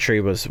Cheltenham. Aintree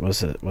was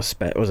a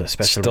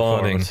special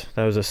performance.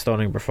 That was a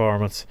stunning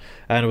performance,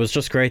 and it was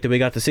just great that we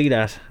got to see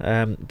that.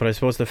 But I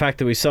suppose the fact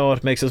that we saw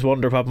it makes us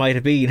wonder what might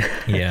have been.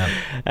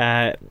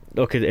 Yeah.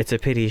 Look, it's a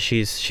pity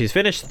she's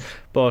finished,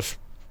 but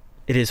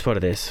it is what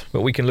it is.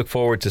 But we can look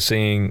forward to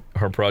seeing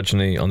her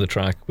progeny on the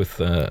track with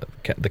the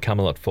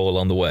Camelot Foal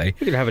on the way.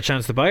 You could have a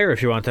chance to buy her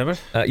if you want, Emmett.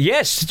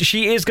 Yes,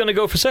 she is going to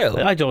go for sale.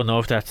 I don't know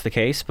if that's the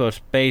case, but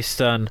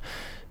based on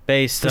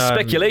the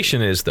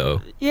speculation is,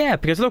 though. Yeah,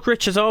 because look,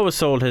 Rich has always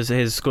sold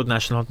his good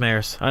National Hunt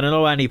mares, and I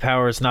know Annie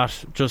Power's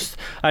not just,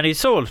 and he's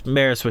sold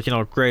mares with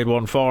grade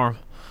 1 form.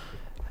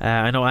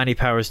 I know Annie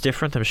Power's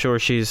different. I'm sure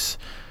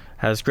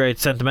has great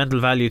sentimental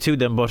value to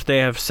them, but they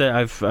have said,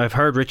 I've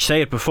heard Rich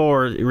say it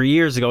before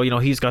years ago,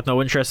 he's got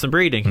no interest in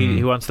breeding.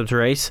 He wants them to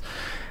race.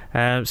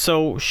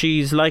 So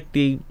she's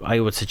likely, I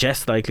would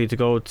suggest, likely to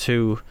go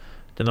to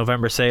the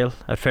November sale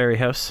at Fairy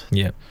House.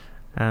 Yeah.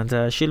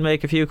 And she'll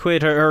make a few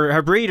quid.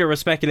 Her breeder was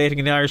speculating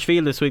in the Irish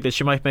Field this week that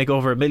she might make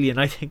over $1 million.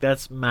 I think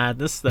that's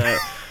madness.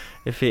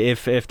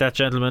 If that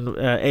gentleman,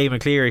 A.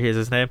 McCleary is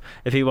his name,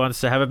 if he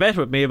wants to have a bet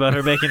with me about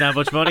her making that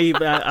much money,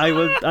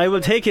 I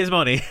will take his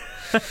money.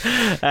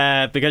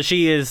 Because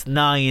she is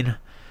 9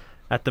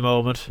 at the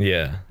moment.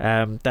 Yeah.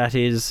 That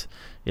is,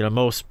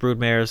 most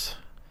broodmares,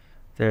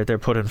 they're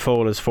put in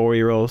foal as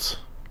 4-year-olds.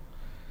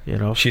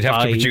 She'd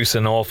have to produce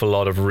an awful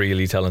lot of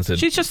really talented.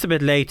 She's just a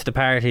bit late to the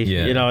party.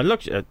 Yeah.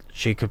 Look,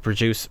 she could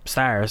produce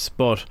stars,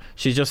 but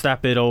she's just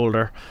that bit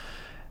older.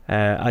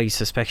 I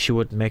suspect she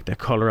wouldn't make the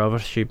colour of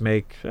it. She'd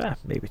make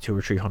maybe 200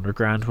 or 300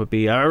 grand would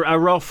be a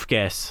rough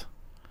guess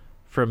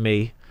from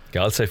me.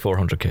 Yeah, I'll say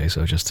 400k.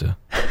 So just to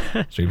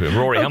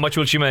Rory, how much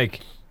will she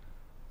make?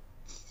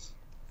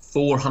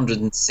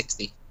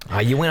 460.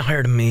 You went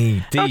higher than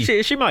me. D. Oh,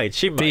 she might.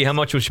 D, how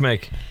much will she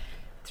make?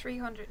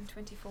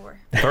 324.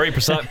 Very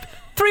precise.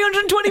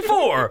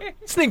 324.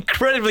 It's an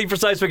incredibly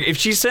precise figure. If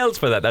she sells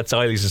for that, that's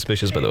highly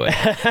suspicious, by the way.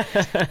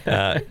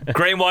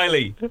 Graham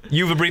Wiley,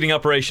 you have a breeding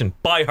operation.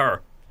 Buy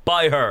her,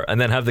 and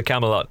then have the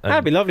Camelot.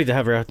 That'd be lovely to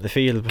have her out in the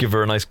field. Give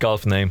her a nice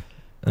golf name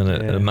and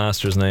a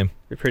master's name.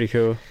 Be pretty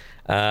cool.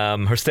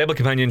 Her stable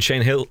companion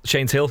Shane's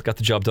Hill got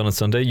the job done on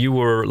Sunday. You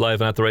were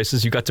live and at the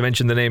races. You got to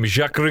mention the name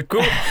Jacques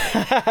Ricoeur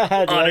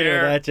on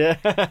air.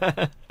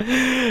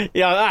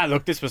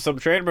 Look, this was some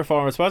training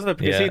performance, wasn't it?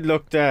 Because he'd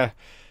looked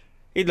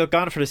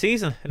on for the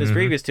season in his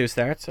previous 2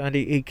 starts, and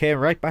he came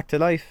right back to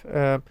life.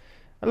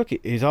 Look,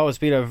 he's always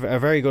been a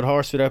very good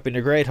horse without being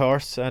a great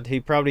horse, and he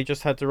probably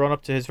just had to run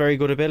up to his very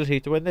good ability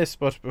to win this.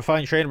 But a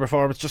fine training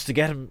performance just to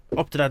get him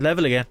up to that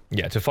level again.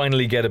 Yeah, to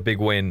finally get a big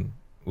win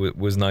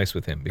was nice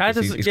with him, because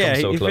he's come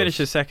so he close.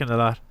 finishes second a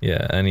lot.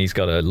 Yeah, and he's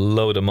got a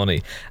load of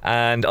money.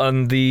 And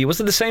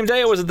was it the same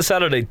day or was it the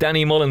Saturday?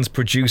 Danny Mullins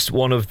produced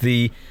one of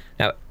the.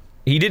 Now,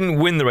 he didn't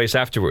win the race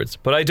afterwards,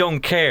 but I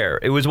don't care.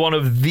 It was one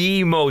of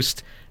the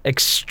most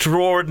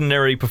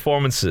extraordinary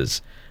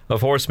performances of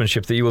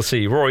horsemanship that you will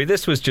see. Rory,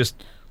 this was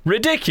just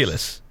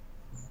ridiculous.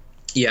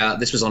 Yeah,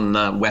 this was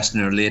on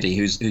Westerner Lady,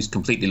 who's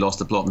completely lost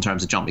the plot in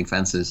terms of jumping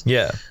fences.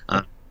 Yeah.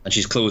 And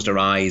she's closed her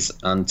eyes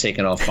and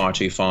taken off far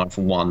too far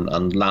for one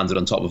and landed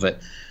on top of it,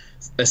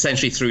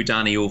 essentially threw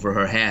Danny over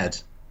her head.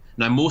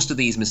 Now, most of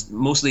these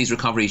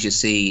recoveries you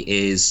see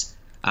is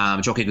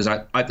jockey goes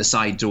out the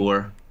side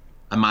door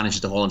and manages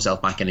to haul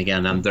himself back in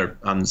again,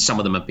 and some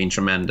of them have been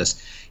tremendous.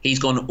 He's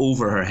gone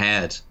over her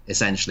head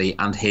essentially,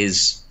 and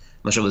his, I'm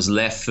not sure his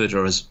left foot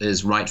or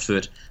his right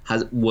foot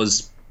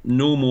was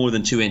no more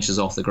than 2 inches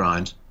off the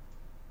ground,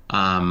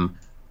 and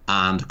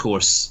of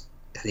course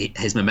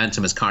his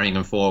momentum is carrying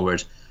him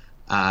forward.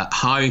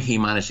 How he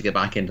managed to get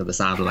back into the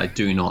saddle, I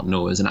do not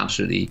know. It was an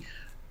absolutely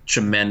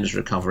tremendous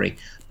recovery.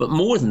 But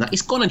more than that,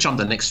 he's gone and jumped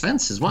the next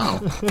fence as well.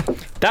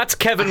 That's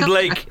Kevin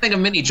Blake. I think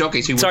of many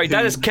jockeys who. Sorry,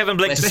 that is Kevin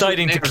Blake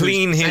deciding to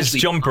clean his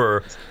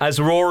jumper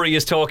as Rory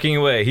is talking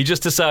away. He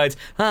just decides,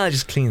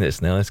 just clean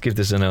this now. Let's give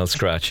this an old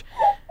scratch.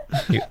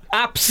 You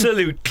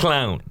absolute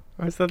clown.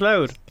 Was that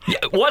loud? Yeah,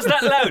 was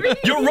that loud?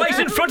 You're right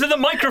in front of the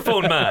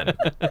microphone, man.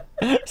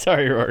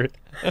 Sorry, Rory.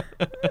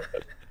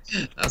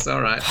 That's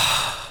all right.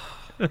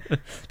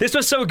 This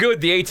was so good.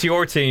 The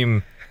ATR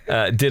team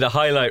did a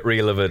highlight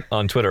reel of it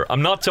on Twitter.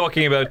 I'm not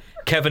talking about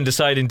Kevin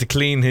deciding to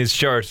clean his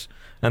shirt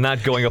and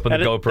that going up on the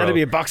GoPro. That'd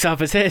be a box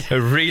office hit.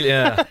 Really,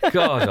 yeah.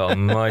 God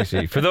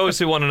almighty. For those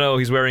who want to know,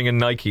 he's wearing a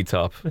Nike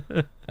top,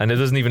 and it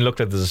doesn't even look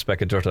like there's a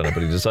speck of dirt on it,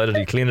 but he decided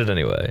he'd clean it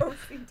anyway.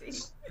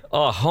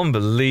 Oh,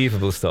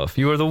 unbelievable stuff.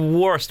 You were the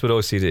worst with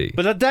OCD.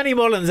 But Danny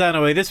Mullins,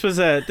 anyway, it was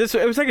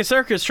like a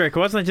circus trick,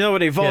 wasn't it? You know,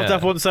 when they vault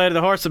off one side of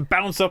the horse and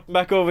bounce up and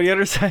back over the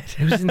other side.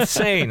 It was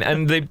insane.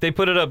 And they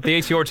put it up, the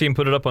ATR team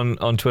put it up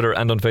on Twitter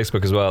and on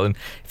Facebook as well. And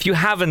if you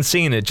haven't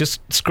seen it,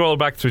 just scroll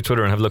back through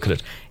Twitter and have a look at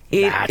it.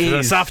 It is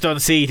a soft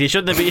on seat. He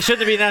shouldn't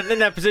have been in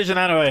that position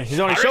anyway. He's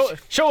only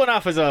showing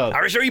off as all.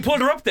 Are you sure he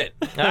pulled her up then?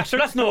 Sure,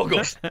 that's no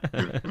good.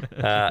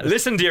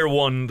 Listen, Dear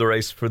won the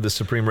race for the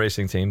Supreme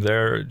Racing team.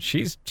 There,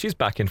 she's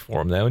back in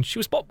form now, and she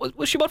was bought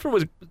for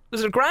was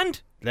it a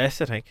grand?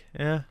 Less, I think.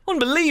 Yeah.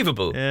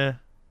 Unbelievable. Yeah.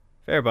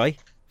 Fair buy.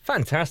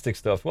 Fantastic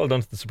stuff. Well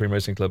done to the Supreme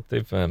Racing Club.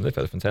 They've had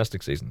a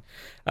fantastic season.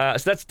 So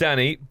that's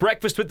Danny.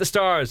 Breakfast with the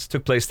Stars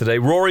took place today.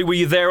 Rory, were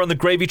you there on the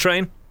gravy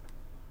train?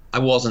 I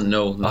wasn't.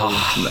 No.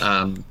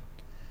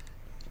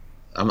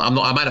 I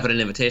might have had an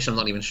invitation. I'm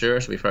not even sure,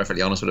 to be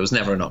perfectly honest, but it was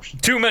never an option.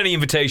 Too many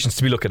invitations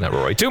to be looking at,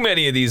 Rory. Too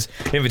many of these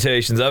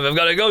invitations. I've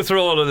got to go through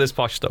all of this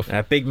posh stuff.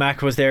 Big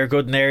Mac was there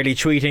good and early,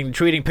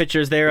 tweeting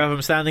pictures there of him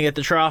standing at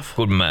the trough.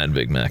 Good man,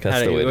 Big Mac.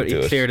 That's the way to do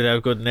it. He cleared it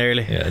out good and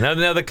early. Yeah.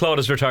 Now that Claude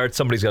is retired,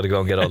 somebody's got to go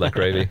and get all that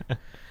gravy.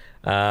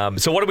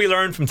 So what did we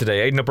learn from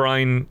today? Aidan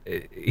O'Brien,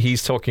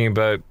 he's talking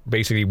about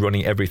basically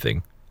running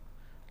everything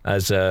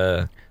as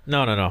No.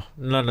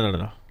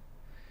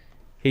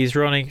 He's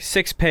running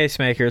 6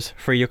 pacemakers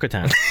for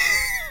Yucatan.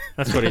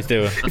 That's what he's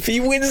doing. If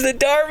he wins the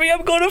Derby,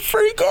 I'm going to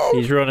freak out.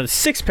 He's running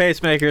 6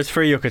 pacemakers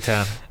for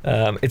Yucatan.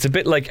 It's a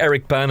bit like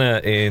Eric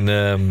Bana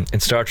in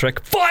Star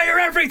Trek. Fire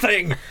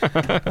everything!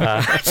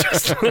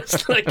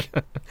 Just like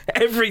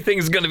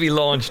everything's going to be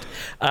launched.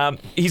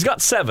 He's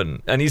got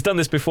 7, and he's done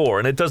this before,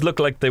 and it does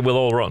look like they will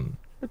all run.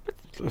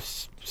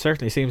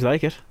 Certainly seems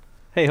like it.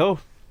 Hey ho,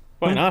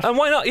 why not? And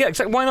why not? Yeah,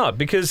 exactly. Why not?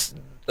 Because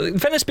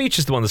Venice Beach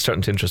is the one that's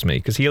starting to interest me,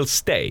 because he'll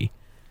stay.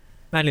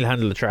 And he'll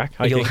handle the track.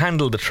 He'll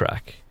handle the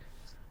track.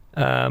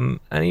 And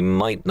he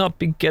might not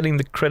be getting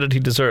the credit he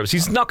deserves.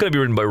 He's not going to be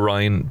ridden by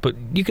Ryan, but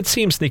you could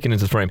see him sneaking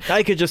into the frame.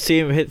 I could just see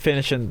him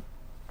finishing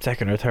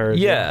second or third.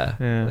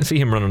 Yeah. I see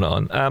him running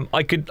on.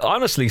 I could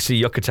honestly see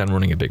Yucatan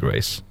running a big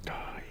race. Oh,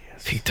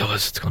 yes. If he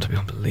does, it's going to be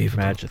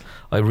unbelievable. Imagine.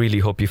 I really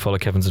hope you follow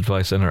Kevin's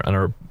advice and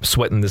are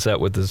sweating this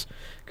out with us,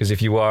 because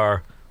if you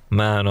are,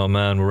 man, oh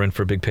man, we're in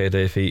for a big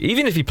payday.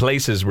 Even if he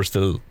places, we're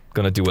still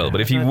going to do well.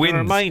 But if he wins,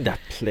 never mind that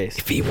place.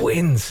 If he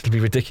wins, it'll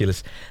be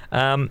ridiculous.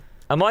 Am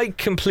I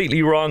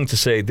completely wrong to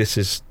say this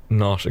is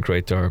not a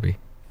great derby,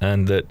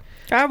 and that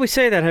we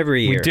say that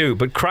every year? We do,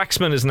 but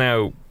Cracksman is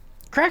now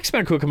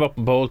Cracksman could come up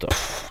and bolt though.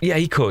 Yeah,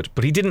 he could,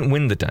 but he didn't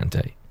win the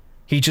Dante.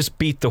 He just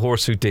beat the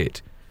horse who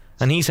did.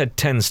 And he's had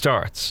 10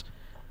 starts.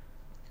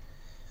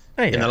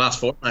 In the last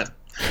fortnight.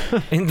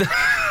 In the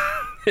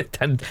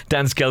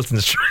Dan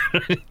Skelton's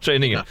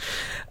training him.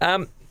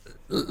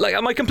 Like,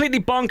 am I completely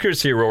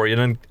bonkers here, Rory,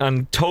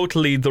 and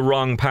totally the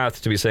wrong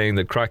path to be saying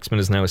that Cracksman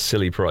is now a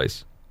silly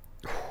price?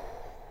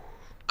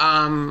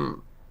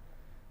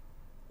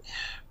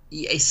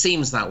 It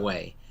seems that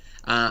way.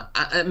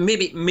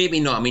 Maybe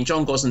not. I mean,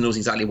 John Gosden knows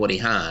exactly what he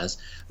has.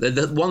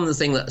 The one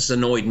thing that's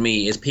annoyed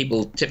me is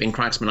people tipping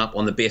Cracksman up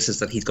on the basis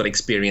that he's got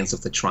experience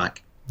of the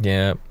track.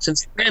 Yeah.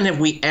 Since when have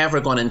we ever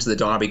gone into the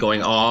Derby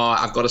going,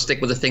 I've got to stick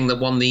with the thing that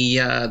won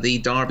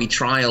the Derby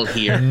trial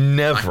here?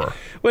 Never.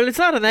 Well, it's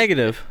not a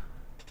negative.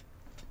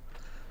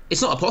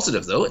 It's not a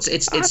positive though. It's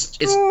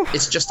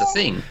just a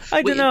thing.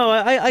 I don't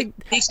know.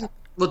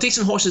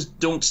 Decent horses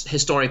don't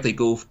historically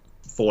go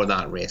for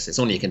that race. It's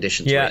only a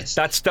conditions race.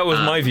 Yeah, that was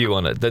my view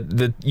on it.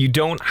 That you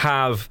don't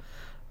have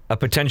a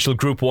potential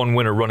Group 1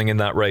 winner running in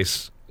that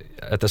race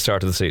at the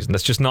start of the season.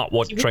 That's just not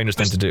what trainers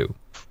tend to do.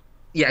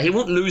 Yeah, he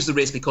won't lose the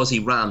race because he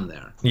ran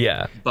there.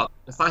 Yeah, but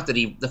the fact that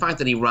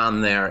he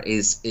ran there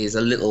is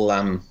a little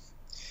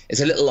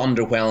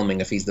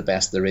underwhelming if he's the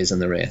best there is in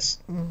the race.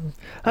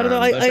 I don't know.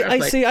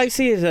 I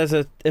see it as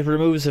it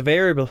removes a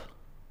variable.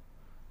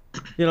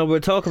 You know, we're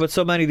talking about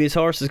so many of these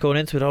horses going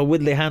into it. Will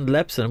they handle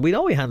Epsom? We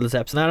know he handles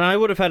Epsom, and I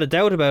would have had a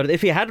doubt about it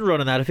if he hadn't run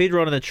in that. If he'd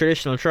run in a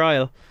traditional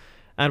trial,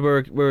 and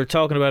we're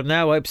talking about it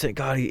now, I'd say,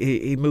 God,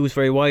 he moves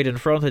very wide in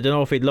front. I don't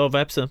know if he'd love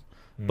Epsom,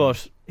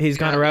 but he's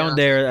gone around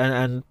there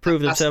and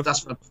proved himself.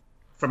 That's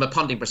from a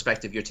punting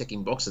perspective. You're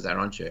ticking boxes there,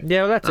 aren't you?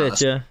 Yeah, well,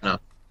 that's it. Yeah. No,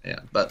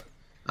 yeah, but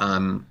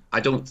I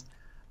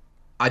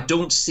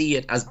don't see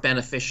it as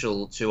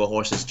beneficial to a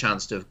horse's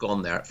chance to have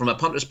gone there. From a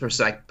punter's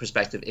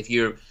perspective, if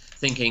you're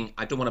thinking,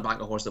 I don't want to back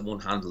a horse that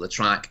won't handle the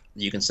track,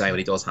 you can say, well,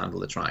 he does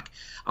handle the track.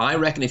 I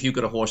reckon if you've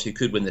got a horse who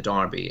could win the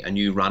Derby and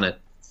you ran it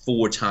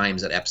 4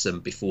 times at Epsom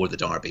before the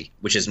Derby,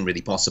 which isn't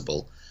really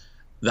possible,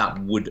 that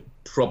would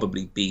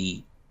probably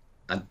be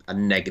a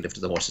negative to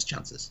the horse's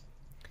chances.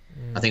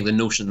 I think the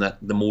notion that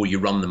the more you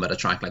run them at a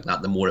track like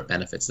that, the more it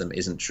benefits them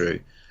isn't true.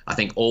 I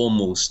think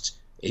almost,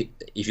 if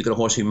you've got a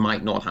horse who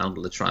might not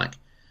handle the track,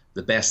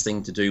 the best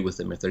thing to do with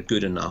them, if they're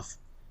good enough,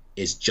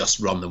 is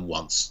just run them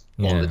once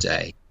on the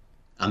day.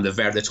 And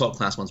the top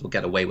class ones will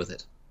get away with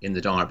it in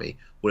the Derby.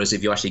 Whereas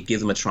if you actually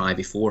give them a try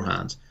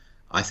beforehand,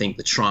 I think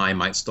the try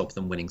might stop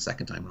them winning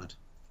second time round.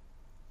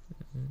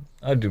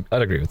 I'd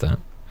agree with that.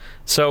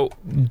 So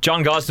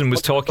John Gosden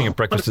was talking at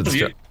Breakfast at the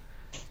Start.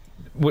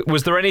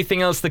 Was there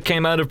anything else that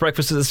came out of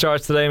Breakfast at the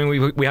Start today? I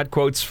mean, we had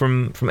quotes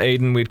from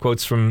Aidan, we had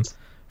quotes from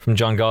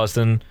John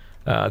Gosden.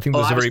 I think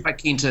I was quite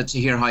keen to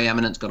hear how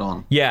Eminent got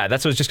on. Yeah,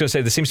 that's what I was just going to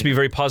say. There seems to be a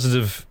very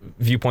positive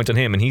viewpoint on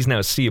him, and he's now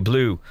Sea of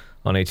Blue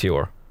on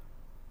ATR.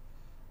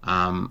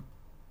 I'm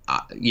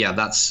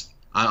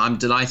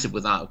delighted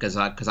with that because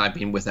I've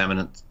been with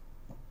Eminent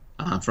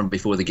from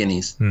before the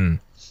Guineas.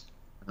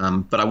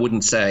 But I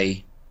wouldn't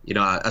say, you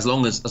know, as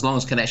long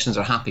as connections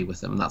are happy with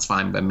them, that's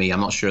fine by me.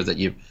 I'm not sure that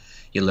you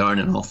learn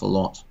an awful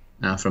lot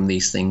from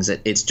these things.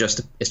 It's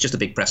just a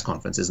big press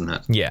conference, isn't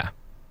it? Yeah,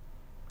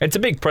 it's a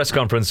big press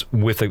conference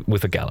with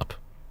a gallop.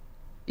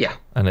 Yeah,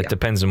 and it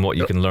depends on what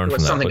you can learn from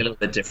that. Something a little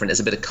bit different. It's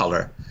a bit of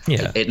colour.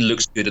 Yeah, it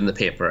looks good in the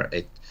paper.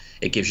 It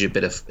gives you a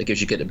bit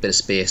of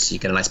space. You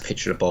get a nice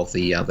picture above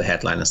the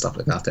headline and stuff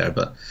like that there.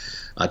 But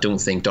I don't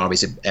think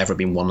Derby's ever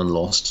been won and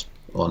lost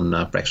on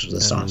Breakfast with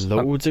the Stars.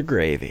 Loads of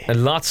gravy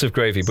and lots of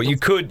gravy. But you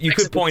could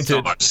point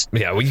it.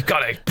 Yeah, well, you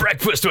got a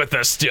Breakfast with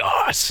the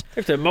Stars.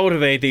 You have to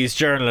motivate these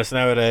journalists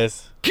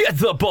nowadays. Get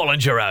the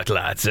Bollinger out,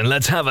 lads, and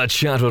let's have a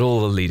chat with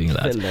all the leading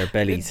lads. Fill their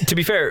bellies. To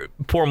be fair,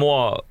 Pour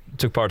Moi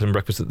took part in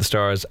Breakfast at the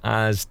Stars,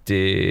 as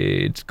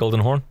did Golden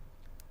Horn.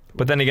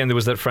 But then again, there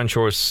was that French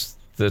horse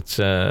that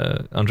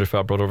Andre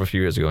Fabre brought over a few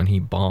years ago, and he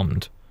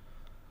bombed.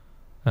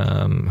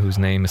 Whose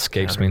name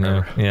escapes me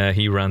now. Yeah,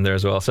 he ran there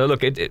as well. So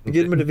look, you get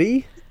him with a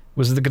V?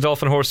 Was it the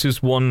Godolphin horse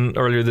who's won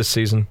earlier this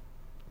season?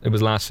 It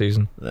was last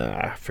season.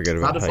 Forget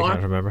about it. I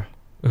can't remember.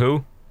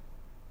 Who?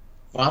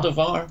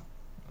 Vadavar.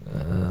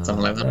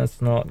 Something like that.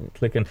 That's not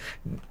clicking.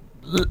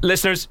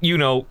 Listeners,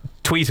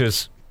 tweet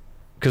us,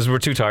 because we're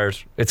too tired.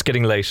 It's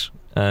getting late.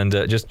 And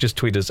just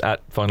tweet us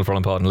at Final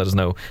Furlong Pod and let us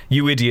know.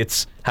 You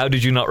idiots, how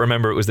did you not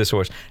remember it was this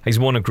horse? He's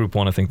won a Group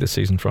 1, I think, this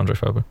season for Andre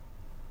Fabre.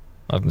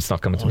 It's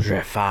not coming to me.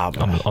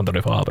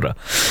 Andre Fabre.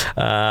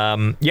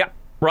 Yeah,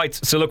 right.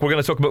 So look, we're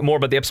going to talk more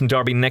about the Epsom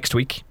Derby next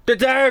week. The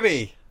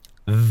Derby!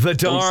 The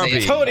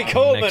Derby. Tony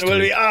Coleman will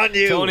be on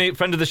you. Tony,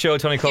 friend of the show,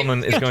 Tony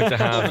Coleman is going to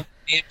have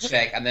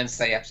check and then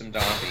say Epsom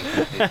Derby.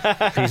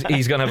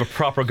 he's going to have a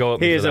proper go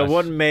at me. He is a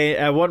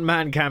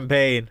one-man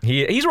campaign.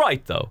 He's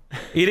right though.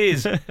 It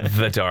is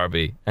the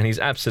Derby, and he's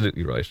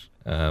absolutely right.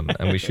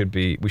 And we should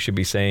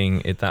be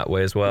saying it that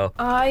way as well.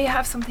 I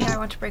have something I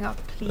want to bring up,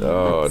 please.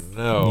 Oh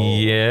no.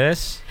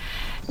 Yes.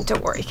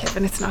 Don't worry,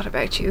 Kevin, it's not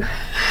about you.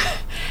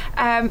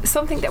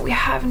 Something that we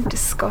haven't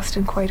discussed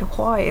in quite a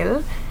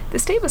while. The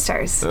Stable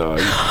Stars.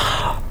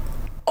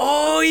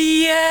 Oh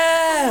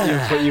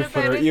yeah! You've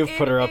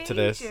put her up to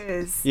this.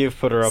 You've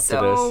put her up to this.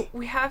 So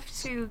we have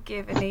to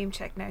give a name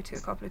check now to a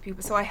couple of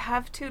people. So I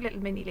have 2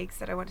 little mini leagues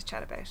that I want to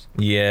chat about.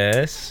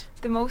 Yes.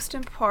 The most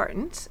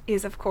important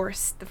is, of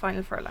course, the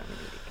Final Furlong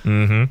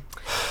Mm-hmm. mini league.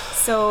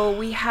 So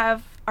we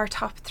have our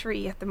top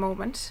 3 at the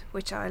moment,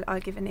 which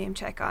I'll give a name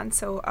check on.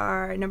 So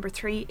our number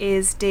 3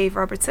 is Dave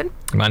Robertson.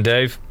 Come on,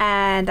 Dave.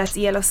 And that's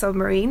Yellow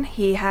Submarine.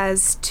 He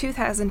has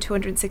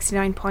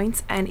 2,269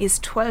 points and is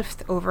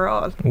 12th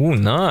overall. Oh,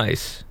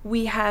 nice.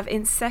 We have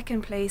in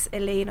second place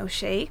Elaine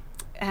O'Shea,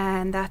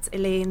 and that's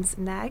Elaine's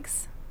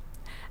Nags.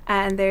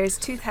 And there's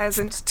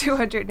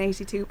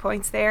 2,282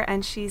 points there,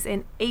 and she's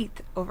in 8th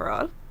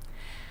overall.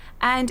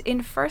 And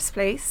in first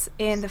place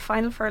in the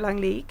Final Furlong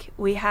League,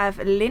 we have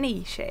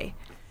Linny Shea.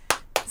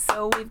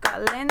 So we've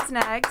got Len's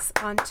Nags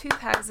on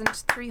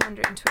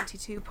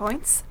 2,322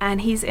 points,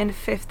 and he's in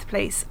 5th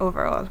place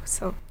overall.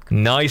 So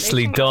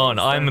nicely done.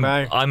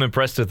 I'm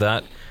impressed with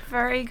that.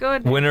 Very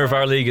good. Winner of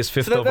our league is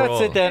 5th overall.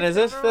 That's it then, is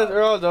it?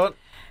 They're all done.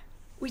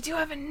 We do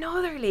have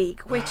another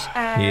league, which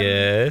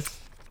yes.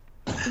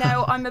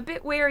 Now I'm a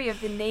bit wary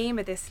of the name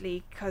of this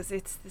league because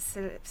it's the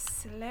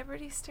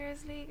Celebrity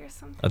Stars League or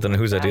something. I don't know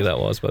whose idea that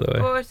was, by the way.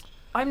 But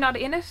I'm not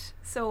in it,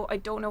 so I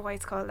don't know why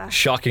it's called that.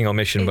 Shocking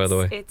omission, by the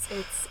way. It's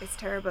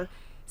terrible.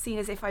 Seeing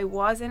as if I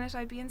was in it,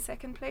 I'd be in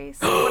second place.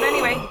 But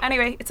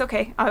anyway, it's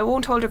okay. I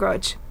won't hold a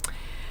grudge.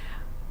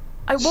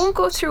 I won't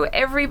go through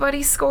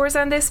everybody's scores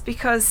on this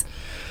because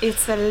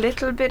it's a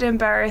little bit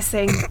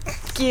embarrassing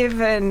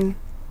given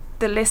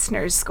the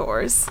listeners'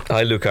 scores.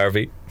 Hi, Luke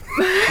Harvey.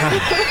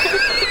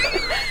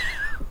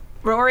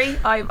 Rory,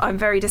 I'm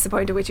very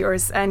disappointed with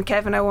yours, and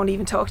Kevin, I won't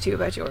even talk to you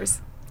about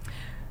yours.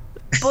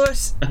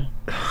 But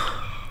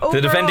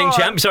the defending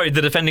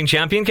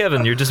champion,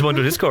 Kevin. You're disappointed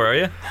with his score, are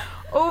you?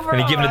 Overall,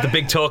 and you giving it the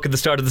big talk at the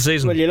start of the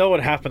season. Well, you know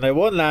what happened. I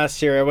won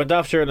last year. I went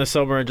off during the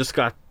summer and just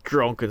got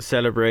drunk and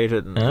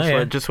celebrated,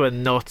 and just went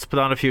nuts. Put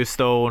on a few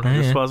stone.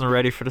 Just wasn't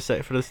ready for this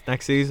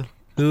next season.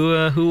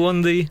 Who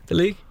won the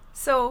league?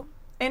 So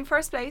in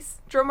first place,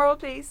 drum roll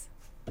please.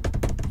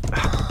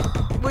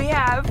 We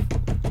have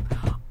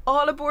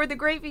all aboard the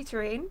Gravy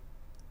Train,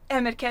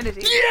 Emmett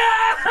Kennedy.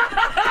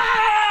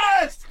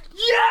 Yes!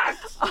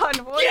 Yes! On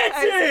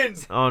Get in!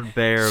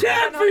 Unbearable.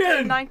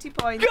 Champion! 90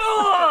 points. Go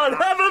on!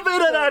 Have a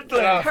bit of that,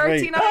 Glenn.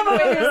 39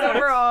 winners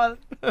overall.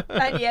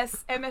 And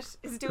yes, Emmett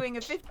is doing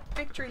a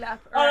victory lap.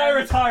 And I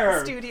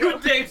retire. Studio.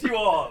 Good day to you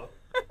all.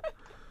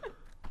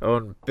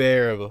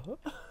 Unbearable.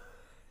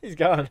 He's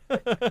gone.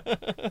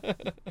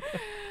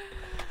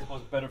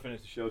 Better finish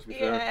the show, to be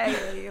fair.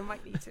 Yeah, you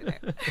might need to now.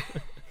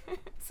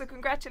 So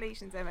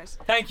congratulations, Emmett.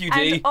 Thank you,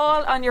 Dee. And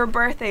all on your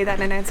birthday that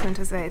announcement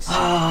was made.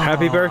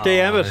 Happy birthday,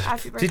 Emmett.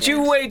 Happy birthday. Did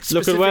you wait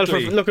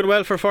specifically? Looking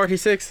well for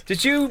 46.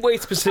 Did you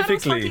wait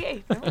specifically?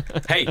 48, no?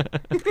 Hey,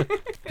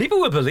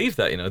 people will believe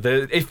that, you know.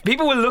 If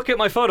people will look at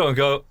my photo and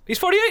go, he's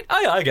 48?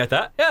 I get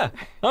that. Yeah,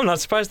 I'm not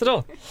surprised at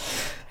all.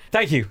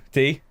 Thank you,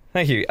 Dee.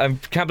 Thank you. I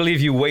can't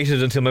believe you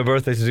waited until my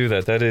birthday to do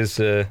that. That is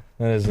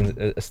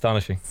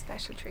astonishing.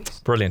 Special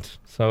treat. Brilliant.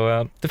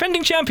 So,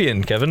 defending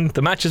champion, Kevin.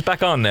 The match is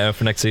back on now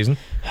for next season.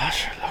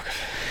 Sure, look.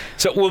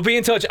 So we'll be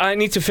in touch. I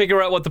need to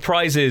figure out what the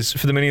prize is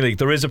for the mini league.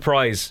 There is a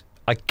prize.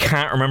 I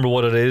can't remember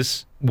what it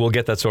is. We'll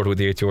get that sorted with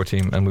the ATR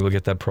team, and we will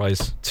get that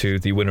prize to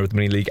the winner of the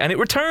mini league. And it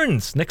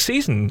returns next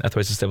season at the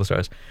Races Stable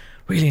Stars.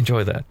 Really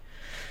enjoy that.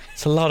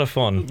 It's a lot of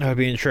fun. I've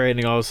been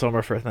training all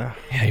summer for it now.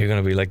 Yeah, you're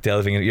going to be like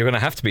delving in. You're going to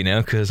have to be now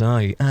because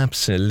I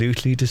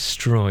absolutely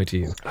destroyed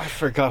you. I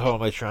forgot all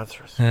my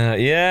transfers.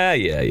 Yeah.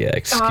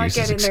 Excuses. I'll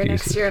get in there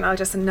next year and I'll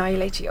just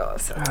annihilate you all.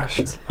 So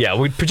yeah,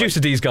 producer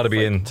D's got to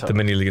be in the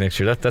mini league next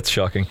year. That's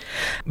shocking.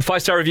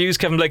 5-star reviews.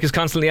 Kevin Blake is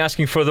constantly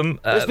asking for them.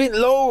 There's been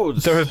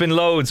loads. There have been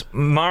loads.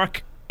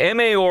 Mark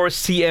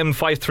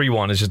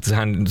MAORCM531 is just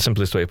the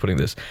simplest way of putting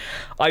this.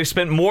 I've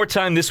spent more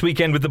time this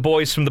weekend with the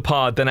boys from the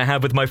pod than I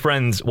have with my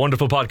friends.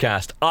 Wonderful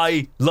podcast.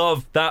 I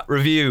love that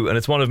review, and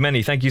it's one of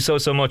many. Thank you so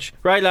much.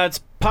 Right, lads,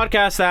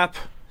 podcast app,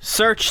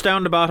 search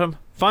down the bottom,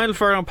 Final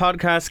Furlong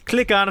Podcast,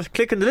 click on it,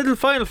 click on the little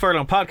Final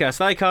Furlong Podcast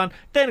icon,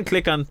 then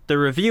click on the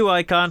review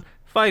icon,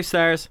 5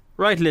 stars,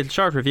 write a little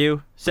short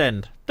review,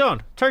 send.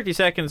 Done. 30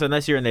 seconds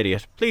unless you're an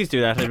idiot. Please do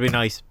that, it'd be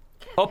nice.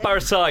 Up our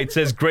side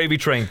says Gravy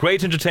Train.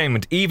 Great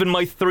entertainment. Even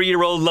my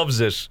 3-year-old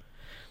loves it.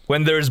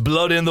 When there's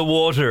blood in the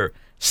water.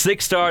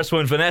 6 stars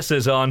when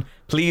Vanessa's on.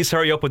 Please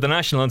hurry up with the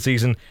national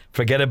season.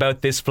 Forget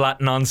about this flat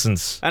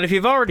nonsense. And if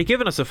you've already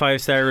given us a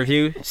 5-star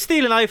review,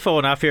 steal an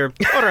iPhone off your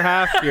other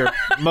half, your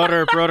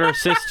mother, brother,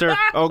 sister,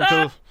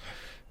 uncle.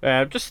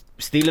 Just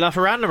steal it off a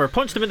randomer,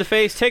 punch them in the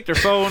face, take their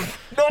phone,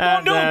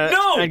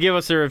 no, and give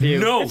us a review.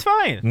 No, it's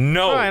fine.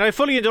 No, it's fine. I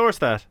fully endorse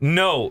that.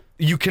 No,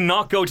 you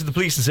cannot go to the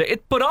police and say,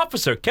 "But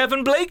officer,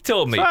 Kevin Blake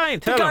told me." It's fine.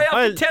 The guy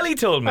off the telly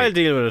told me. I'll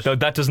deal with it. No,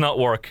 that does not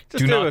work.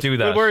 Just do not do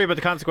that. We'll worry about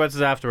the consequences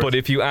afterwards. But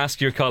if you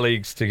ask your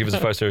colleagues to give us a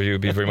 5-star review, it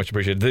would be very much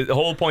appreciated. The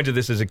whole point of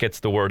this is it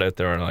gets the word out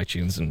there on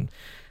iTunes and.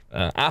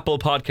 Apple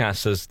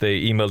Podcasts, as they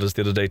emailed us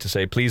the other day to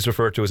say, please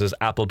refer to us as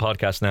Apple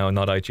Podcasts now and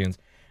not iTunes.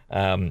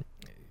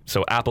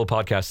 So Apple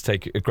Podcasts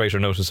take a greater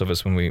notice of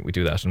us when we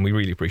do that, and we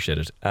really appreciate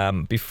it.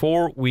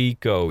 Before we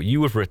go,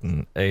 you have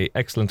written an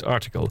excellent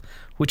article,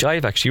 which I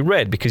have actually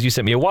read because you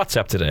sent me a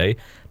WhatsApp today,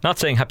 not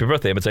saying happy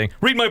birthday, but saying,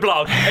 read my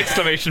blog! !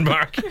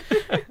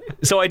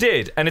 So I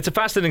did, and it's a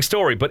fascinating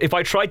story, but if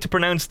I tried to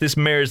pronounce this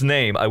mare's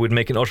name, I would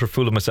make an utter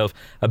fool of myself,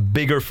 a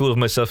bigger fool of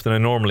myself than I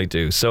normally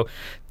do. So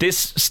this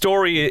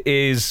story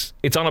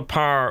it's on a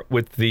par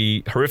with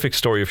the horrific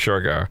story of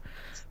Shergar,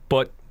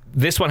 but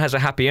this one has a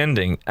happy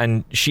ending,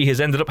 and she has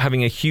ended up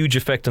having a huge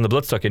effect on the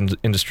bloodstock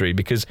industry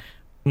because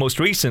most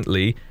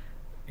recently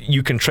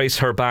you can trace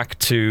her back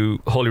to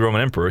Holy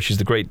Roman Emperor. She's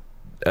the great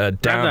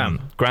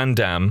Grand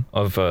Dame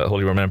of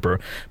Holy Roman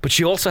Emperor, but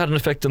she also had an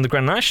effect on the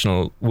Grand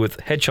National with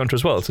Hedge Hunter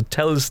as well. So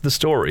tell us the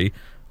story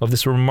of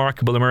this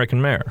remarkable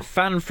American mare.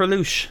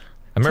 Fanfreluche.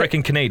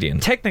 American Canadian.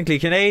 Technically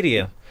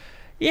Canadian.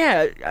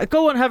 Yeah,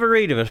 go and have a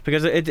read of it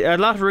because a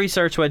lot of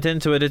research went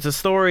into it. It's a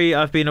story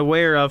I've been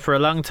aware of for a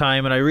long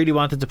time, and I really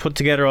wanted to put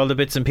together all the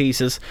bits and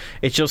pieces.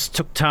 It just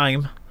took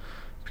time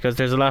because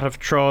there's a lot of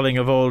trawling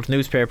of old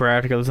newspaper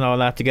articles and all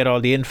that to get all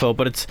the info,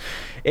 but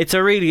it's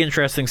a really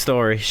interesting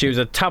story. She was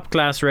a top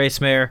class race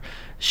mare.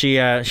 She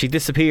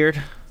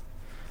disappeared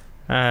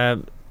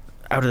out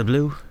of the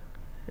blue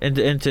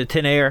into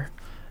thin air.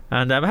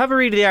 And have a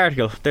read of the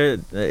article.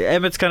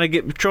 Emmett's kind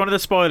of throwing the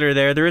spoiler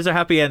there. There is a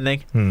happy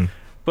ending.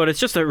 But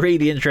it's just a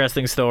really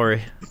interesting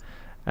story.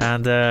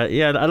 And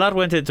a lot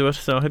went into it,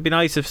 so it'd be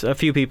nice if a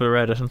few people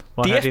read it. And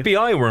the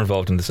FBI were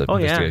involved in this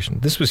investigation.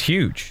 This was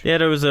huge. Yeah,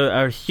 there was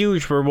a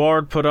huge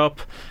reward put up,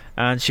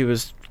 and she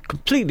was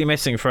completely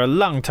missing for a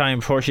long time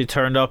before she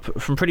turned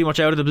up from pretty much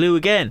out of the blue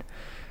again.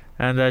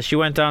 And she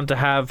went on to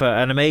have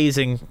an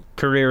amazing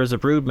career as a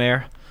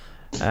broodmare.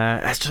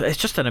 It's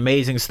just an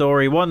amazing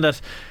story, one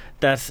that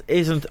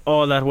isn't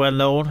all that well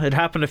known. It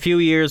happened a few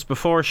years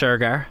before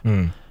Shergar.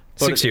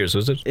 6 years,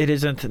 was it? It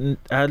isn't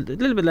a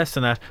little bit less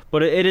than that,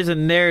 but it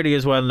isn't nearly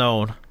as well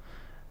known,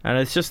 and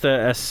it's just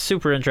a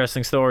super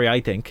interesting story,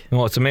 I think.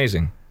 Oh, it's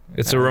amazing.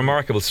 It's a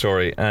remarkable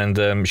story,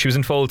 and she was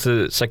in foal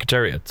to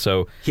Secretariat,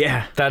 so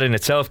yeah, that in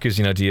itself gives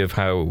you an idea of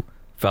how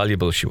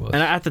valuable she was.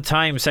 And at the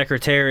time,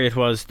 Secretariat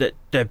was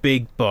the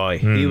big boy.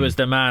 He was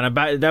the man, and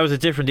that was a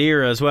different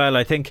era as well.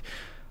 I think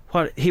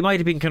he might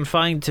have been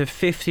confined to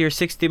 50 or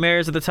 60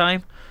 mares at the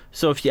time.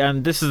 So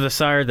and this is the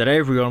sire that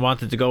everyone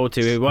wanted to go to.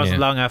 It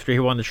wasn't long after he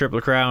won the Triple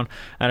Crown,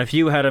 and if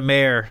you had a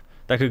mare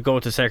that could go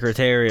to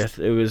Secretariat,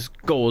 it was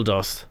gold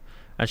dust.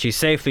 And she's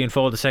safely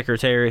enfolded the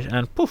Secretariat,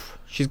 and poof,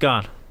 she's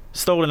gone,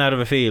 stolen out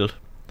of a field.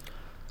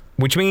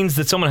 Which means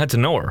that someone had to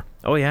know her.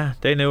 Oh yeah,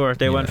 they knew her.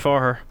 They went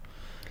for her.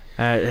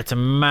 It's a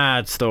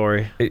mad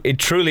story. It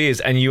truly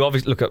is, and you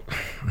obviously look up.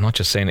 I'm not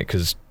just saying it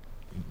because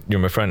you're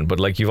my friend, but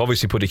like, you've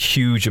obviously put a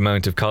huge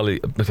amount of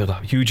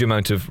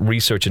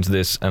research into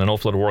this and an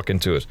awful lot of work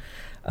into it,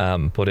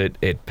 but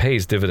it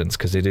pays dividends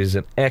because it is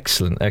an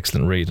excellent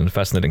read and a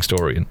fascinating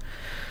story.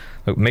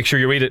 And make sure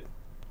you read it.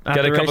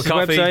 Get a cup of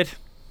coffee website.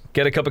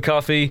 Get a cup of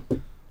coffee,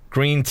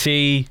 green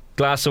tea,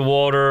 glass of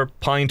water,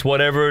 pint,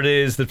 whatever it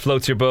is that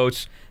floats your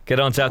boat. Get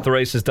onto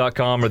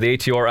attheraces.com or the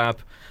ATR app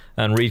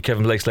and read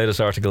Kevin Blake's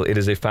latest article. It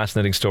is a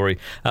fascinating story.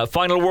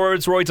 Final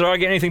words, Roy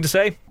Dargey, anything to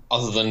say?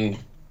 Other than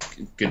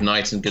good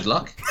night and good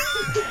luck.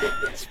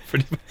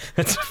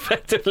 That's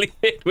effectively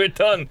it. We're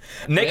done.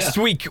 Next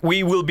week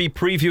we will be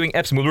previewing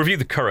Epsom. We'll review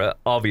the Curragh,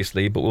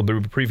 obviously, but we'll be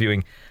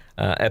previewing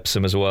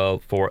Epsom as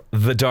well for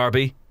the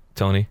Derby.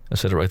 Tony, I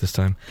said it right this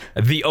time.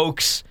 The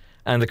Oaks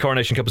and the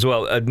Coronation Cup as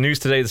well. News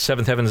today: the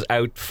Seventh Heaven is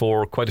out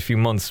for quite a few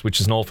months,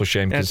 which is an awful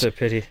shame. That's a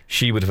pity.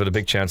 She would have had a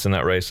big chance in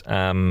that race.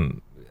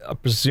 I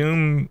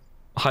presume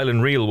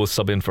Highland Reel will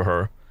sub in for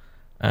her.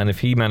 And if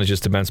he manages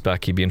to bounce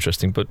back, he'd be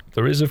interesting. But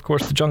there is, of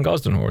course, the John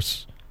Gosden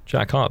horse,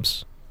 Jack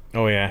Hobbs.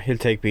 Oh yeah, he'll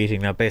take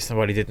beating now based on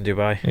what he did in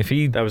Dubai. If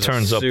he that was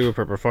turns a up,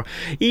 super performance.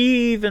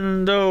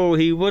 Even though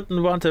he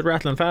wouldn't want it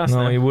rattling fast.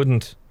 No, now. he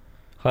wouldn't.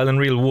 Highland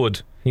Reel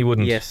would. He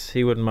wouldn't. Yes,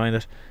 he wouldn't mind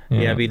it.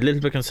 Yeah, I'd be a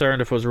little bit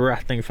concerned if it was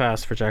rattling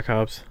fast for Jack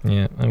Hobbs.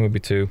 Yeah, I would be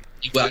too.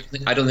 Well,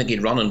 I don't think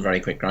he'd run on very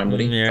quick ground,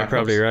 would he? Yeah, Jack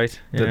probably Hobbs?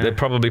 right. Yeah. They'd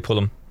probably pull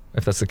him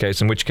if that's the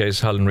case. In which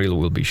case, Highland Reel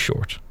will be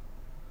short.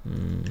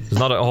 There's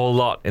not a whole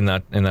lot in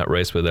that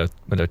race without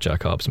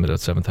Jack Hobbs and without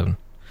Seventh Heaven.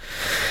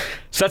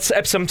 So that's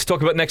Epsom to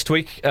talk about next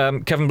week.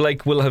 Kevin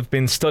Blake will have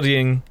been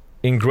studying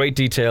in great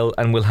detail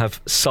and will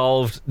have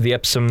solved the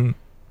Epsom.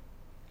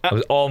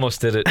 I almost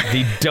did it.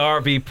 The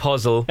Derby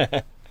puzzle,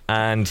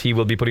 and he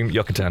will be putting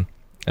Yucatan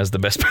as the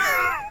best.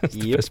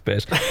 Best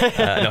bet.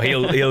 No,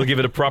 he'll give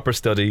it a proper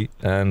study,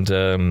 and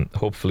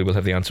hopefully we'll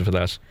have the answer for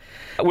that.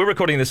 We're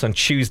recording this on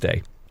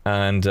Tuesday,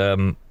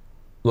 and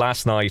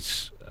last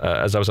night,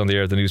 as I was on the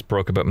air, the news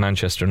broke about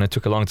Manchester, and it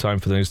took a long time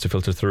for the news to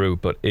filter through,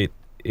 but it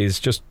is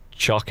just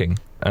shocking,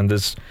 and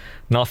there's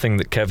nothing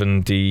that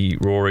Kevin, Dee,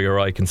 Rory or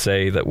I can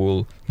say that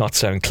will not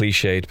sound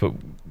cliched, but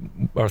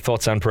our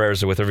thoughts and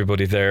prayers are with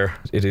everybody there.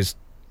 It is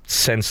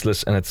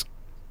senseless, and it's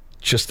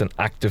just an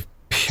act of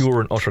pure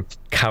and utter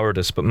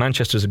cowardice. But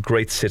Manchester's a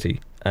great city,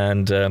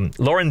 and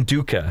Lauren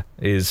Duca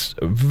is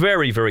a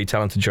very, very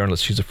talented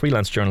journalist. She's a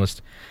freelance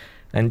journalist,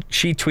 And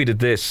she tweeted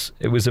this.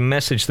 It was a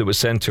message that was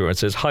sent to her. It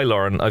says, "Hi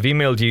Lauren, I've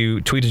emailed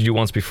you, tweeted you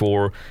once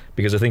before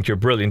because I think you're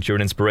brilliant, you're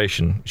an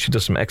inspiration." She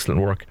does some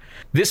excellent work.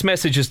 "This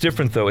message is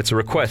different though, it's a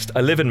request.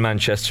 I live in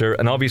Manchester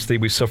and obviously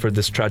we suffered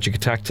this tragic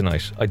attack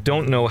tonight. I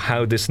don't know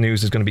how this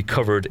news is going to be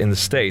covered in the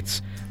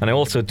States, and I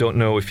also don't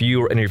know if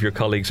you or any of your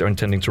colleagues are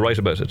intending to write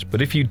about it.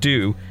 But if you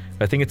do,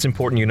 I think it's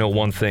important you know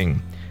one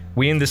thing.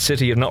 We in this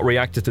city have not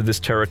reacted to this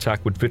terror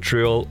attack with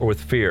vitriol or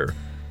with fear.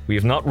 We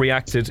have not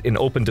reacted in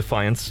open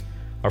defiance.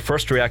 Our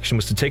first reaction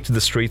was to take to the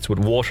streets with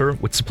water,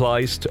 with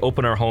supplies, to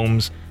open our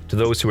homes to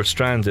those who are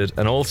stranded,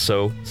 and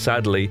also,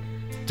 sadly,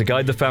 to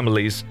guide the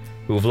families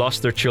who have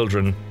lost their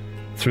children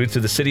through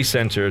to the city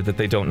centre that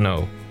they don't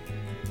know.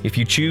 If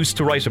you choose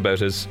to write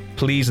about us,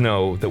 please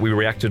know that we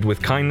reacted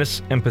with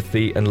kindness,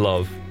 empathy and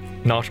love,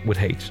 not with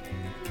hate."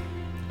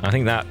 I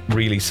think that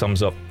really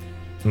sums up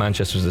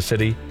Manchester as a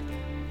city,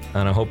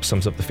 and I hope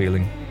sums up the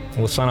feeling.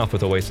 We'll sign off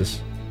with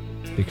Oasis,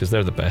 because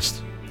they're the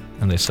best,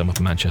 and they sum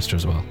up Manchester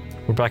as well.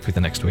 We're back with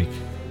you next week.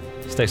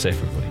 Stay safe,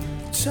 everybody.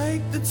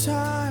 Take the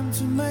time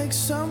to make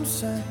some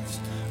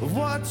sense of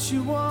what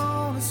you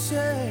want to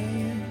say,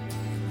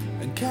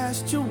 and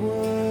cast your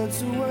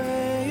words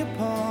away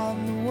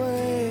upon the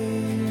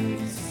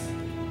waves,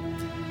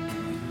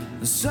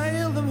 and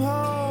sail them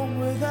home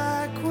with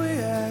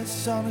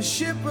acquiesce on a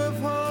ship of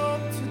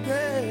hope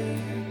today.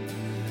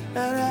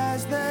 And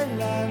as they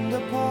land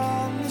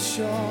upon the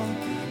shore,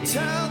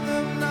 tell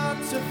them not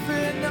to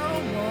fear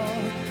no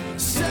more.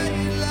 Say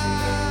it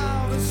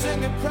loud and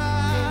sing it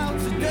proud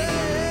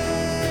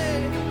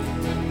today.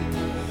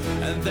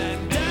 And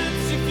then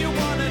dance if you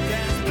wanna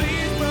dance.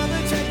 Please,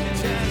 brother, take a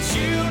chance.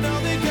 You know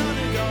they're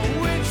gonna go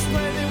which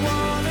way they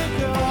wanna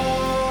go.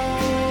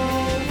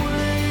 All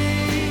we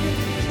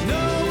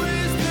know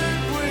is that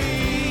we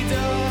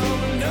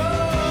don't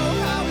know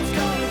how it's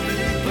gonna be.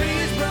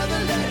 Please, brother,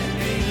 let it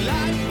be.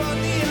 Life, on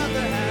the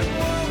other hand,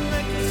 won't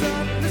make us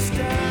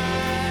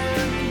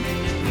understand.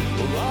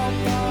 We're all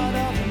part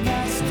of a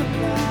master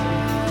plan.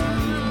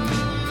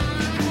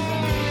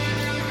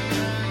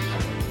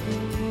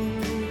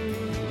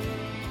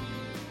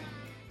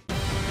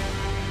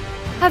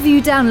 Have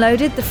you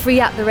downloaded the free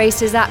At The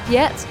Races app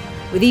yet?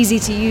 With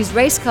easy-to-use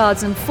race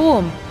cards and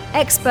form,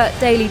 expert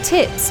daily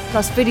tips,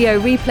 plus video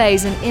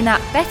replays and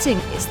in-app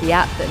betting, it's the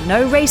app that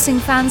no racing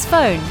fan's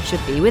phone should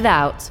be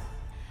without.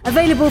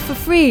 Available for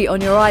free on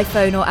your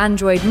iPhone or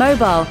Android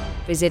mobile.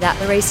 Visit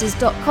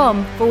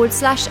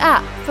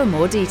attheraces.com/app for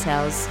more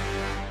details.